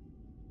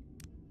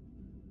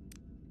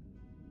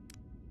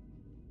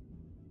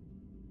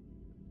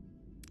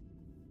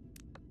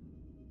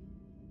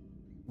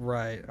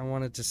 Right, I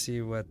wanted to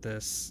see what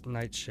this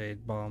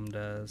nightshade bomb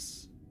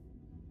does.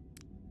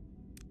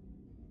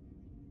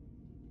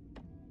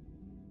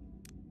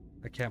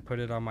 I can't put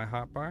it on my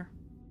hotbar?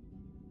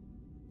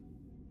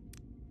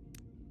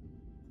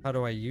 How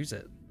do I use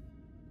it?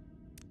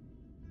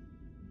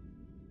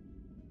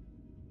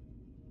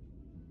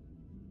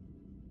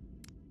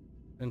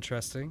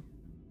 Interesting.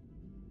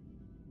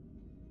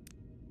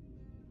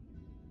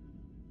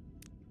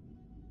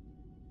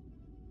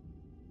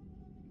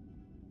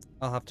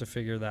 I'll have to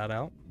figure that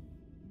out.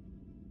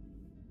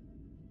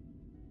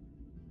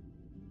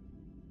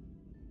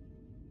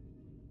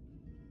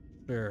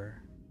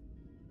 Sure.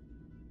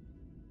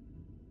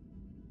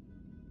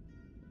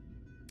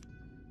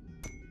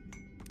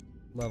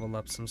 Level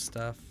up some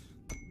stuff.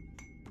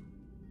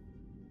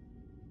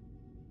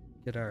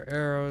 Get our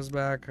arrows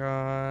back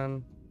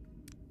on.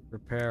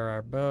 Repair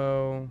our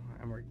bow,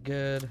 and we're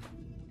good.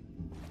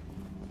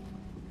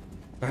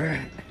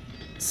 Alright.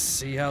 Let's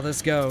see how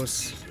this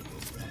goes.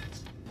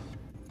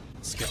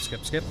 Skip,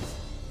 skip, skip.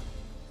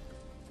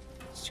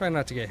 Let's try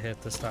not to get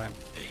hit this time.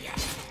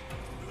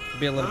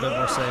 Be a little bit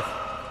more safe.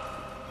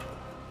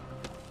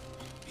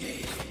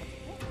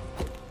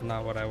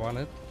 Not what I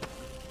wanted.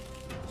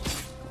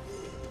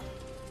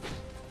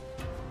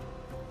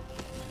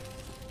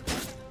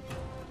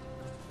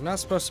 You're not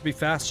supposed to be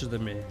faster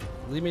than me.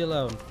 Leave me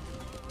alone.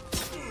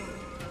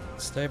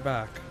 Stay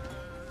back.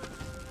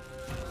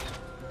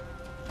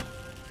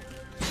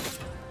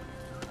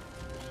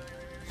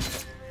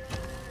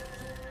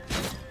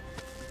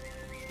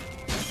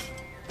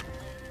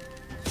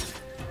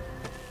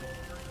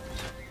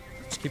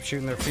 Just keep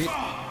shooting their feet.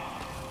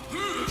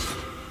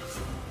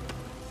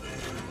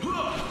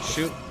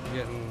 Shoot.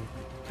 Getting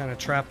kind of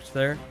trapped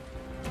there.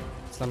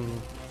 A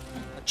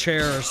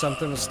chair or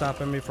something was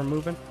stopping me from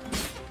moving.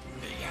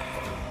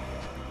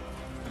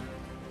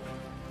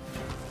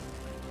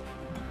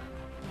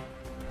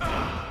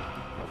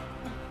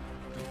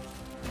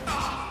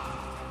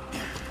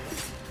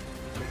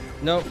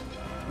 Nope.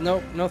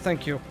 Nope. No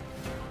thank you.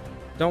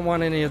 Don't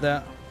want any of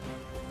that.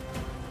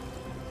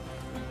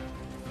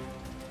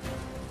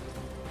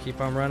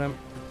 Keep on running.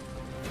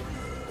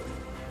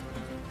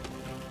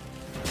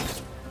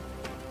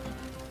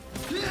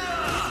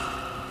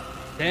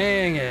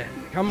 Dang it.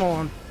 Come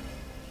on.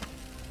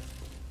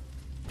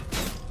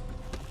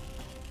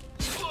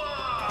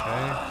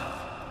 Okay.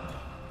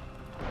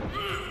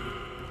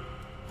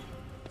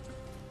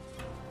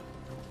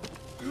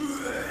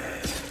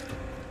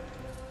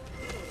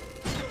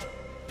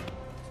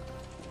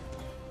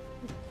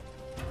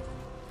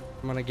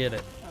 I'm gonna get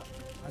it.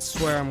 I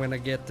swear I'm gonna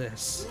get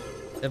this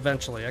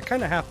eventually. I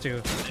kind of have to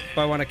if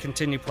I want to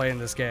continue playing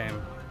this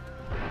game.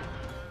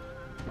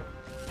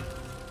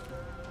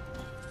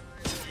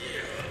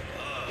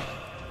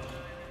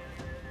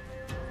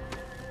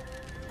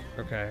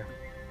 Okay.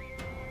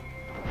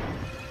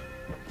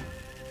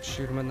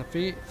 Shoot him in the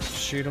feet,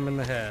 shoot him in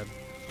the head.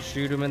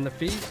 Shoot him in the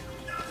feet,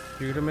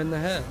 shoot him in the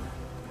head.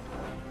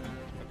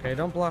 Okay,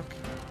 don't block.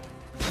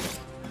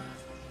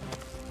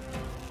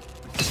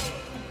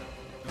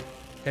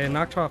 Okay,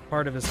 knocked off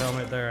part of his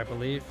helmet there, I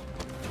believe.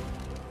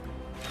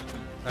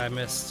 I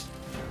missed.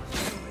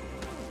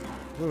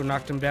 Ooh,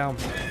 knocked him down.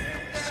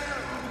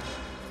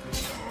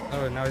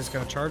 Oh, now he's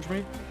gonna charge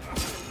me?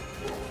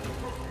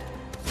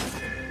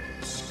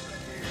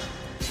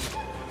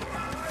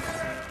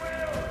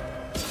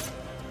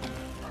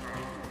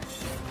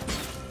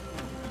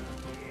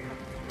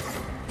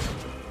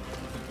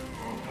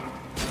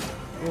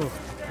 Ooh,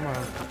 come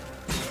on.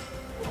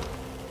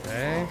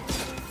 Okay.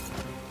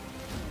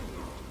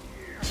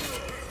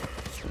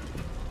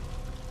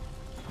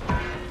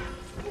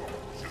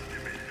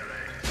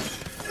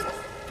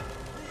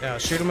 Yeah,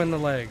 shoot him in the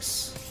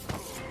legs.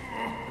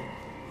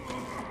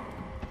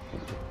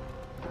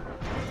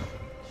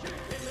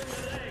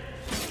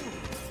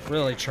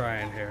 Really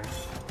trying here.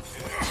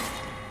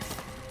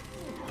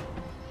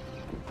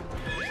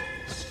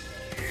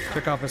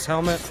 Took off his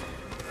helmet.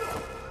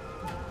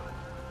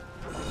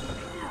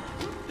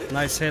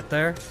 Nice hit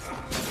there.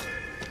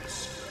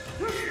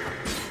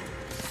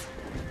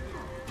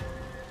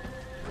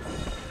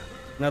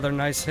 Another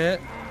nice hit.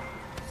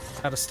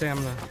 Out of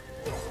stamina.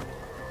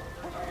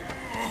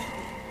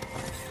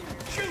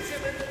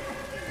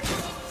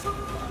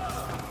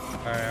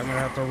 Alright, I'm gonna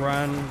have to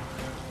run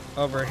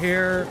over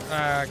here.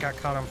 I got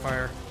caught on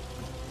fire.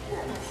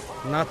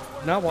 Not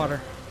water.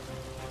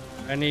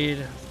 I need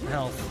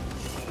health.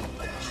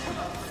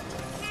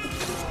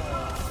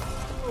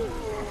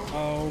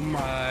 Oh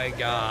my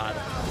god.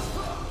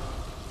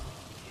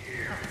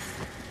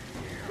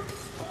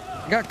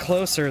 I got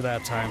closer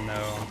that time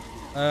though.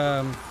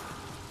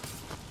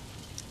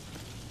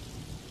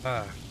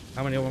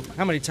 How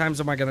many times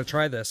am I gonna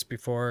try this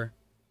before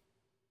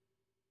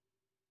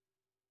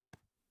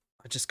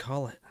I just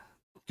call it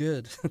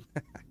good?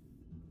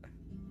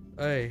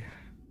 Hey.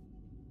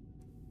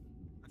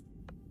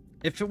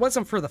 If it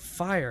wasn't for the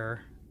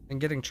fire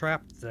and getting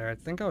trapped there, I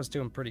think I was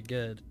doing pretty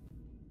good.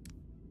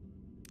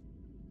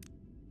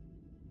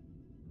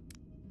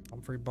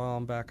 Humphrey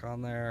bomb back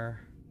on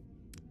there.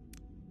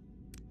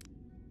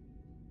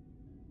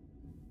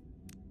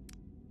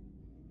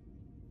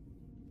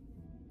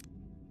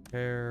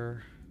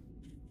 Air.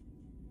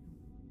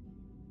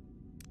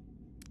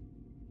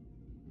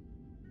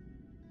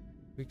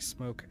 Weak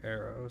smoke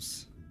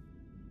arrows.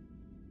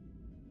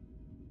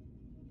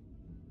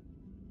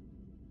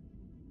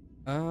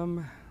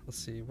 Let's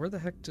see. Where the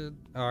heck did...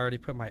 Oh, I already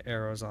put my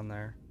arrows on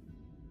there.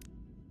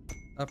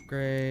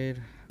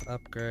 Upgrade.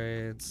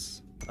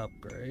 Upgrades.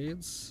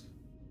 Upgrades.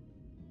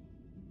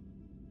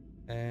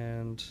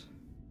 And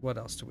what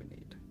else do we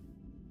need?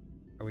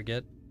 Are we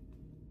good?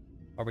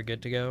 Are we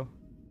good to go?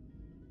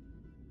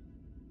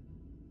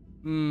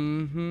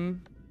 Mm-hmm.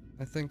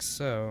 I think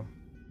so.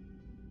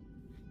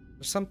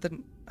 There's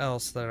something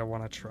else that I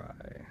want to try.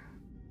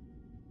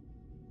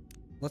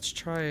 Let's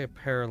try a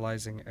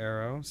paralyzing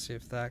arrow, see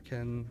if that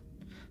can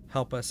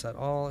help us at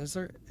all. Is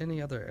there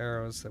any other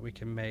arrows that we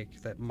can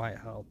make that might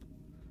help?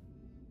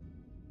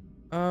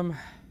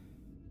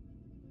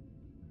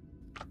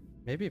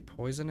 Maybe a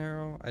poison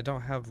arrow? I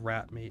don't have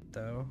rat meat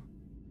though.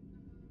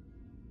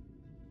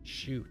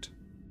 Shoot.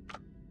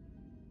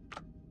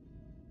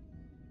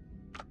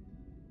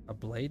 A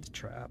blade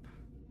trap.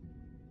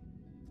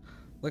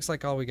 Looks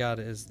like all we got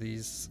is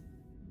these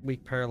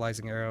weak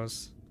paralyzing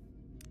arrows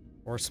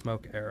or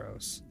smoke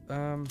arrows.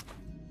 I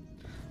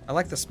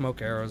like the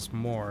smoke arrows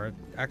more. It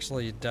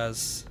actually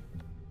does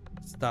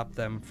stop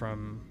them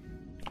from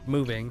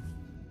moving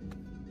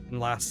and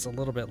lasts a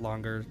little bit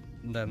longer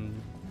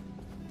than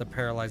the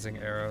paralyzing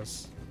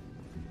arrows.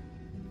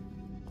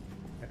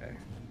 Okay.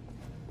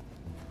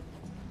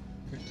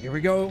 Here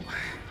we go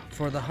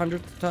for the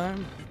 100th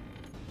time.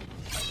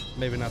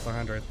 Maybe not the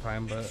 100th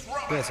time, but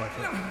feels like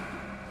it.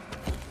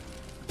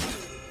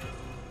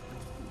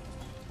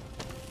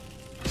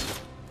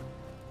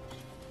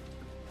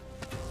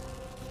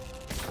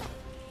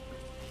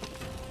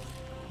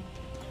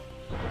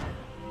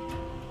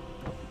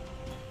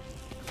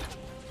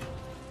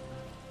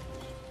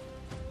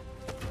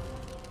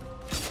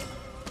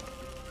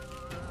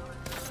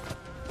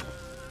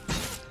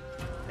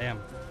 Damn.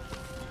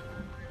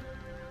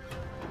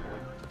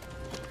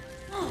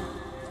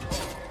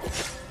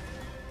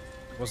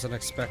 Wasn't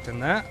expecting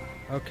that.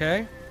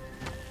 Okay.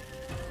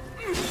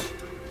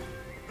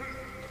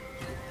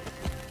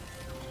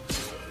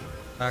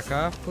 Back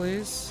off,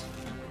 please.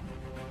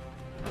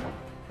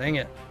 Dang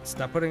it.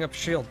 Stop putting up a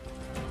shield.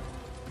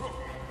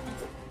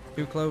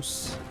 Too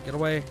close. Get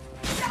away.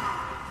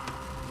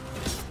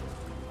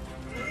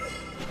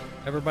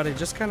 Everybody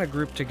just kind of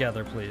group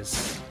together,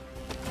 please.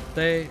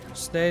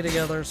 Stay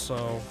together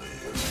so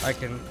I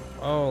can...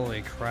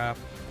 Holy crap.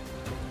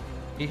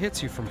 He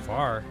hits you from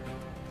far.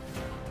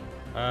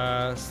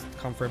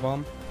 Comfrey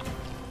bomb.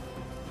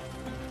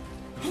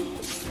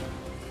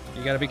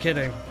 You gotta be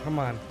kidding. Come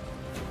on.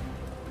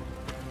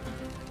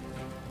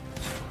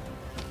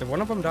 Did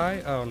one of them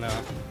die? Oh no.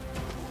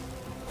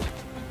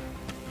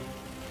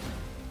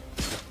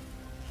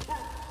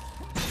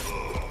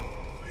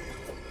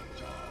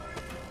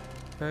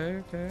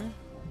 Okay, okay.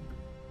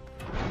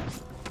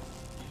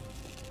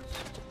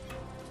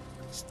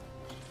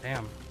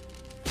 Damn.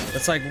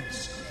 It's like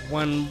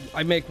when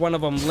I make one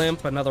of them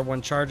limp, another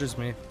one charges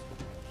me.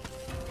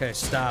 Okay,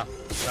 stop.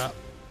 Stop.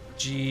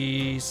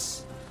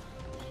 Jeez.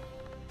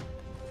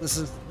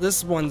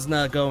 This one's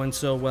not going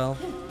so well.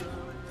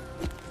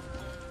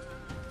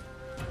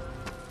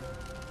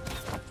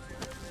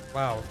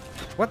 Wow.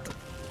 What the?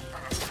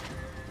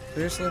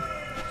 Seriously?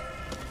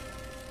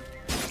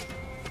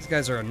 These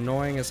guys are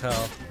annoying as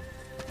hell.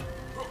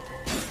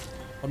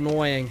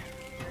 Annoying.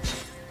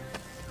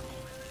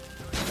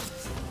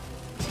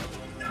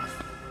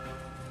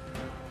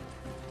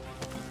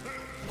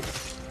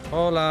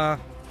 Hola.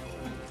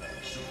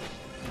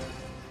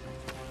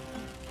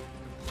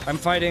 I'm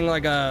fighting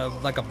like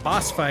a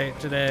boss fight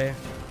today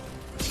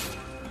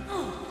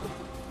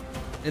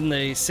in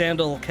the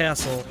Sandle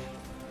Castle.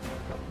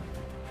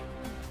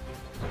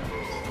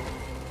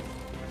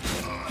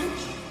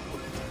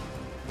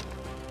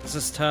 This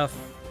is tough.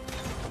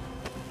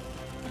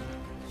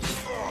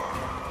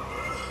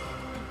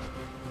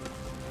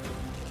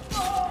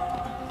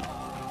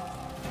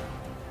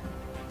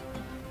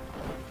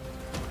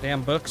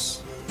 Damn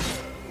books.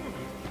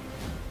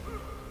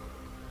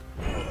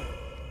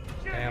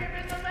 Damn.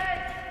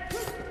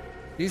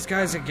 These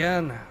guys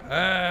again.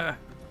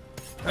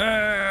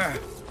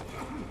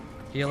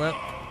 Heal up.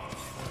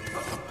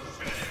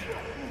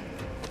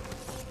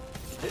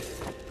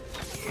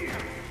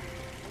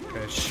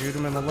 Okay, shoot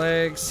him in the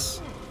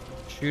legs.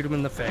 Shoot him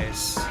in the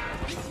face.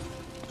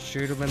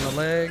 Shoot him in the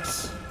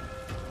legs.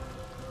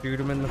 Shoot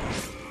him in the...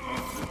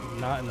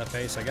 Not in the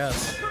face, I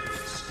guess.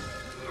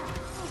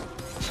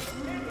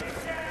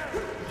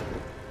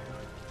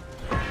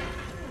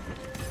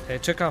 Okay,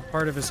 took off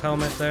part of his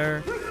helmet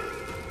there.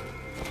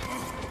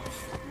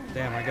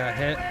 Damn, I got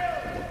hit.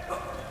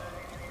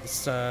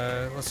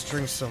 Let's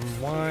drink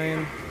some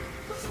wine.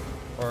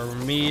 Or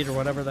mead, or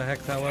whatever the heck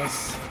that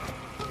was.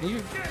 Can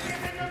you...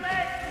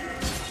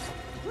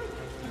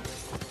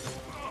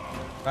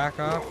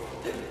 Back off.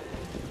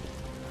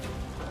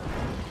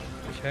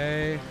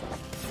 Okay.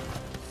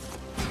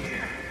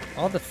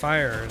 All the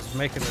fire is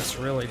making this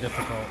really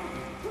difficult.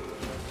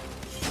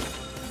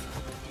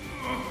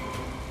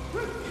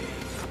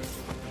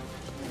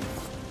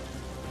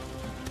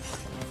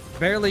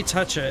 Barely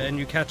touch it and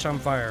you catch on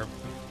fire.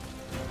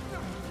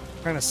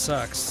 Kinda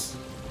sucks.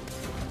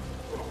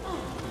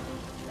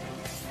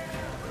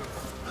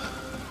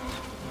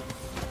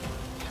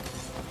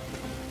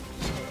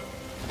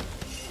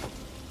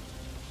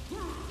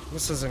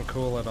 This isn't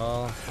cool at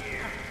all.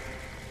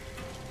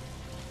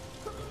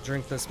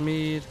 Drink this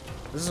mead.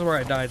 This is where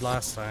I died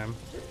last time.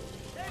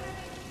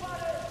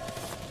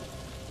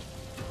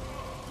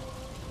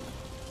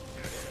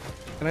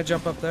 Can I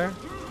jump up there?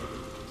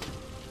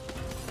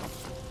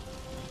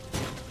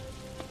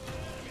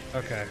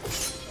 Okay.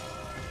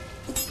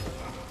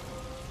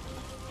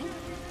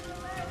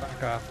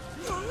 Back off.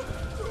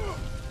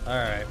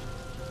 Alright.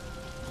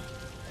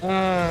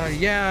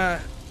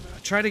 Yeah.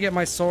 Try to get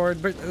my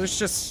sword, but there's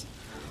just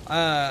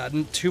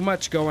too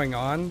much going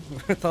on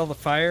with all the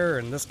fire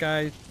and this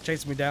guy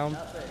chasing me down.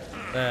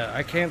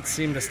 I can't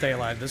seem to stay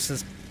alive. This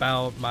is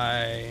about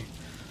my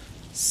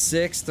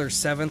 6th or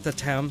 7th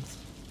attempt.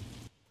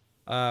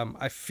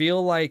 I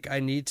feel like I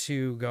need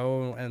to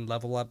go and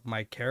level up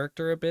my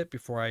character a bit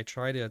before I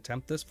try to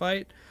attempt this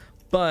fight.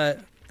 But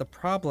the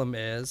problem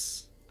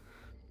is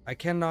I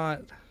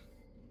cannot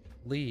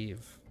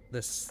leave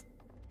this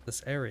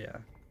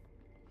area.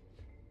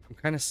 I'm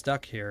kind of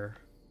stuck here.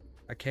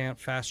 I can't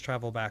fast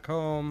travel back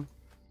home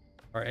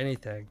or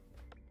anything.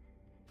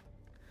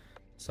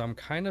 So I'm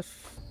kind of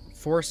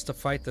forced to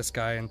fight this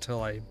guy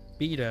until I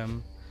beat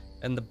him.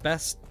 And the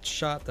best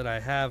shot that I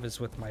have is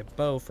with my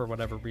bow for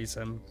whatever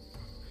reason.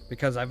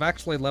 Because I've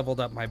actually leveled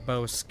up my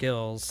bow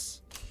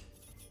skills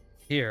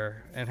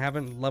here and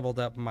haven't leveled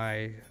up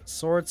my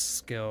sword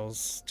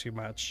skills too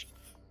much.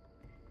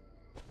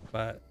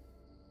 But,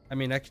 I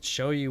mean, I could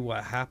show you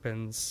what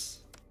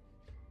happens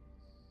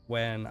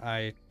when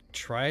I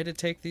try to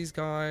take these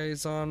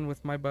guys on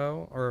with my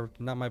bow, or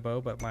not my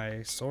bow, but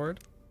my sword.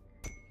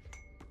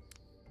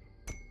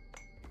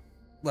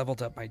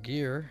 Leveled up my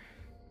gear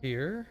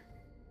here.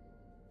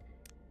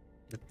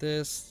 Get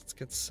this, let's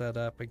get set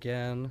up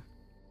again.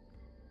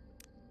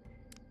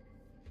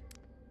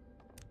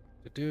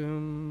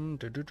 Da-doom,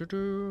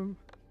 da-do-do-doom.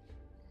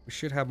 We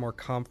should have more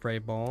comfrey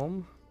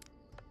balm.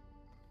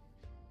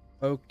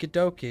 Okie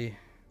dokie.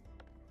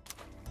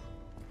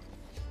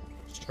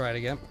 Let's try it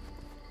again.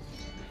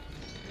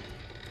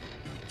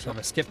 So if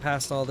I skip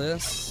past all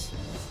this,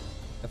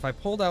 if I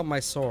pulled out my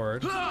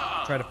sword,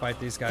 try to fight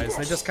these guys,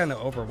 they just kind of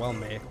overwhelm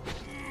me.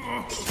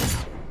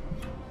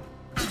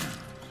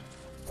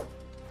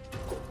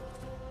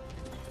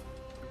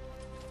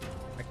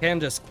 I can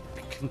just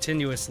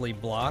continuously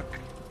block,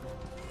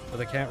 but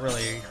they can't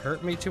really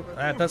hurt me too.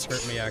 That does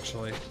hurt me,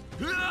 actually.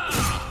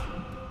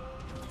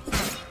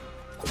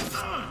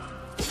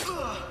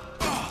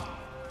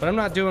 But I'm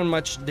not doing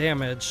much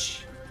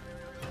damage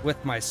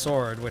with my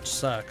sword, which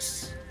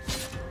sucks.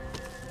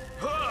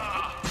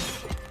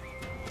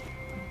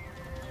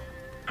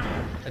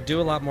 I do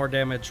a lot more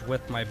damage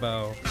with my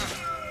bow.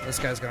 This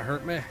guy's gonna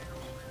hurt me.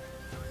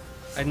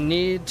 I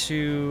need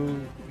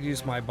to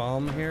use my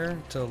bomb here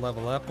to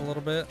level up a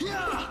little bit.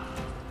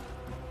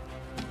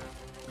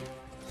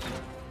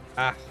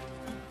 Ah.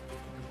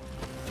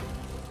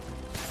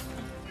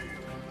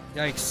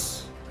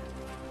 Yikes.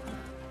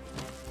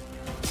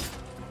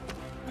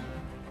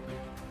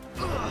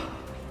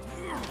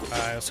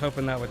 I was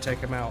hoping that would take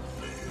him out.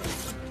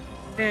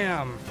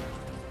 Damn.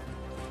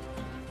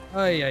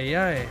 Ay, ay,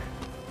 ay.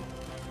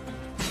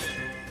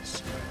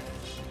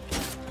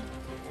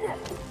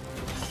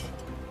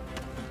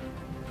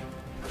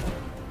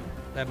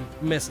 That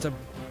missed him.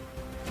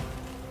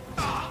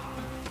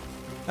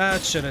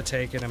 That should have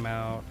taken him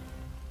out.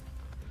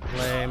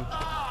 Lame.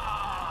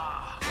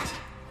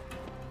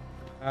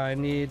 I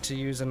need to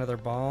use another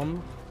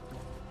bomb.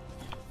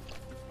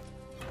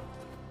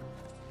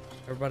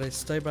 Everybody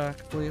stay back,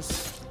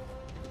 please.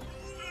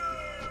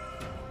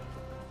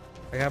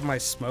 I have my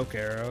smoke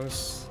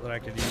arrows that I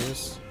could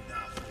use.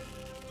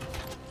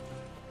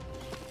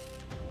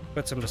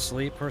 Puts him to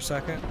sleep for a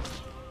second.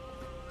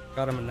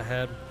 Got him in the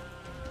head.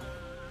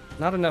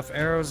 Not enough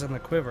arrows in the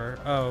quiver.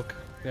 Oh,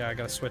 yeah, I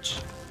gotta switch.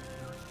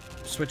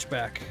 Switch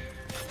back.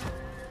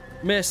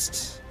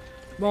 Missed.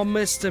 Well,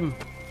 missed him.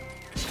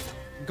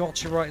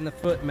 Got you right in the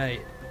foot,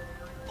 mate.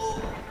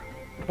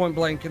 Point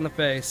blank in the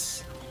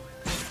face.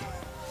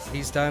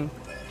 He's done.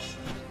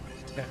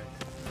 Okay.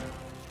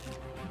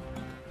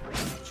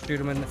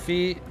 Shoot him in the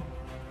feet.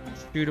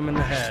 Shoot him in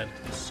the head.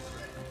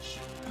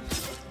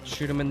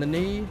 Shoot him in the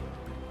knee.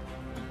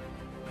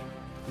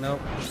 Nope.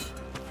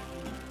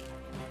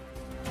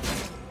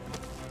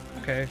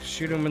 Okay,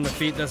 shoot him in the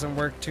feet doesn't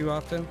work too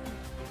often.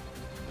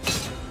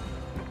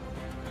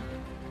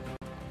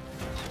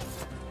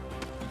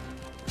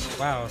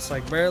 Wow, it's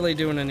like barely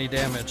doing any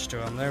damage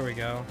to him. There we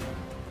go.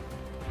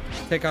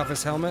 Take off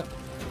his helmet.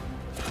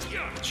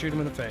 Shoot him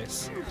in the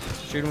face.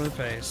 Shoot him in the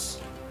face.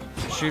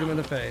 Shoot him in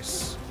the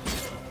face.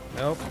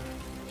 Nope.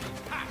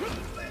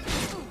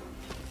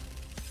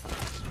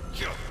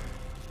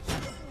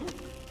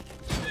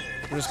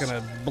 I'm just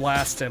gonna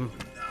blast him.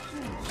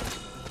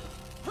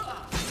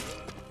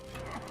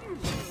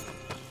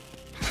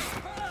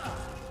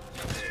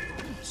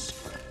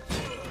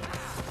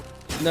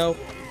 Nope.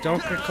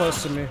 Don't get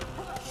close to me.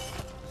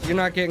 You're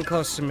not getting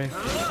close to me.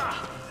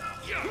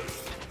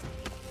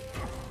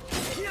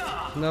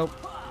 Nope.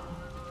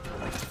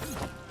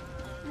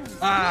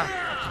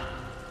 Ah!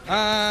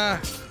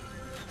 Ah!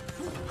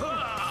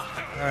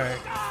 Alright.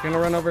 Gonna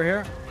run over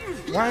here?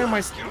 Why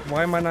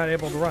am I not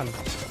able to run?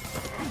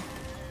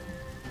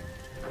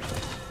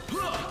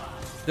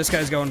 This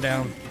guy's going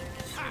down.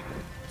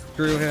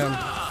 Screw him.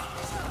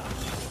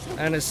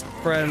 And his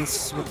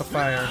friends with the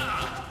fire.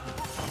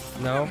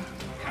 No.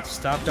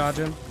 Stop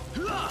dodging.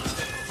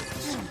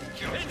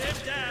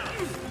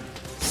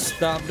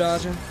 Stop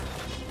dodging.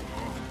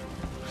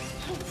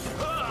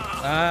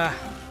 Ah,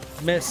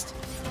 missed.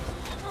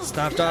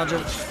 Stop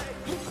dodging.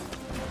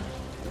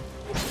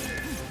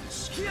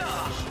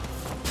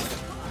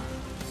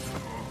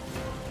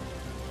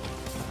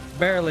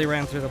 Barely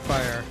ran through the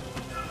fire.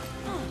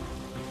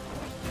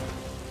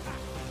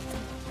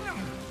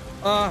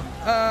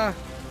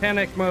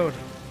 Panic mode.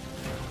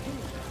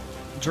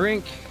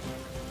 Drink.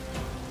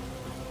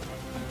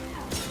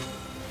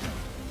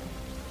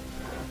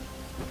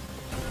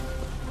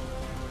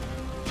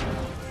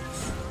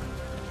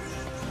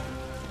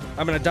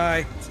 I'm gonna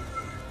die.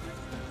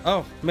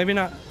 Oh, maybe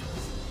not.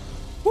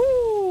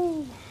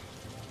 Woo!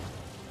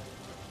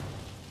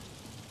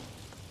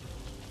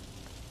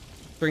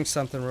 Drink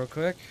something real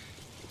quick.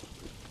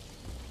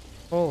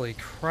 Holy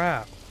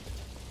crap.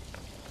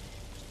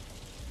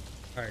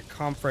 Alright,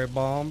 comfrey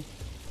bomb.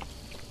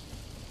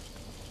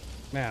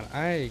 Man,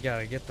 I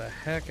gotta get the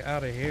heck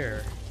out of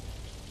here.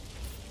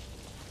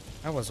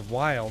 That was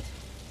wild.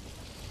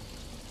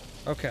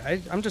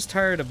 Okay, I'm just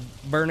tired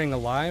of burning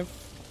alive.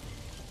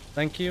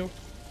 Thank you.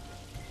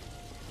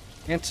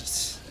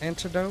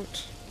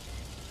 Antidote?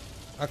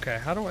 Okay,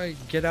 how do I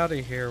get out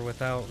of here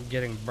without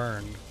getting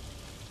burned?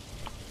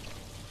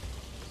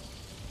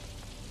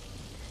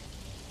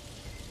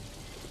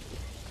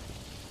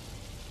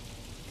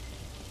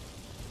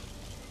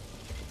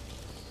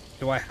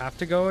 Do I have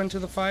to go into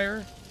the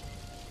fire?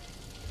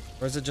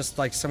 Or is it just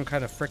like some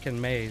kind of frickin'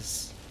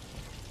 maze?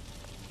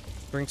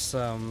 Drink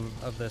some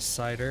of this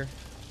cider.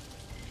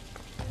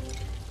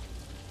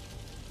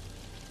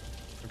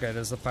 Okay,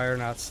 does the fire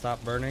not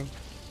stop burning?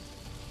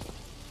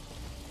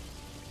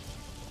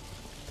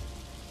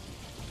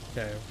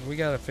 Okay, we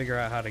gotta figure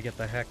out how to get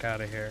the heck out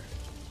of here.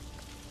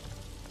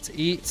 Let's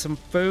eat some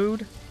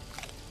food.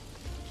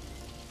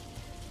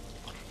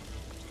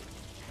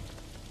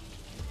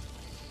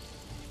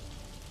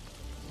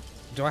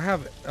 Do I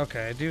have...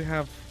 Okay, I do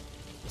have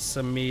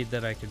some mead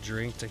that I could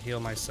drink to heal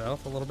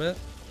myself a little bit.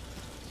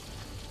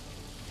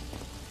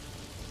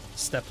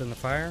 Stepped in the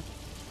fire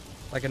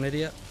like an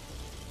idiot.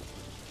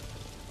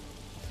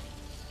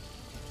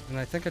 And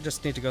I think I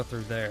just need to go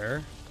through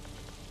there.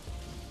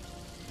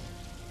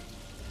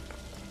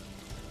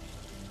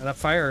 And that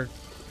fire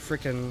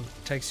freaking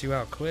takes you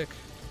out quick.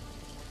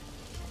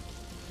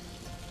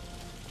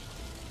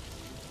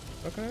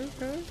 Okay,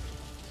 okay.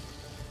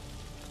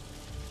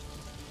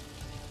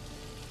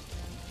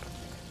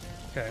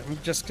 Okay, I'm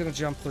just gonna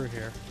jump through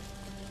here.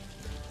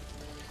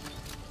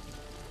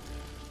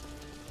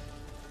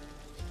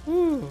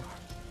 Woo!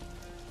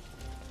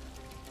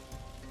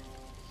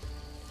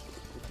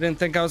 Didn't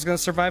think I was gonna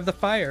survive the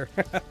fire.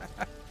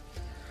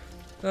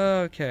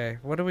 Okay,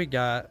 what do we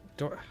got?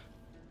 Do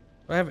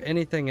I have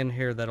anything in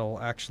here that'll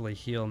actually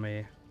heal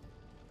me?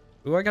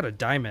 Ooh, I got a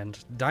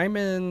diamond.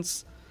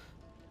 Diamonds,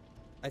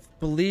 I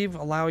believe,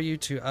 allow you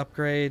to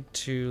upgrade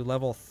to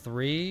level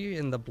 3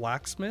 in the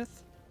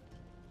blacksmith.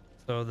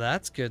 So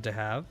that's good to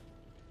have.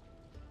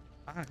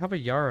 I have a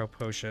yarrow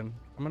potion.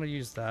 I'm gonna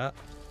use that.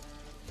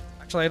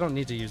 Actually, I don't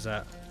need to use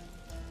that.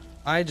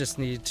 I just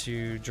need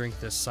to drink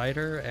this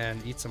cider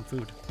and eat some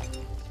food.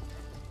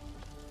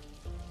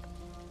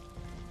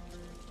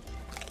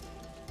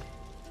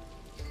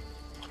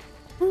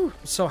 Whew,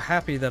 I'm so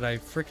happy that I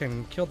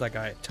freaking killed that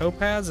guy.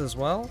 Topaz as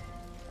well?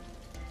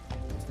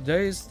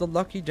 Today's the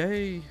lucky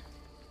day.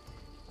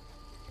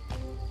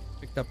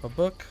 Picked up a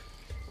book.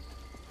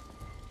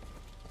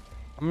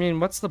 I mean,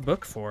 what's the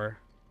book for?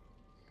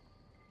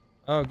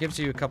 Oh, it gives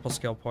you a couple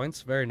skill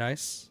points. Very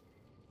nice.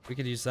 We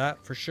could use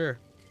that for sure.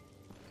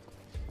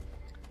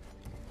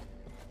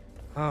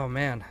 Oh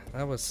man,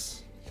 that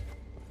was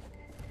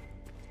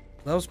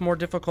more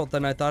difficult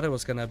than I thought it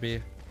was gonna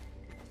be.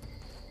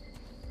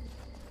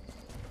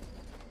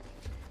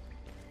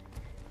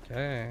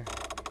 Okay.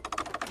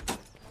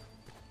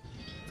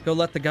 Go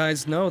let the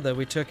guys know that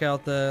we took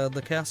out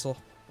the castle.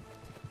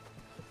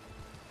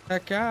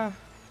 Heck yeah.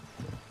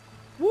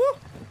 Woo!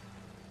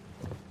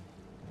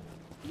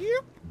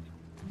 Yep.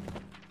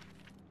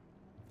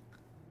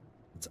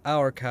 It's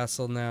our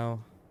castle now.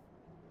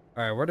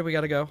 Alright, where do we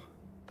gotta go?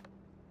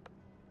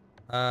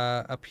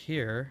 Up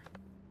here.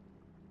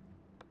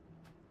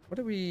 What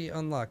do we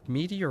unlock?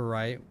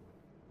 Meteorite.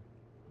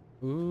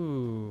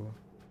 Ooh.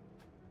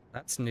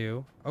 That's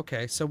new.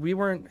 Okay, so we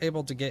weren't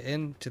able to get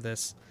into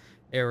this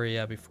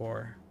area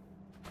before.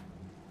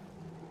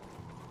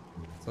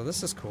 So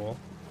this is cool.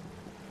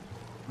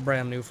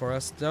 Brand new for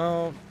us.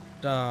 Don't...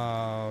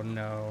 Oh,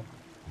 no.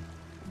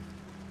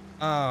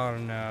 Oh,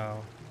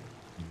 no.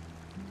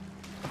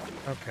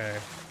 Okay.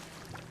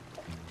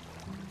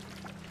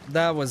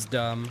 That was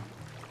dumb.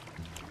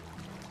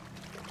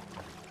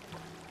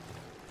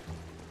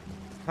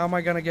 How am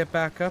I gonna get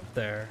back up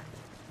there?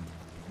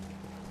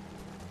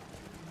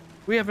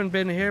 We haven't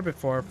been here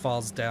before. It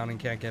falls down and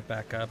can't get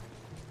back up.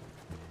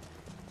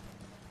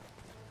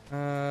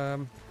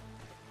 Am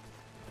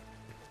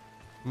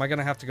I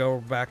gonna have to go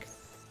back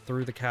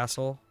through the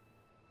castle?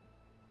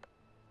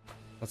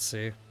 Let's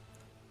see.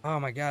 Oh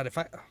my god, if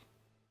I...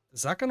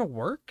 Is that gonna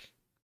work?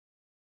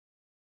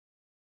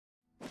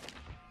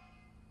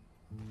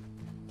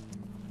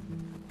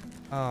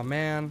 Oh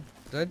man,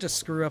 did I just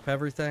screw up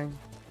everything?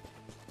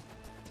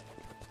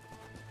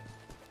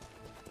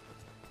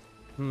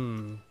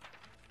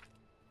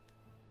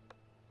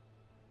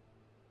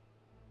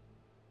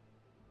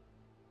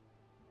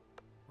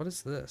 What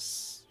is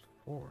this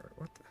for?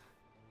 What the...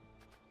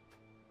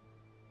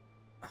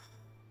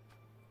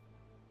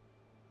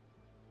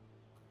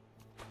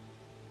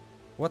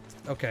 What?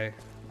 Okay.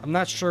 I'm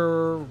not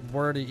sure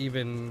where to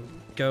even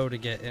go to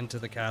get into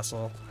the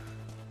castle.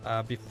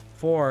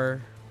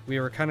 Before, we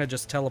were kind of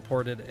just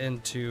teleported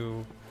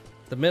into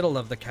the middle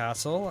of the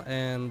castle,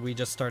 and we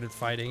just started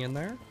fighting in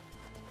there.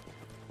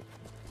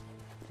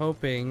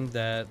 Hoping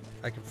that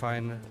I can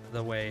find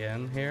the way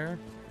in here.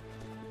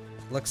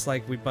 Looks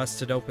like we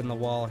busted open the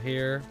wall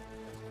here.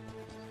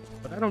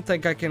 But I don't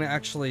think I can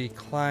actually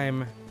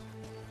climb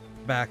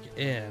back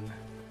in.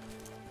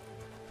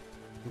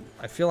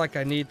 I feel like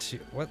I need to...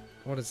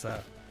 What is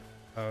that?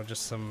 Oh,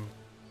 just some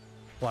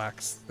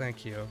blacks.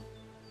 Thank you.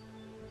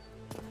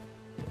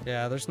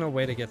 Yeah, there's no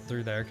way to get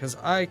through there because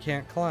I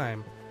can't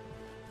climb.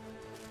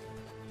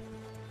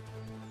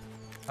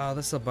 Oh,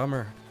 this is a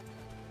bummer.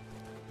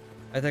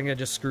 I think I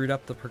just screwed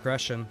up the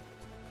progression.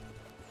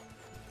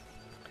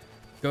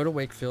 Go to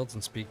Wakefields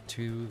and speak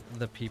to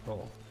the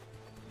people.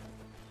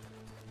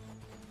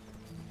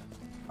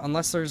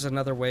 Unless there's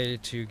another way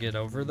to get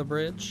over the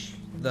bridge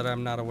that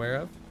I'm not aware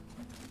of.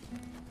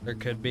 There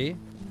could be.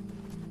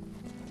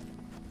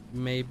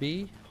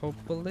 Maybe.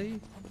 Hopefully.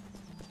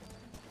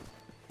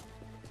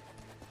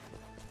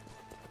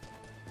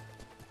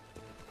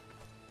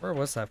 Where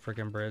was that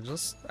freaking bridge?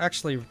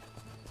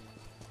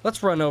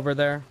 Let's run over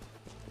there.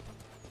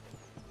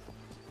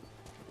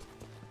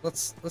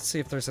 Let's see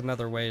if there's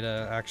another way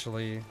to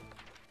actually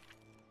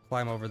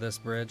climb over this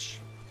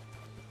bridge.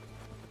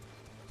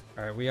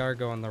 Alright, we are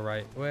going the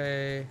right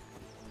way.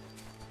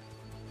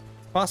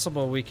 It's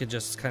possible we could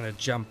just kind of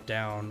jump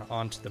down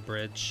onto the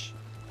bridge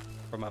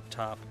from up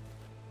top.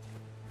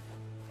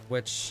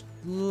 Which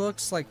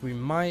looks like we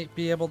might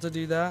be able to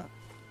do that.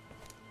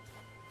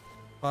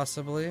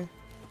 Possibly.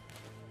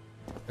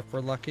 If we're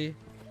lucky.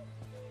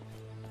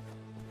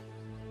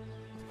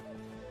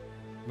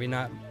 We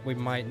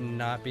might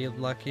not be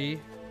lucky.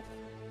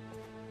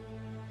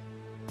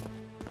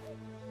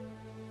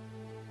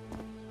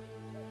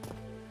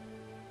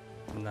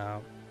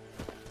 No.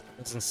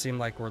 Doesn't seem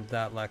like we're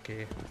that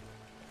lucky.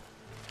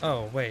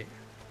 Oh, wait.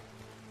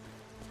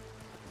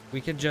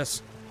 We could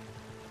just...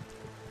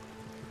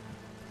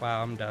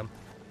 Wow, I'm dumb.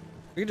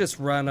 We could just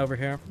run over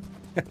here.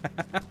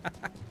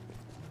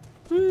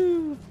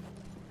 Woo!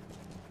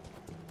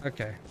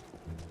 Okay.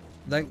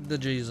 Thank the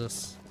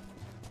Jesus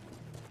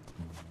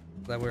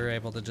that we were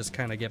able to just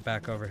kind of get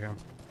back over here.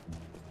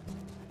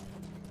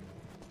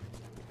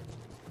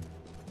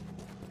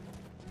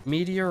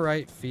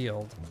 Meteorite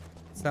field.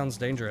 Sounds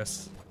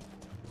dangerous.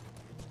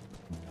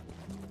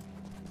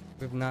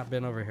 We've not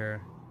been over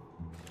here.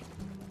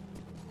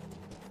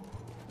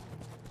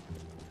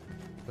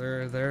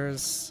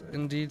 There's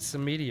indeed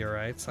some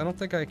meteorites. I don't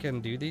think I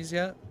can do these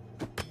yet.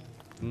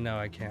 No,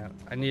 I can't.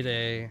 I need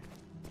a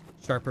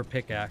sharper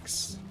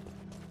pickaxe.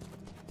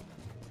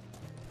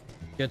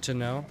 Good to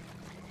know.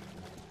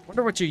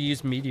 Wonder what you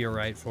use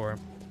meteorite for.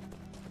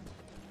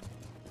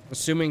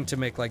 Assuming to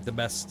make like the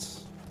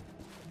best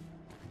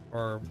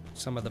or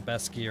some of the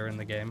best gear in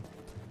the game.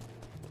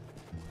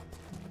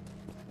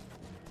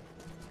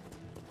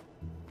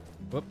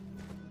 Whoop.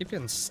 Keep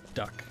getting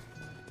stuck.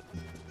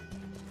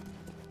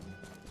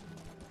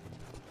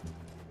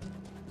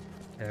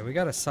 Okay, we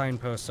got a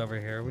signpost over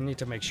here. We need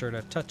to make sure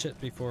to touch it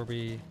before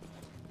we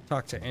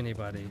talk to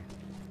anybody.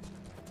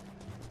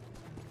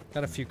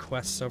 Got a few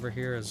quests over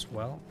here as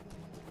well.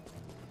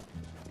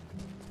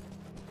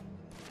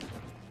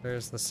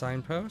 There's the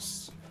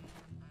signpost.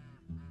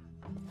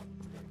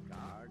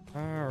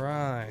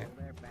 Alright.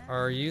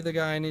 Are you the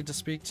guy I need to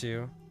speak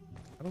to?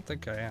 I don't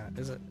think I am.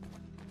 Is it?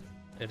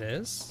 It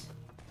is?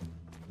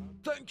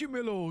 Thank you, my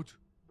lord.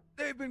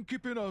 They've been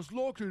keeping us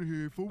locked in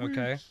here for weeks.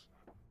 Okay.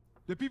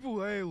 The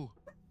people ail.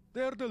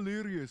 They're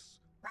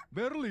delirious,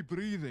 barely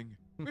breathing.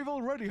 We've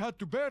already had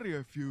to bury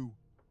a few.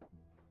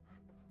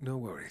 No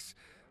worries.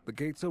 The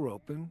gates are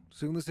open.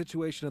 Soon the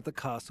situation at the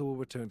castle will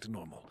return to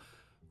normal.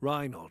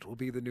 Reinhold will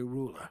be the new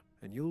ruler,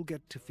 and you'll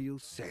get to feel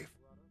safe.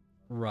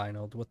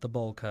 Reinhold with the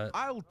bowl cut.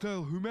 I'll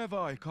tell whomever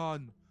I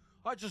can.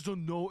 I just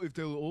don't know if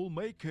they'll all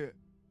make it.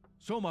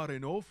 Some are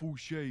in awful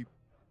shape.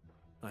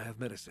 I have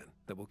medicine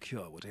that will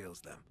cure what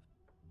ails them.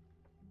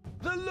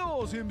 The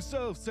Lord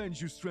himself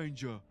sends you,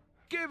 stranger.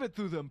 Give it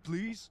to them,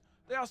 please.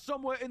 They are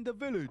somewhere in the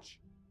village.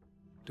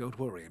 Don't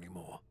worry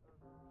anymore.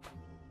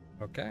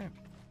 Okay.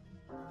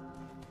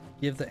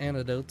 Give the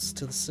antidotes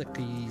to the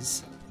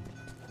sickies.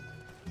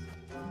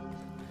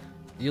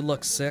 You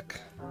look sick.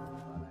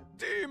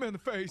 Demon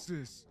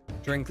faces.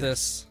 Drink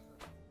this.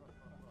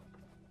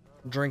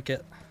 Drink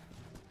it.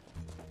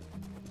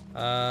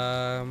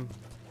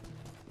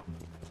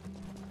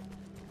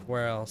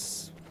 Where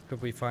else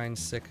could we find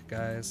sick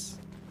guys?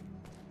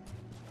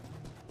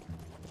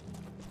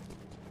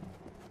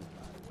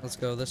 Let's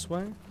go this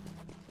way.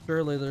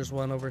 Surely there's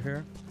one over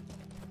here.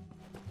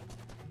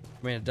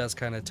 I mean, it does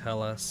kind of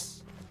tell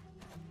us.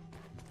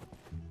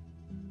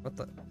 What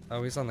the?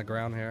 Oh, he's on the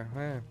ground here.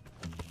 Hey,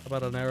 how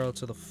about an arrow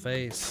to the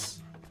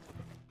face?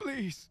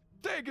 Please,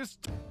 take us.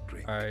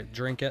 Alright,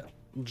 drink it.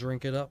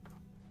 Drink it up.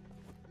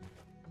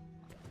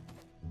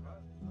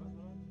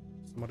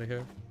 Somebody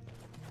here?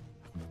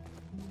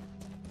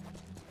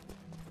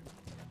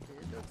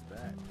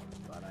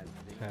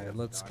 Okay,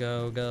 let's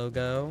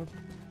go.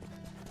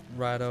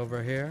 Right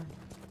over here.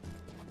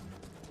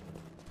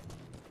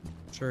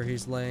 Sure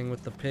he's laying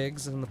with the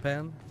pigs in the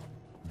pen?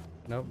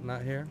 Nope,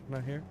 not here,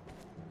 not here.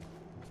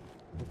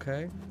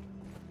 Okay.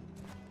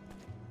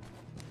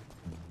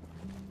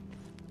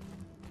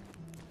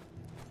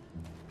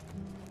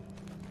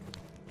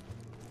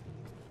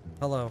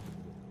 Hello.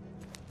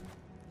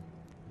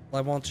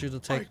 I want you to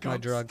take my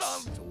drugs.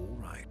 It's all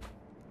right.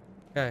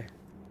 Okay,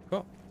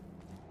 cool.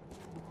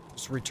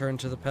 Just return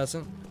to the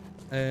peasant,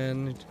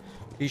 and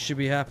he should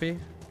be happy.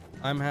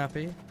 I'm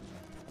happy.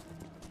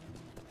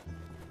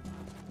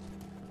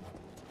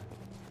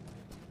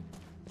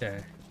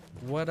 Okay,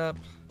 what up?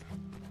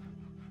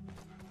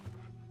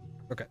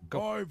 Okay,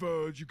 go. I've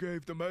heard you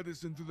gave the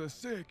medicine to the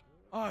sick.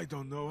 I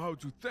don't know how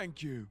to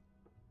thank you.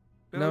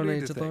 No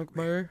need to thank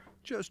me.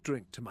 Just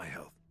drink to my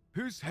health.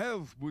 Whose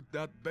health would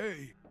that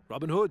be?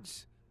 Robin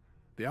Hood's,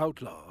 the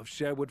outlaw of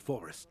Sherwood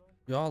Forest.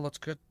 Y'all, let's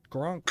get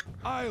grunk.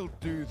 I'll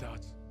do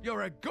that.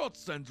 You're a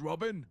godsend,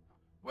 Robin.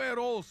 We're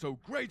all so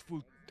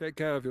grateful. Take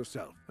care of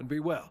yourself and be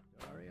well.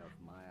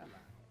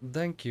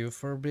 Thank you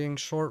for being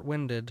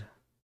short-winded.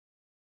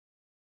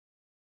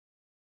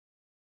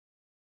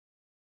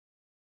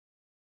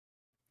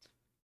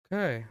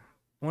 Okay,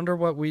 wonder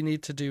what we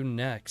need to do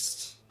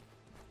next.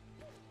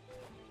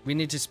 We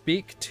need to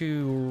speak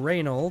to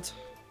Reinhold.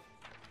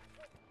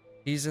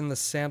 He's in the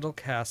Sandle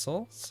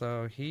Castle,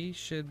 so he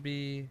should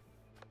be...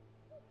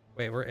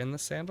 Wait, we're in the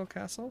Sandle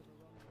Castle?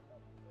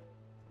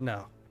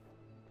 No.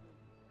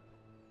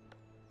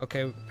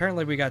 Okay,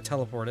 apparently we got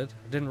teleported.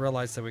 I didn't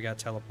realize that we got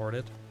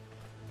teleported.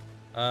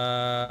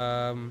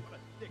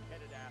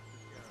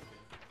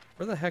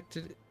 Where the heck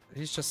did...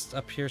 He's just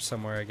up here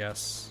somewhere, I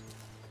guess.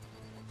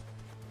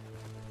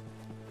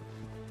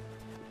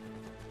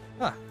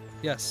 Ah,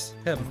 yes,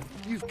 him.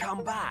 You've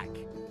come back.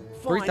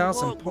 Fine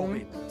 3,000 work,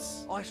 Robin.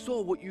 points. I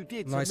saw what you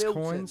did to Nice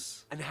Milton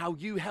coins. and how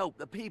you helped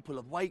the people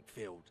of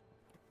Wakefield.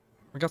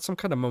 We got some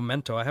kind of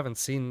memento. I haven't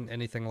seen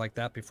anything like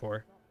that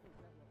before.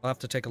 I'll have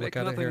to take a look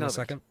at it here in a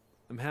second.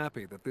 I'm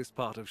happy that this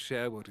part of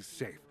Sherwood is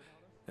safe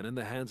and in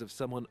the hands of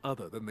someone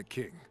other than the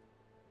king.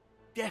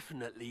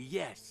 Definitely,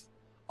 yes.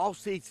 I'll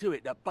see to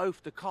it that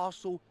both the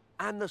castle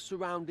and the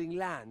surrounding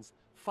lands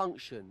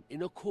function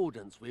in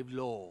accordance with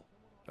law.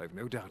 I've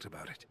no doubt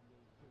about it.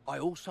 I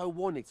also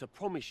wanted to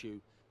promise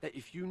you that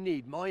if you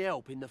need my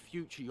help in the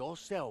future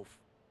yourself,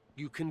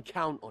 you can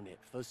count on it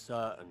for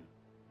certain.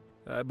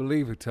 I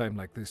believe a time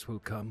like this will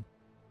come.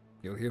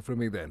 You'll hear from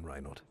me then,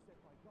 Reinhold.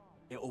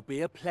 It'll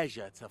be a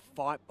pleasure to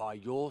fight by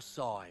your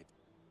side.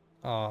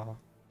 Aw.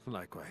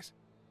 Likewise.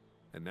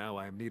 And now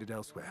I am needed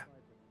elsewhere.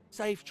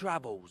 Safe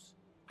travels.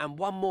 And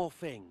one more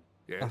thing.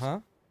 Yes? Uh-huh.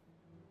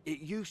 It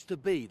used to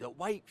be that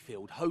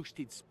Wakefield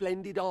hosted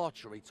splendid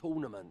archery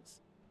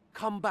tournaments.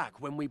 Come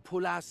back when we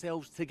pull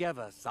ourselves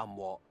together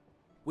somewhat.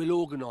 We'll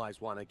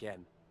organize one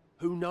again.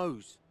 Who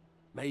knows?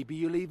 Maybe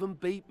you'll even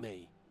beat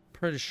me.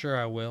 Pretty sure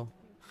I will.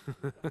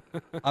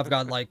 I've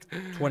got like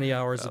 20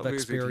 hours of I'll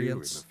visit you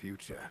experience. in the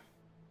future.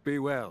 Be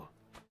well.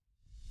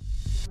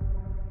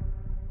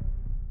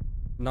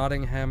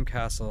 Nottingham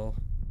Castle.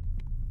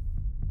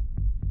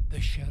 The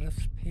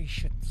sheriff's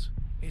patience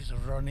is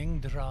running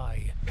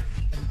dry,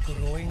 and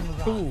growing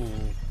wrath Ooh.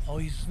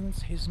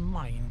 poisons his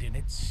mind in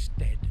its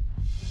stead.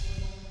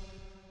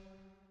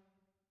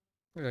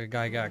 The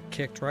guy got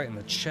kicked right in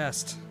the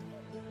chest.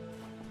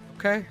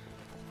 Okay.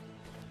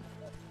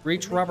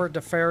 Reach Robert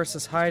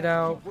DeFerris's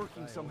hideout.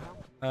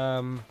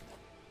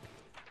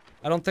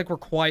 I don't think we're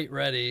quite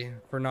ready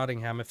for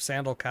Nottingham if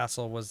Sandle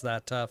Castle was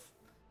that tough.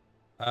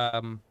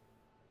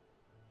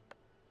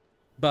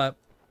 But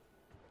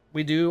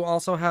we do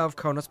also have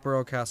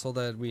Conisborough Castle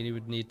that we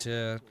would need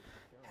to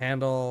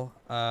handle.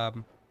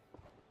 What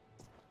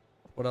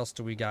else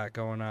do we got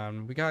going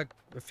on? We got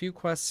a few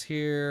quests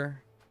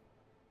here.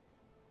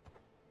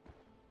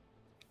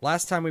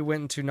 Last time we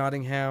went into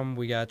Nottingham,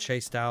 we got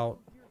chased out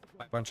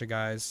by a bunch of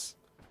guys.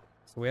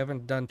 So we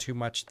haven't done too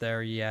much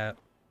there yet.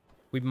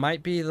 We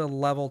might be the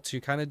level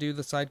to kind of do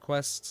the side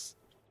quests.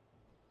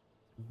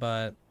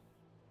 But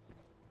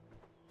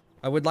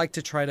I would like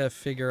to try to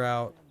figure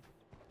out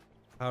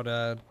how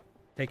to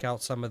take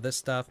out some of this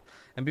stuff.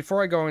 And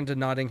before I go into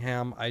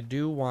Nottingham, I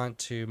do want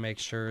to make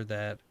sure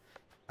that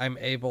I'm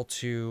able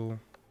to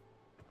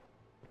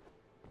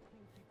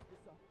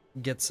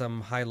get some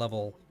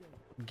high-level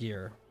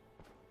gear.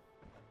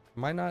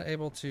 Am I not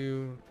able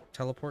to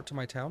teleport to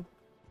my town?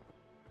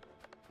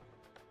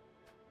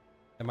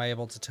 Am I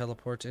able to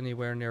teleport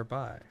anywhere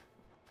nearby?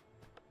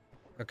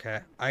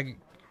 Okay, I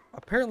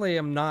apparently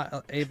am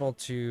not able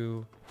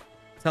to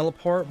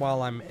teleport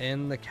while I'm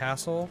in the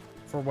castle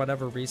for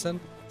whatever reason.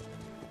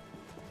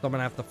 So I'm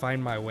gonna have to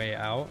find my way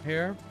out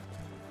here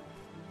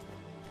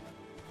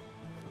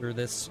through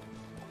this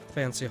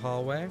fancy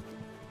hallway.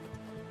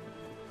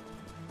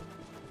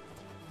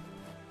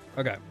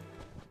 Okay.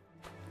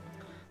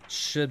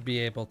 Should be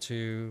able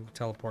to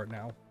teleport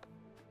now.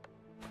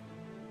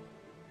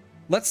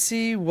 Let's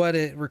see what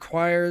it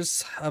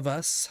requires of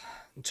us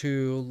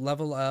to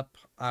level up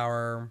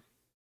our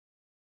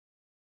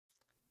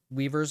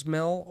weaver's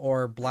mill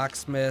or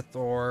blacksmith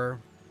or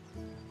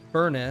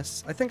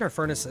furnace. I think our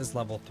furnace is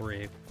level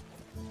 3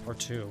 or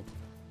 2.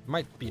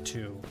 Might be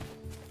 2.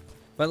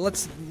 But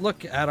let's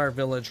look at our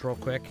village real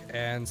quick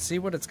and see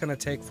what it's going to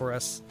take for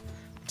us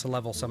to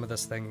level some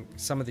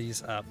of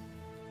these up.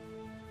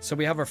 So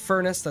we have a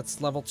furnace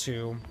that's level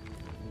 2.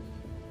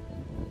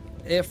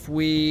 If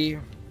we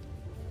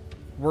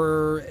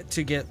were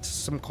to get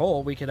some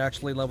coal, we could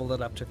actually level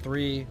it up to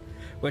 3,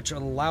 which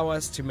would allow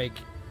us to make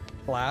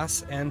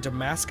glass and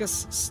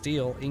Damascus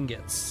steel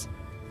ingots.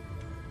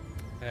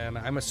 And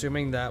I'm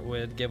assuming that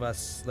would give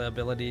us the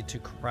ability to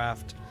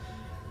craft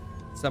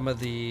some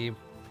of the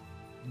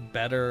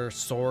better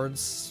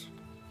swords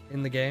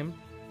in the game.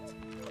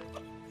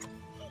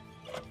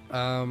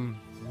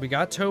 We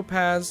got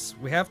topaz.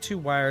 We have 2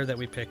 wire that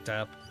we picked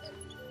up.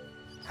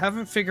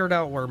 Haven't figured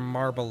out where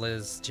marble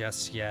is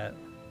just yet.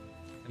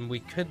 And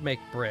we could make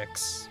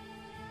bricks.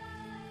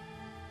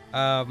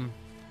 But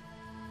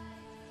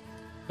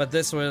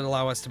this would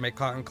allow us to make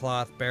cotton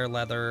cloth, bear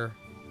leather,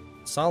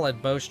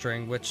 solid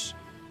bowstring, which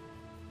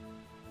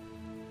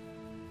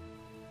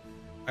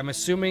I'm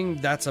assuming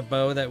that's a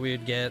bow that we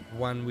would get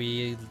when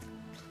we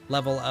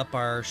level up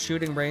our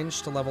shooting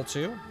range to level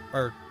 2.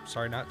 Or,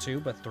 sorry, not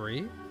 2, but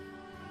 3.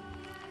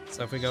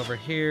 So if we go over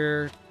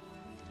here,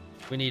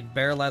 we need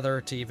bear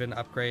leather to even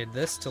upgrade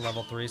this to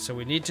level 3. So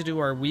we need to do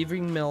our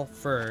weaving mill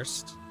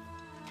first.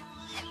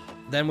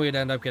 Then we'd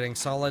end up getting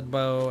solid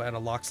bow and a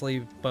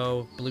locksleeve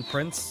bow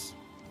blueprints.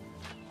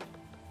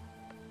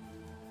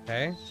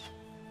 Okay.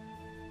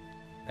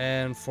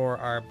 And for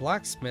our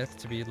blacksmith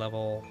to be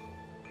level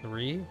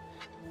 3,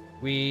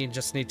 we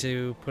just need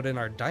to put in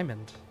our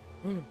diamond.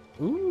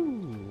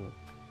 Ooh.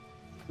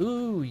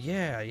 Ooh,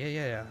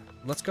 yeah.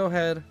 Let's go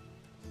ahead.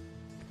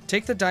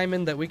 Take the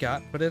diamond that we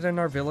got, put it in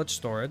our village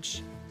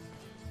storage.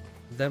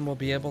 then we'll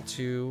be able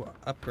to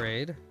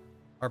upgrade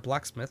our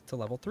blacksmith to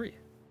level 3.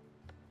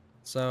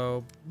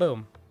 So,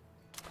 boom.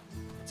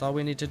 That's all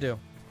we need to do.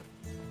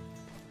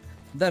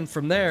 Then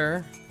from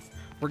there,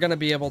 we're going to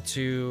be able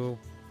to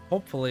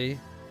hopefully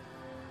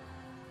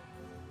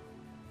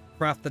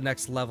craft the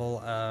next level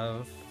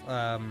of,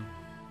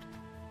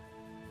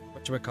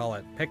 what you would call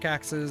it,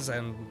 pickaxes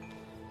and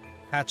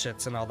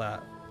hatchets and all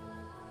that.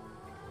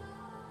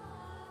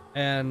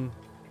 And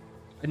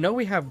I know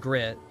we have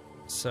grit,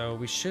 so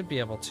we should be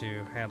able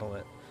to handle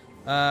it.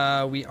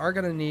 We are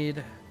going to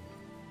need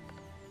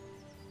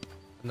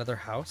another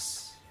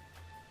house.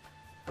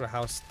 Put a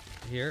house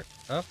here.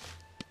 Oh,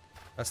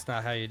 that's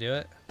not how you do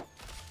it.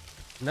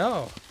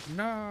 No,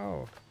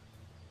 no,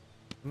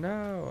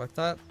 no. I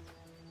thought.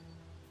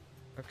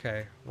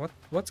 Okay,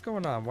 what's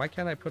going on? Why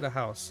can't I put a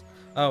house?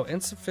 Oh,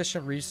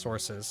 insufficient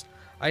resources.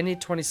 I need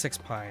 26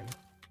 pine.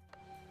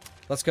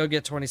 Let's go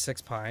get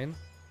 26 pine.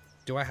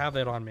 Do I have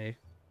it on me?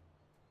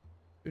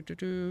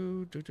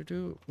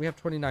 We have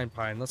 29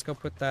 pine. Let's go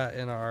put that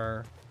in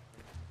our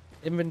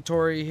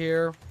inventory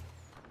here.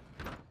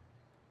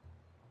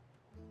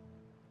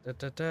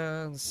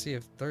 Let's see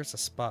if there's a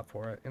spot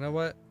for it. You know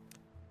what?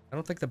 I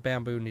don't think the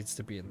bamboo needs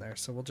to be in there,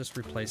 so we'll just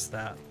replace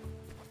that.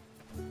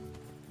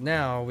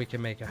 Now we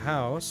can make a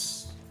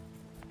house,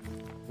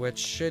 which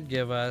should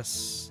give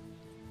us...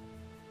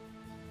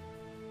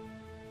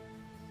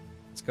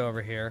 Let's go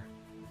over here.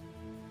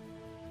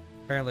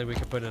 Apparently we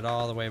can put it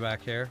all the way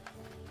back here.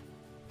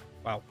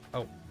 Wow.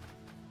 Oh.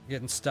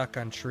 Getting stuck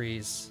on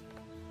trees.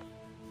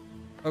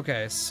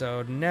 Okay,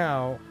 so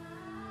now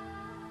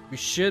we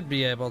should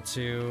be able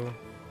to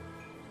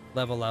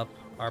level up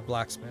our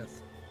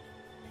blacksmith.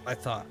 I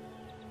thought.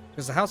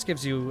 Because the house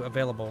gives you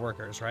available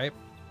workers, right?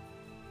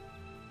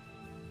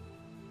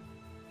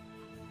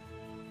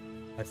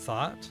 I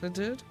thought it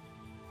did.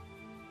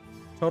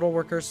 Total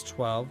workers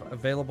 12,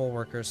 available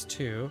workers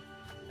 2.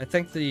 I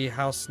think the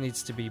house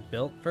needs to be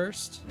built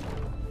first.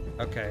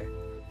 Okay,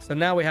 so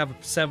now we have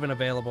 7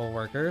 available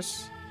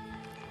workers.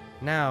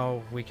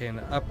 Now we can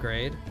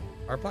upgrade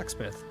our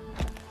blacksmith.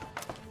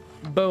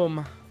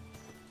 Boom.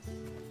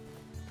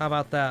 How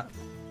about that?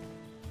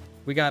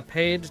 We got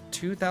paid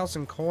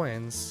 2,000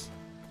 coins.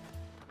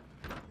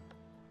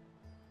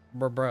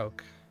 We're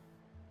broke.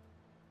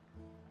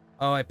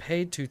 Oh, I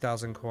paid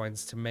 2,000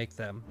 coins to make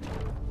them.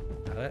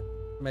 Got it.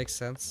 Makes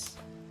sense.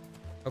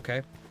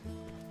 Okay.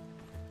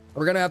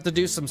 We're gonna have to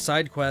do some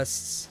side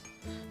quests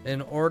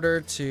in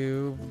order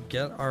to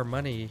get our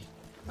money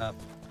up.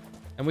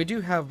 And we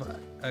do have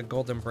a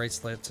golden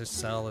bracelet to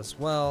sell as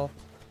well.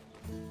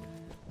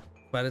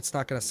 But it's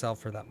not gonna sell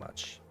for that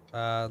much.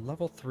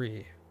 Level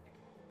 3.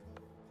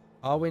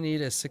 All we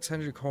need is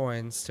 600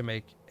 coins to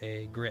make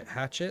a grit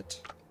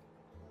hatchet.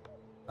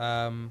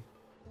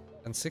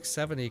 And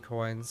 670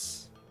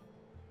 coins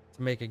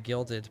to make a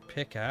gilded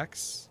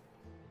pickaxe.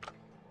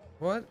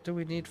 What do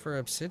we need for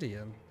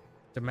obsidian?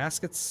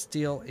 Damascus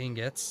steel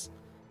ingots.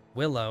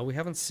 Willow. We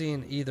haven't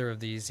seen either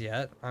of these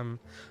yet. I'm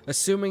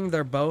assuming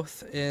they're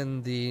both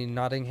in the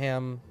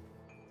Nottingham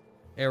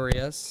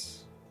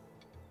areas.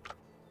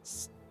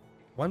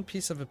 1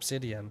 piece of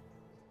obsidian.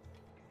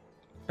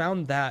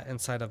 Found that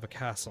inside of a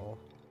castle.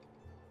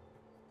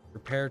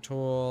 Repair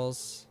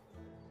tools.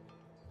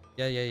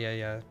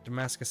 Yeah.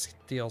 Damascus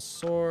steel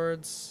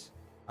swords.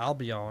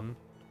 Albion.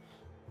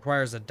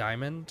 Requires a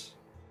diamond.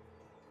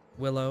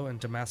 Willow and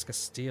Damascus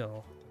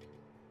steel.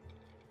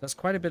 Does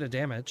quite a bit of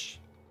damage.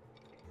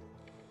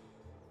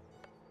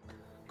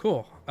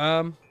 Cool.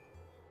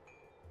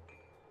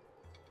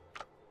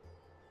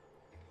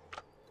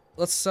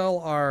 Let's sell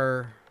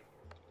our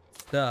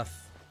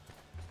stuff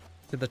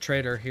to the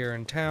trader here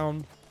in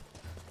town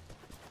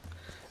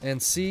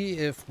and see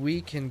if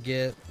we can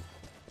get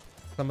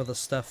some of the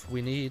stuff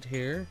we need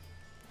here.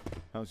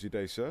 How's your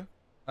day, sir?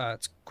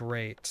 It's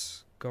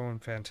great. Going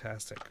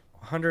fantastic.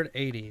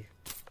 180.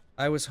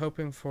 I was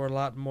hoping for a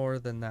lot more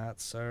than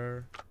that,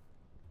 sir.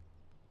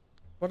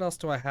 What else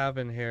do I have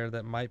in here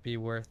that might be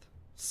worth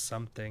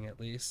something at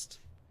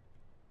least?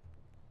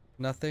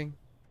 Nothing?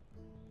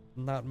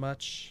 Not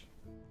much?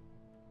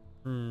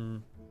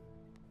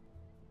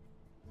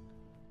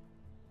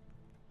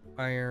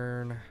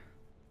 Iron.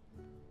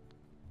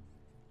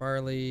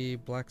 Barley,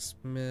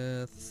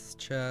 blacksmith,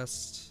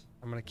 chest.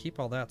 I'm gonna keep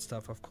all that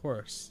stuff, of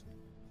course.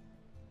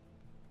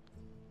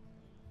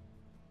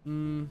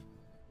 Don't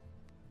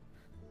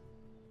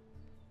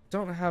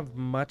have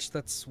much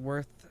that's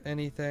worth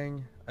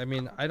anything. I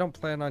mean, I don't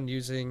plan on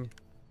using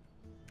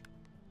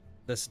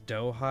this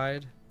doe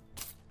hide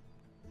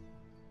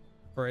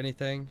for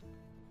anything.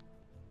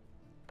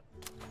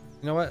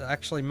 You know what?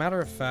 Actually, matter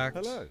of fact,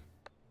 Hello.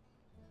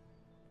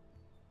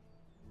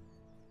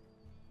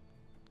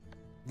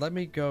 let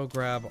me go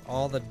grab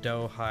all the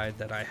doe hide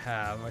that I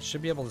have. I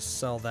should be able to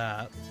sell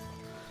that.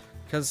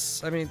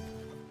 Because, I mean,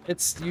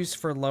 it's used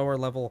for lower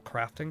level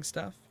crafting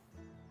stuff.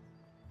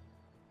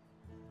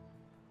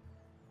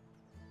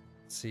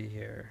 Let's see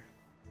here.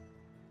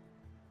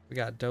 We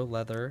got doe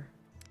leather.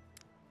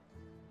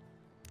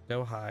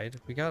 Doe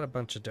hide. We got a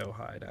bunch of doe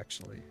hide,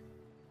 actually.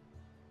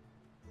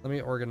 Let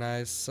me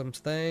organize some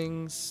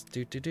things.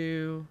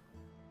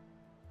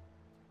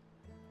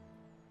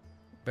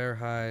 Bear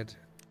hide,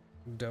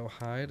 doe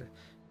hide,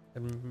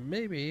 and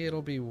maybe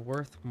it'll be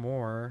worth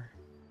more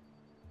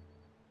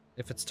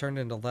if it's turned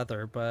into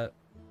leather, but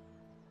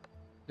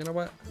you know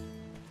what?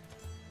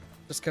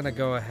 Just gonna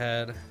go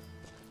ahead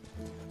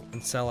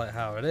and sell it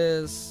how it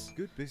is.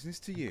 Good business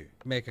to you.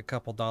 Make a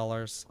couple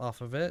dollars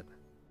off of it.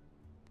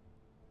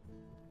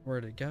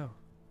 Where'd it go?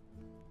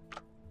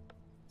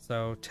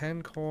 So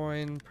 10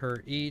 coin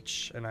per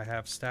each, and I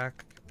have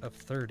stack of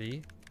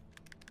 30.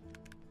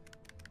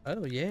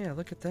 Oh yeah,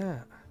 look at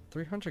that.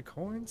 300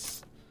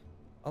 coins?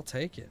 I'll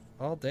take it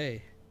all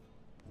day.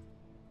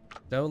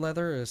 Doe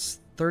leather is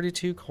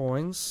 32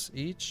 coins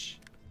each.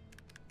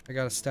 I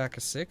got a stack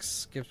of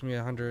 6, gives me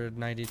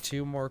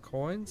 192 more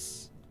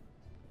coins.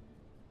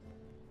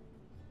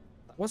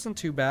 That wasn't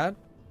too bad.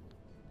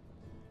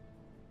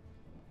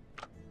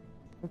 I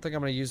don't think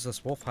I'm going to use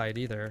this wolf hide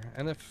either.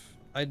 And if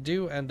I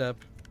do end up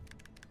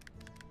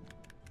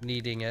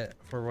needing it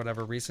for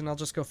whatever reason, I'll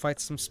just go fight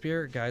some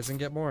spirit guys and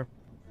get more.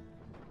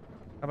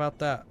 How about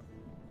that?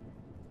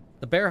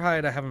 The bear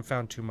hide I haven't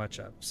found too much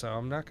of, so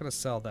I'm not going to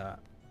sell that.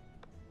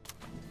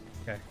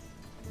 Okay.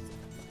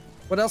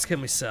 What else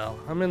can we sell?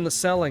 I'm in the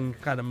selling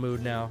kind of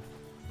mood now.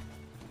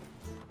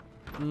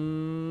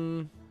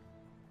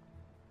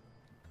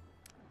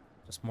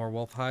 Just more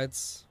wolf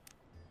hides.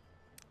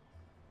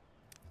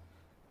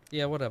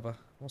 Yeah, whatever.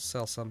 We'll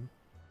sell some.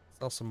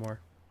 Sell some more.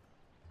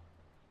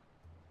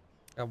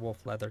 Got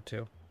wolf leather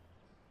too.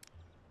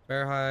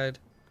 Bear hide.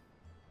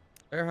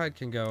 Bear hide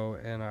can go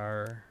in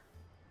our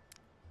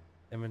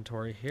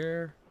inventory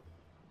here.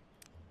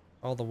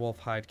 All the wolf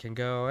hide can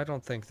go. I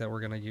don't think that we're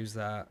going to use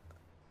that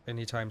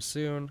anytime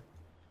soon.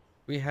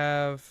 We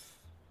have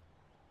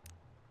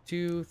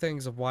 2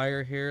 things of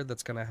wire here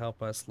that's going to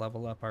help us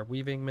level up our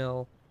weaving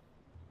mill.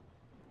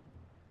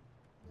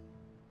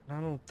 I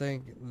don't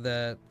think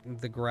that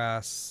the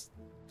grass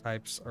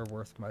types are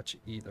worth much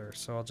either,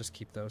 so I'll just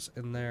keep those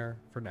in there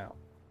for now.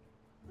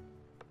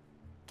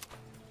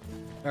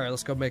 All right,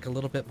 let's go make a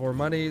little bit more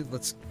money.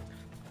 And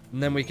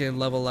then we can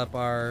level up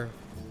our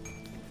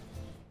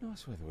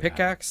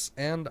pickaxe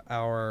and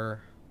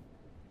our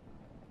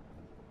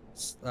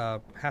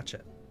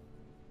hatchet.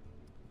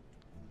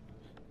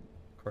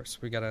 Of course,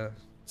 we gotta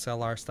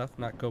sell our stuff,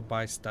 not go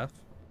buy stuff.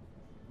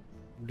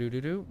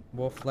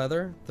 Wolf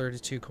leather,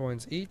 32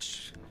 coins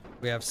each.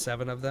 We have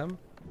 7 of them.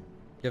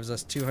 Gives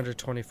us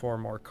 224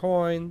 more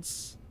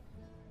coins.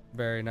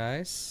 Very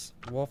nice.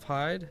 Wolf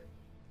hide.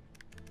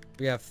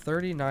 We have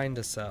 39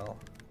 to sell.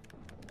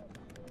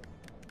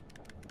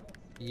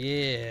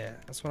 Yeah,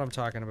 that's what I'm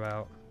talking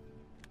about.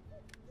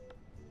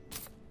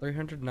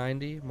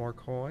 390 more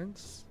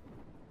coins.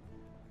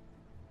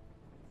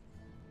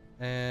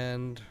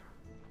 And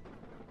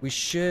we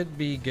should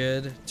be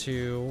good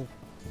to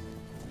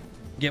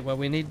get what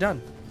we need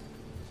done.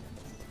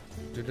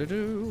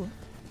 Woo.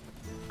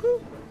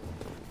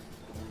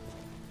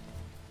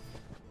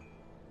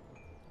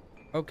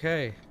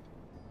 Okay.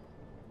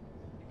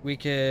 We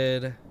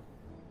could...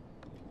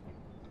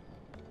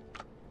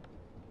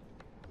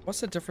 What's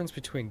the difference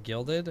between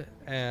gilded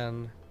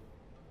and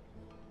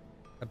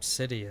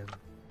obsidian?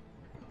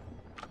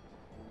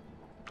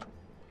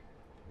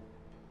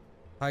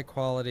 High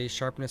quality,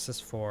 sharpness is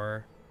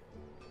 4.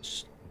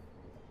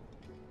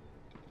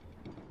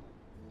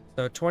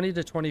 So 20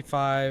 to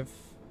 25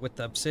 with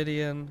the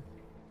obsidian,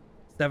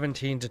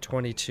 17 to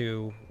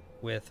 22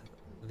 with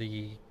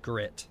the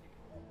grit.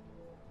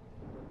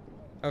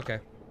 Okay.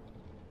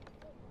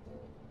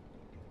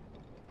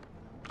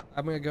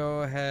 I'm gonna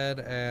go ahead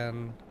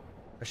and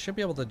I should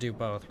be able to do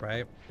both,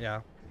 right?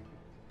 Yeah.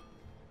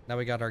 Now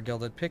we got our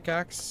gilded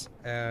pickaxe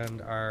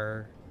and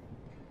our...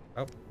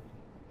 Oh.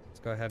 Let's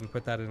go ahead and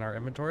put that in our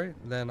inventory.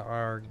 Then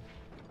our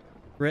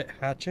grit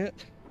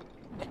hatchet.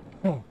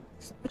 Oh,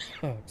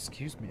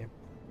 excuse me.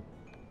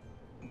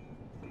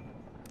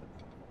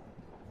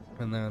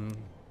 And then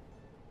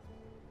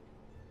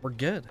we're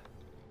good.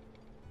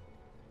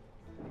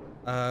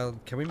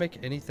 Can we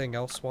make anything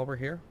else while we're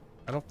here?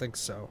 I don't think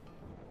so.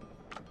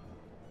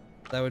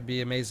 That would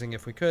be amazing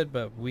if we could,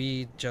 but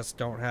we just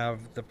don't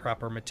have the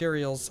proper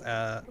materials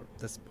at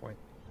this point.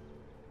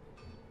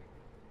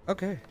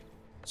 Okay,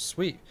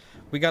 sweet.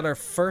 We got our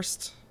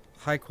first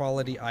high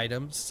quality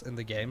items in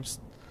the games,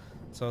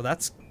 so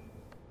that's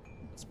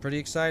pretty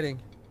exciting.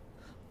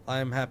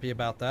 I'm happy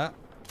about that.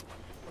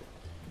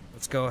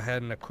 Let's go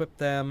ahead and equip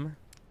them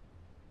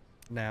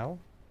now.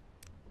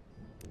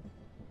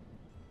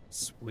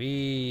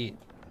 Sweet.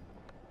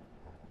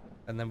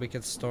 And then we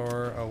can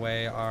store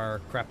away our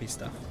crappy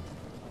stuff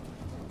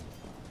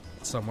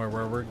somewhere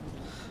where we're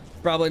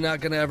probably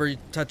not gonna ever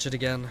touch it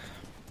again.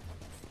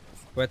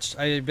 Which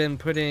I've been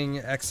putting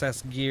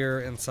excess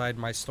gear inside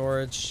my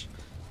storage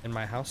in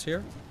my house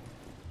here.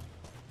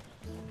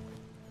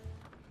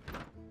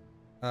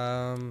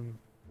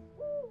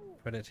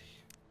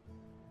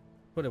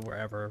 Put it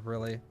wherever,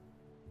 really.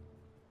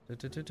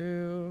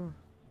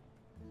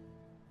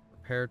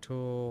 Repair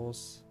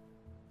tools.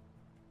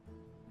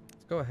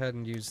 Let's go ahead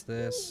and use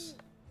this.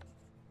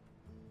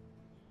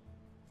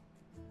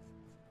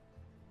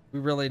 We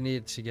really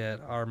need to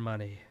get our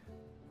money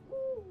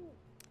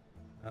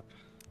up.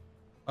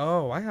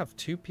 Oh, I have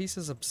 2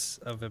 pieces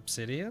of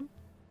obsidian.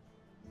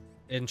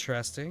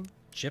 Interesting.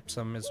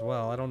 Gypsum as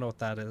well. I don't know what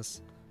that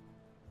is.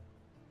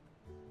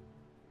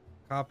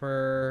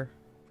 Copper.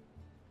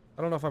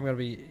 I don't know if I'm going to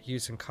be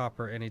using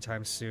copper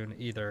anytime soon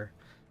either.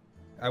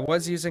 I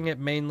was using it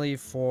mainly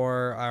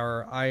for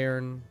our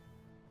iron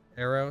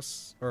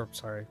arrows, or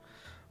sorry,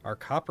 our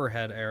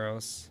copperhead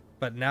arrows,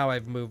 but now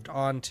I've moved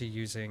on to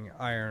using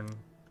iron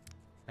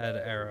head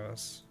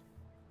arrows,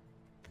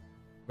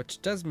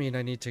 which does mean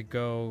I need to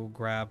go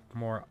grab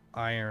more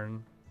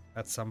iron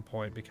at some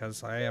point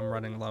because I am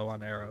running low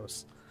on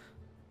arrows.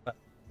 But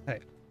hey,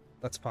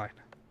 that's fine.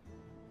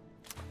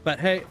 But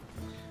hey,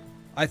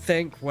 I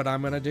think what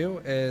I'm gonna do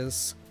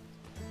is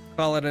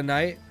call it a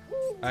night.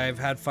 I've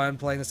had fun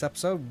playing this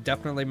episode,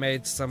 definitely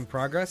made some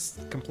progress,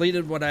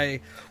 completed what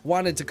I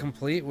wanted to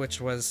complete, which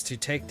was to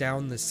take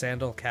down the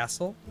Sandle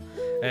Castle.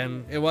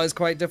 And it was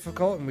quite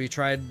difficult, and we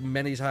tried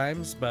many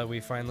times, but we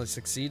finally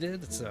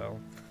succeeded, so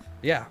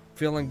yeah,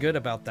 feeling good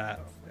about that.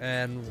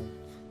 And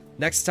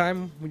next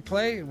time we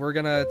play, we're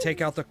gonna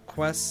take out the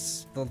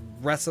quests, the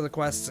rest of the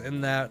quests in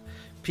that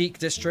Peak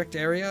District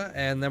area,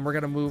 and then we're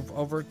gonna move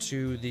over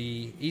to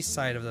the east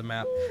side of the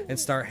map and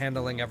start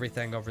handling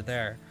everything over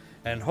there.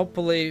 And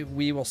hopefully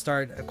we will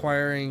start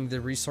acquiring the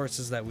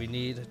resources that we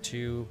need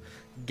to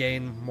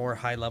gain more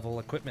high-level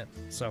equipment.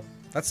 So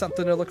that's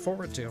something to look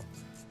forward to.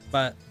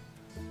 But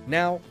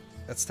now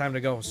it's time to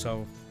go,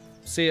 so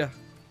see ya.